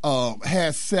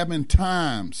has 7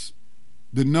 times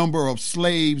the number of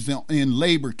slaves in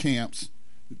labor camps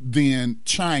than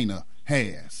China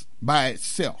has by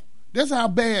itself? That's how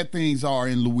bad things are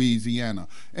in Louisiana.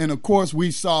 And of course, we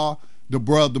saw the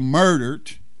brother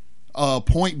murdered,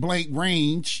 point blank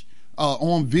range,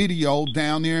 on video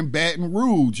down there in Baton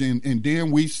Rouge, and then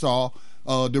we saw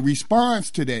the response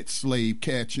to that slave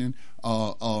catching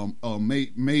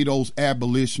made those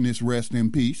abolitionists rest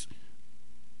in peace.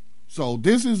 So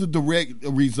this is a direct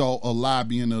result of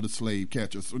lobbying of the slave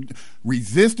catchers. So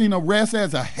resisting arrest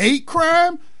as a hate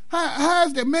crime? How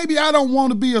is that? Maybe I don't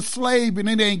want to be a slave and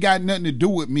it ain't got nothing to do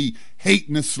with me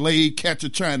hating a slave catcher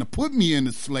trying to put me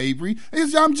into slavery.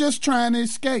 I'm just trying to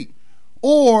escape.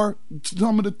 Or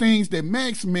some of the things that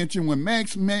Max mentioned, when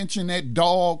Max mentioned that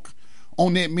dog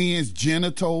on that man's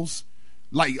genitals,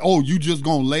 like, oh, you just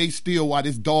gonna lay still while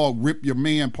this dog rip your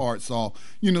man parts off.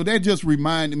 That just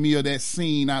reminded me of that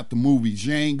scene out the movie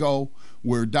Django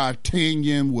where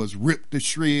D'Artagnan was ripped to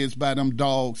shreds by them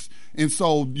dogs. And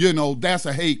so, that's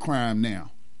a hate crime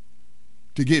now,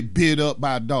 to get bit up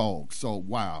by dogs. So,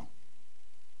 wow.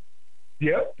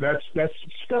 Yep, that's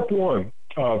step one.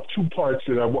 2 parts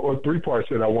or 3 parts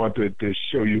that I wanted to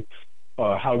show you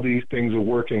how these things are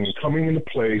working and coming into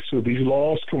play, so these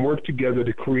laws can work together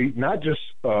to create not just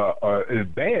an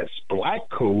advanced black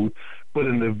code, but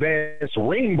an advanced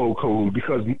rainbow code,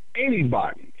 because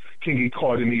anybody can get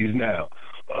caught in these now,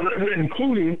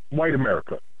 including white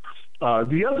America.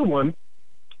 The other one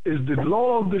is the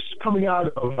law that's coming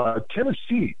out of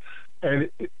Tennessee,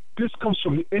 and this comes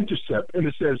from The Intercept, and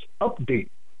it says, update.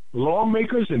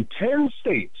 Lawmakers in 10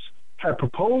 states have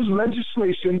proposed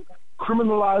legislation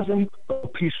criminalizing a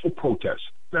peaceful protest.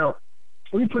 Now,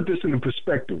 let me put this into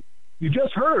perspective. You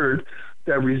just heard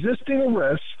that resisting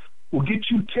arrest will get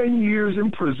you 10 years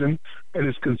in prison and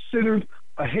is considered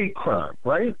a hate crime,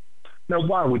 right? Now,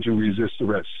 why would you resist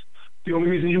arrest? The only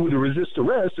reason you would resist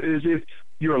arrest is if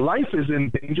your life is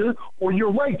in danger or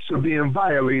your rights are being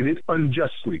violated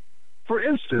unjustly. For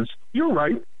instance, your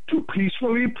right to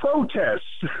peacefully protest.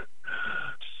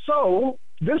 So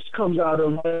this comes out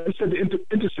of, I said, the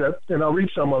Intercept, and I'll read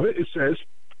some of it. It says,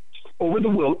 over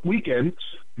the weekend,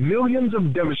 millions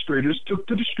of demonstrators took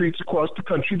to the streets across the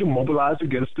country to mobilize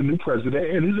against the new president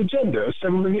and his agenda,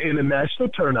 assembling in a national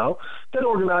turnout that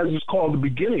organizers call the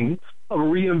beginning of a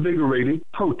reinvigorated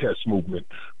protest movement.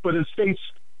 But in states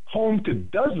home to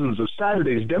dozens of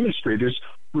Saturday's demonstrators,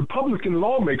 Republican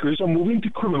lawmakers are moving to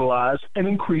criminalize and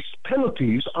increase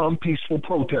penalties on peaceful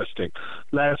protesting.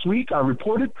 Last week, I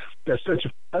reported that such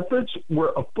efforts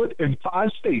were afoot in 5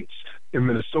 states, in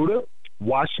Minnesota,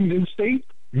 Washington State,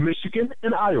 Michigan,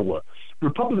 and Iowa.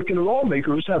 Republican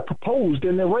lawmakers have proposed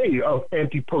an array of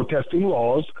anti-protesting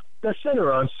laws that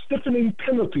center on stiffening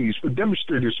penalties for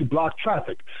demonstrators who block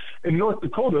traffic. In North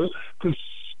Dakota,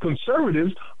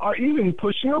 conservatives are even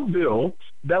pushing a bill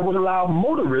that would allow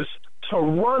motorists to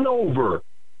run over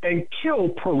and kill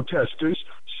protesters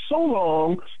so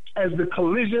long as the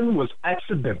collision was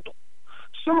accidental.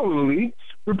 Similarly,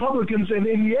 Republicans in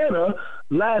Indiana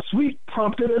last week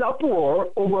prompted an uproar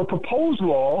over a proposed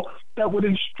law that would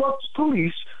instruct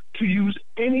police to use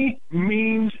any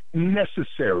means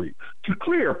necessary to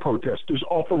clear protesters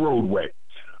off a roadway,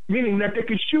 meaning that they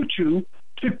could shoot you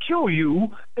to kill you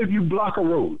if you block a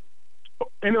road.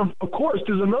 And of course,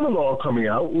 there's another law coming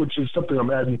out, which is something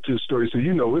I'm adding to the story so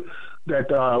you know it,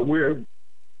 that where,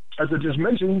 as I just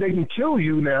mentioned, they can kill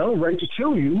you now, right, to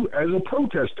kill you as a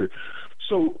protester.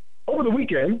 So over the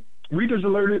weekend, readers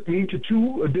alerted me to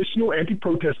 2 additional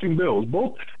anti-protesting bills,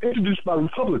 both introduced by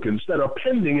Republicans, that are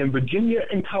pending in Virginia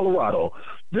and Colorado.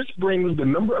 This brings the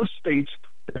number of states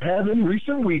that have in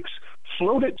recent weeks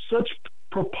floated such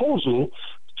proposal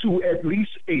to at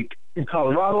least 8. In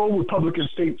Colorado, Republican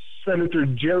State Senator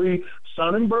Jerry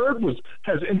Sonnenberg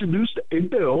has introduced a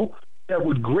bill that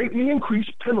would greatly increase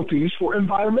penalties for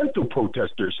environmental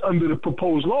protesters. Under the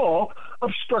proposed law,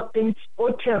 obstructing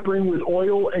or tampering with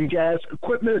oil and gas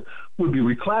equipment would be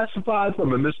reclassified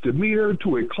from a misdemeanor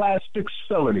to a Class 6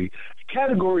 felony, a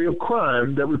category of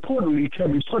crime that reportedly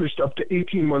can be punished up to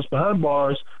 18 months behind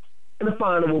bars and a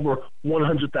fine of over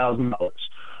 $100,000.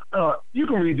 You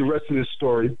can read the rest of this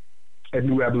story at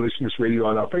New Abolitionist Radio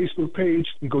on our Facebook page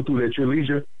and go through it at your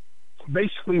leisure.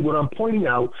 Basically, what I'm pointing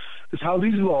out is how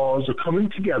these laws are coming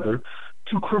together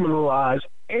to criminalize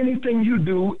anything you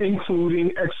do,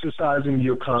 including exercising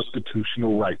your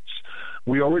constitutional rights.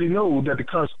 We already know that the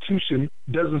Constitution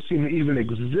doesn't seem to even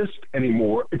exist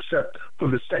anymore, except for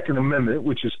the Second Amendment,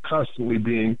 which is constantly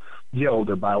being yelled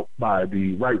about by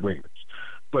the right-wingers.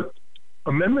 But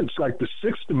amendments like the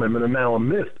Sixth Amendment are now a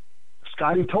myth.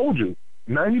 Scotty told you,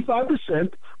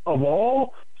 95% of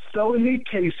all felony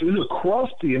cases across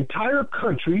the entire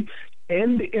country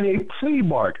end in a plea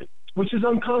bargain, which is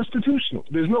unconstitutional.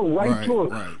 There's no right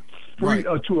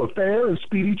to a fair and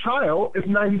speedy trial if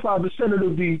 95%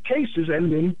 of the cases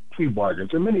end in plea bargains.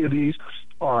 And many of these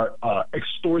are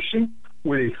extortion,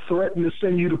 where they threaten to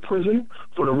send you to prison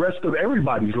for the rest of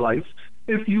everybody's life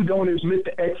if you don't admit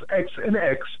to X, X, and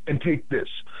X and take this.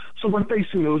 So when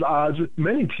facing those odds,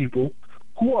 many people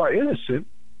who are innocent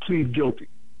plead guilty.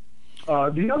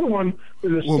 The other one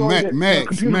is a story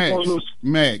Max,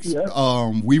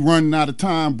 we running out of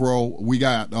time, bro. We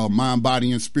got Mind,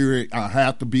 Body, and Spirit. I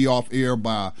have to be off air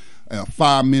by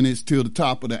 5 minutes till the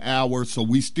top of the hour, so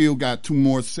we still got 2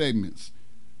 more segments.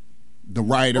 The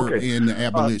writer and the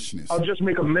abolitionist. I'll just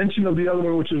make a mention of the other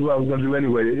one, which is what I was going to do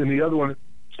anyway. And the other one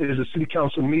is a city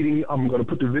council meeting. I'm going to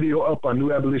put the video up on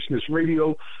New Abolitionist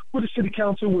Radio, where the city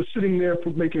council was sitting there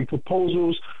for making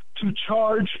proposals to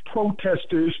charge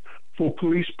protesters for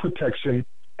police protection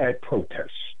at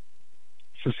protests.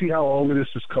 So see how all of this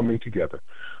is coming together.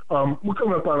 We're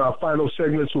coming up on our final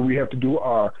segments where we have to do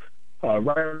our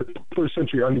writer of the First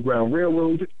Century Underground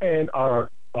Railroad and our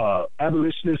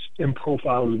abolitionist in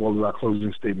profile, as well as our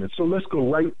closing statement. So let's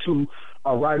go right to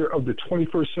our writer of the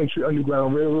 21st Century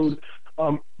Underground Railroad.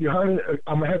 Johanna,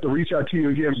 I'm going to have to reach out to you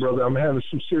again, brother. I'm having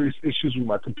some serious issues with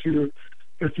my computer.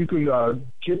 If you can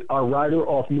get our writer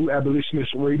off New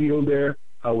Abolitionist Radio there,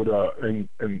 I would, and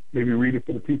maybe read it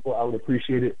for the people, I would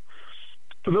appreciate it.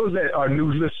 For those that are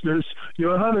new listeners,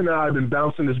 Johanna and I have been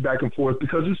bouncing this back and forth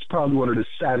because it's probably one of the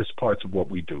saddest parts of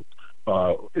what we do.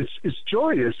 It's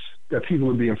joyous that people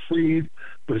are being freed,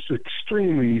 but it's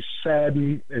extremely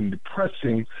saddening and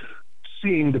depressing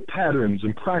seeing the patterns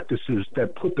and practices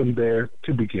that put them there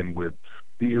to begin with.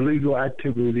 The illegal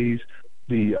activities,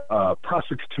 the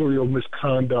prosecutorial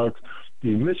misconduct,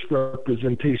 the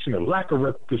misrepresentation or lack of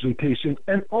representation,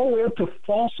 and all the way up to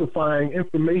falsifying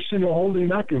information or holding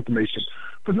back information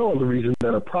for no other reason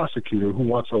than a prosecutor who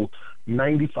wants a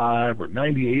 95 or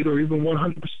 98 or even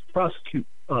 100%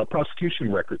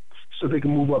 prosecution record so they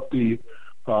can move up the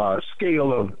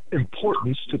scale of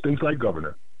importance to things like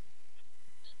governor.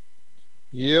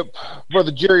 Yep.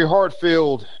 Brother Jerry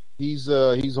Hartfield, he's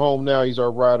home now. He's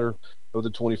our rider of the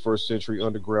 21st Century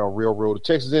Underground Railroad. A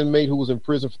Texas inmate who was in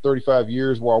prison for 35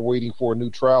 years while waiting for a new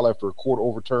trial after a court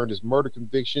overturned his murder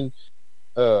conviction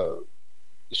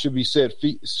should be set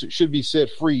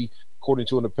free, according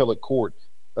to an appellate court.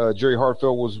 Jerry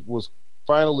Hartfield was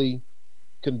finally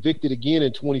convicted again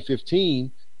in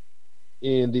 2015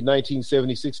 in the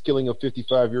 1976 killing of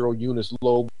 55-year-old Eunice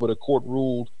Loeb, but a court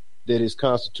ruled that his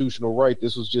constitutional right,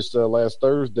 this was just last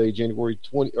Thursday, January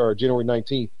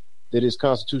 19th, that his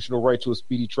constitutional right to a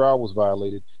speedy trial was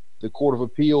violated. The Court of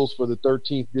Appeals for the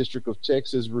 13th District of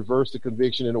Texas reversed the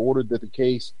conviction and ordered that the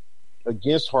case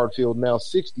against Hartfield, now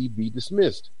 60, be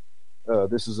dismissed.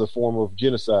 This is a form of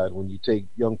genocide when you take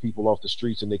young people off the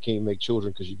streets and they can't make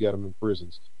children because you got them in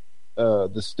prisons.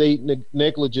 The state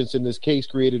negligence in this case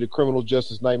created a criminal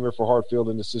justice nightmare for Hartfield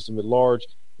and the system at large,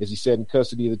 as he sat in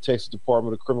custody of the Texas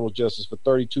Department of Criminal Justice for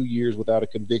 32 years without a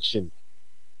conviction.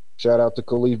 Shout out to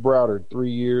Khalif Browder,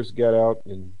 3 years, got out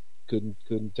and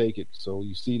couldn't take it. So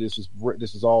you see, this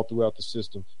is all throughout the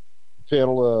system. The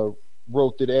panel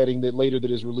wrote that, adding that later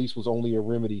that his release was only a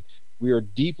remedy. We are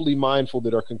deeply mindful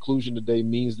that our conclusion today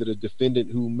means that a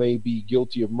defendant who may be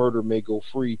guilty of murder may go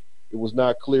free. It was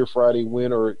not clear Friday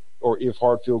when or if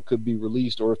Hartfield could be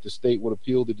released, or if the state would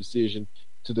appeal the decision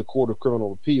to the Court of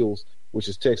Criminal Appeals, which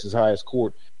is Texas' highest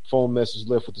court. Phone message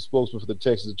left with the spokesman for the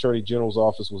Texas Attorney General's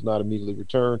office was not immediately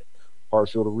returned.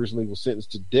 Hartfield originally was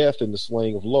sentenced to death in the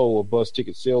slaying of Lowe, a bus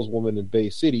ticket saleswoman in Bay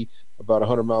City, about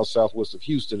 100 miles southwest of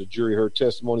Houston. A jury heard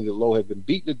testimony that Lowe had been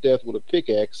beaten to death with a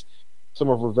pickaxe. Some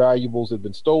of her valuables had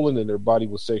been stolen and her body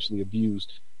was sexually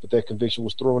abused. But that conviction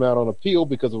was thrown out on appeal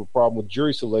because of a problem with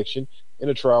jury selection, and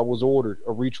a retrial was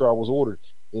ordered.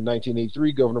 In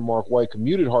 1983, Governor Mark White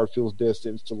commuted Hartfield's death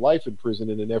sentence to life in prison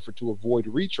in an effort to avoid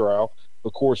retrial. The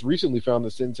courts recently found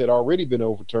the sentence had already been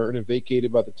overturned and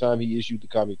vacated by the time he issued the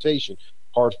commutation.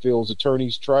 Hartfield's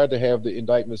attorneys tried to have the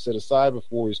indictment set aside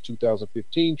before his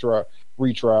 2015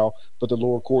 retrial, but the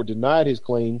lower court denied his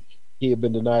claim he had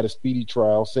been denied a speedy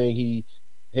trial, saying he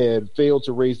had failed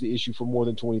to raise the issue for more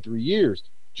than 23 years.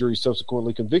 Jury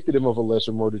subsequently convicted him of a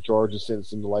lesser murder charge and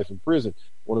sentenced him to life in prison.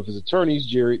 One of his attorneys,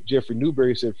 Jeffrey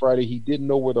Newberry, said Friday he didn't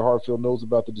know whether Hartfield knows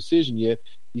about the decision yet.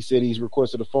 He said he's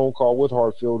requested a phone call with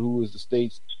Hartfield, who's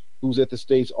at the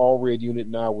state's All-Red unit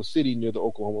in Iowa City near the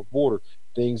Oklahoma border.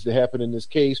 Things that happened in this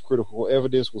case: critical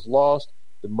evidence was lost,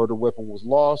 the murder weapon was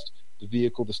lost, the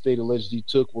vehicle the state alleged he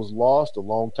took was lost a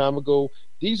long time ago.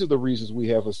 These are the reasons we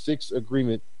have a Sixth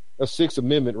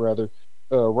Amendment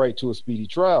right to a speedy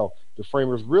trial. The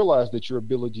framers realized that your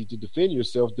ability to defend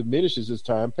yourself diminishes as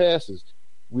time passes.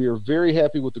 We are very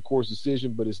happy with the court's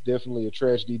decision, but it's definitely a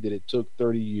tragedy that it took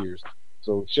 30 years.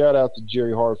 So shout out to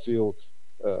Jerry Hartfield.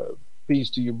 Peace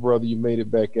to your brother. You made it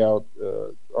back out,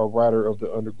 a rider of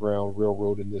the Underground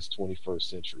Railroad in this 21st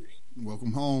century.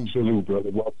 Welcome home. Salute, brother.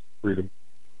 Welcome, freedom.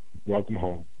 Welcome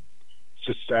home. It's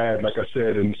just sad, like I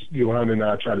said, and Johanna and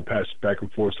I try to pass it back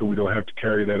and forth so we don't have to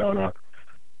carry that on our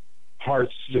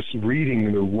hearts, just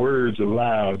reading the words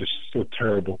aloud. It's so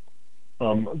terrible.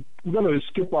 We're going to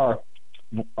skip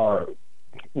our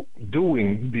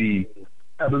doing the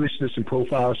abolitionist and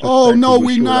profiles. Oh, no,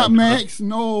 we not, Max.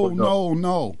 No.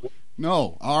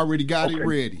 I already got it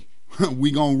ready.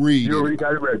 We going to read it. You already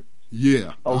got it ready?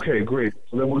 Yeah. Okay, great.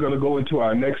 So then we're going to go into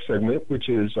our next segment, which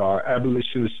is our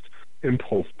abolitionist in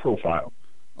profile.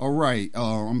 All right.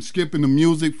 I'm skipping the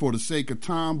music for the sake of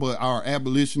time, but our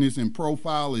abolitionist in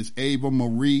profile is Ava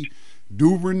Marie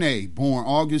DuVernay, born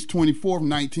August 24th,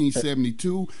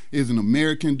 1972, is an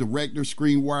American director,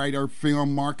 screenwriter,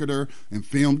 film marketer, and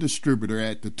film distributor.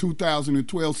 At the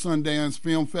 2012 Sundance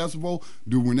Film Festival,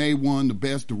 DuVernay won the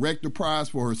Best Director prize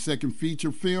for her second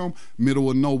feature film, Middle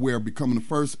of Nowhere, becoming the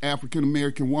first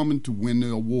African-American woman to win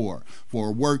the award. For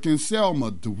her work in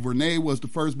Selma, DuVernay was the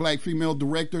first black female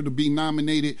director to be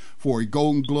nominated for a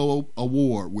Golden Globe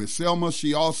Award. With Selma,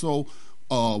 she also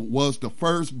was the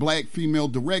first black female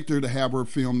director to have her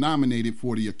film nominated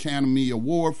for the Academy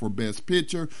Award for Best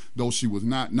Picture, though she was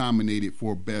not nominated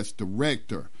for Best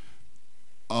Director.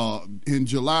 In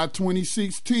July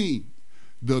 2016,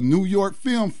 the New York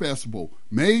Film Festival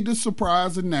made the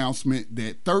surprise announcement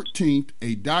that 13th,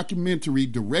 a documentary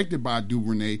directed by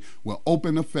DuVernay, will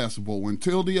open the festival.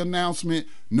 Until the announcement,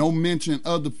 no mention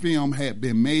of the film had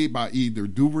been made by either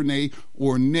DuVernay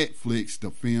or Netflix, the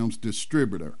film's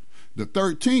distributor. The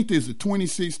 13th is a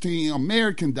 2016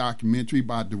 American documentary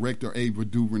by director Ava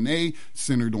DuVernay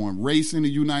centered on race in the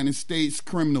United States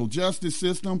criminal justice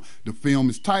system. The film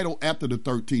is titled after the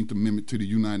 13th Amendment to the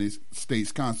United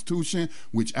States Constitution,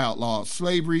 which outlawed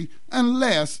slavery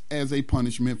unless as a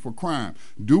punishment for crime.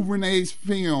 DuVernay's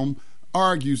film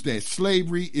argues that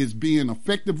slavery is being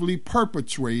effectively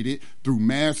perpetrated through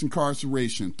mass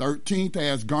incarceration. 13th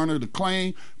has garnered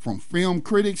acclaim from film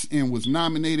critics and was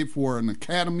nominated for an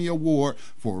Academy Award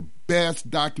for Best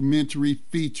Documentary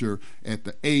Feature at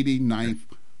the 89th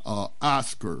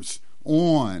Oscars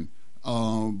on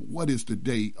what is the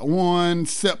date? On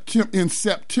September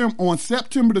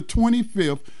the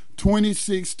 25th,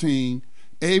 2016,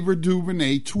 Ava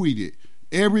DuVernay tweeted,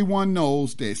 "Everyone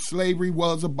knows that slavery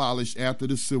was abolished after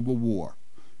the Civil War.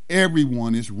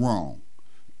 Everyone is wrong.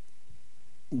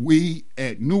 We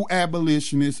at New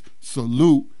Abolitionists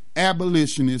salute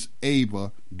abolitionist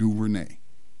Ava DuVernay."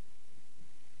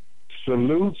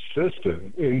 Salute, sister.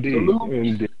 Indeed. Salute.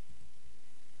 Indeed.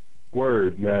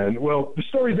 Word, man. Well, the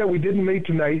stories that we didn't make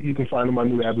tonight, you can find them on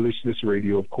New Abolitionist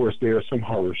Radio. Of course, there are some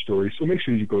horror stories, so make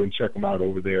sure you go and check them out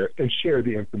over there and share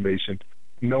the information,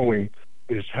 knowing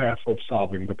is half of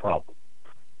solving the problem.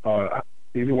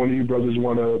 Either one of you brothers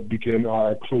want to begin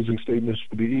our closing statements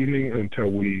for the evening until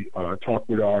we talk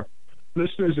with our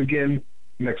listeners again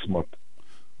next month?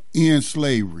 End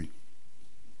slavery.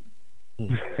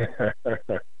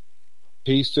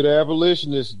 Peace to the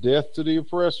abolitionists, death to the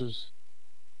oppressors.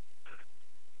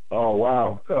 Oh,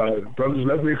 wow. Brothers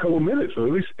left me a couple minutes, or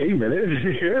at least a minute.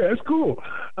 Yeah, that's cool.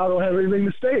 I don't have anything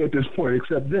to say at this point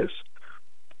except this.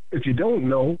 If you don't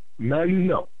know, now you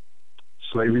know.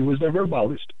 Slavery was never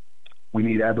abolished. We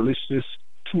need abolitionists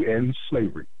to end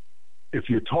slavery. If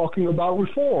you're talking about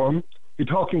reform, you're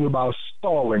talking about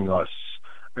stalling us.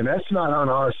 And that's not on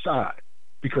our side,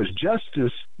 because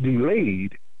justice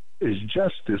delayed is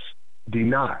justice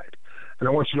denied. And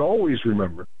I want you to always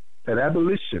remember that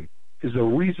abolition is a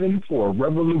reason for a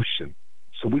revolution,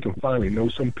 so we can finally know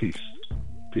some peace.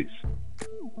 Peace.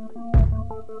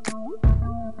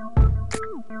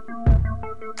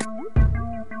 Thank you.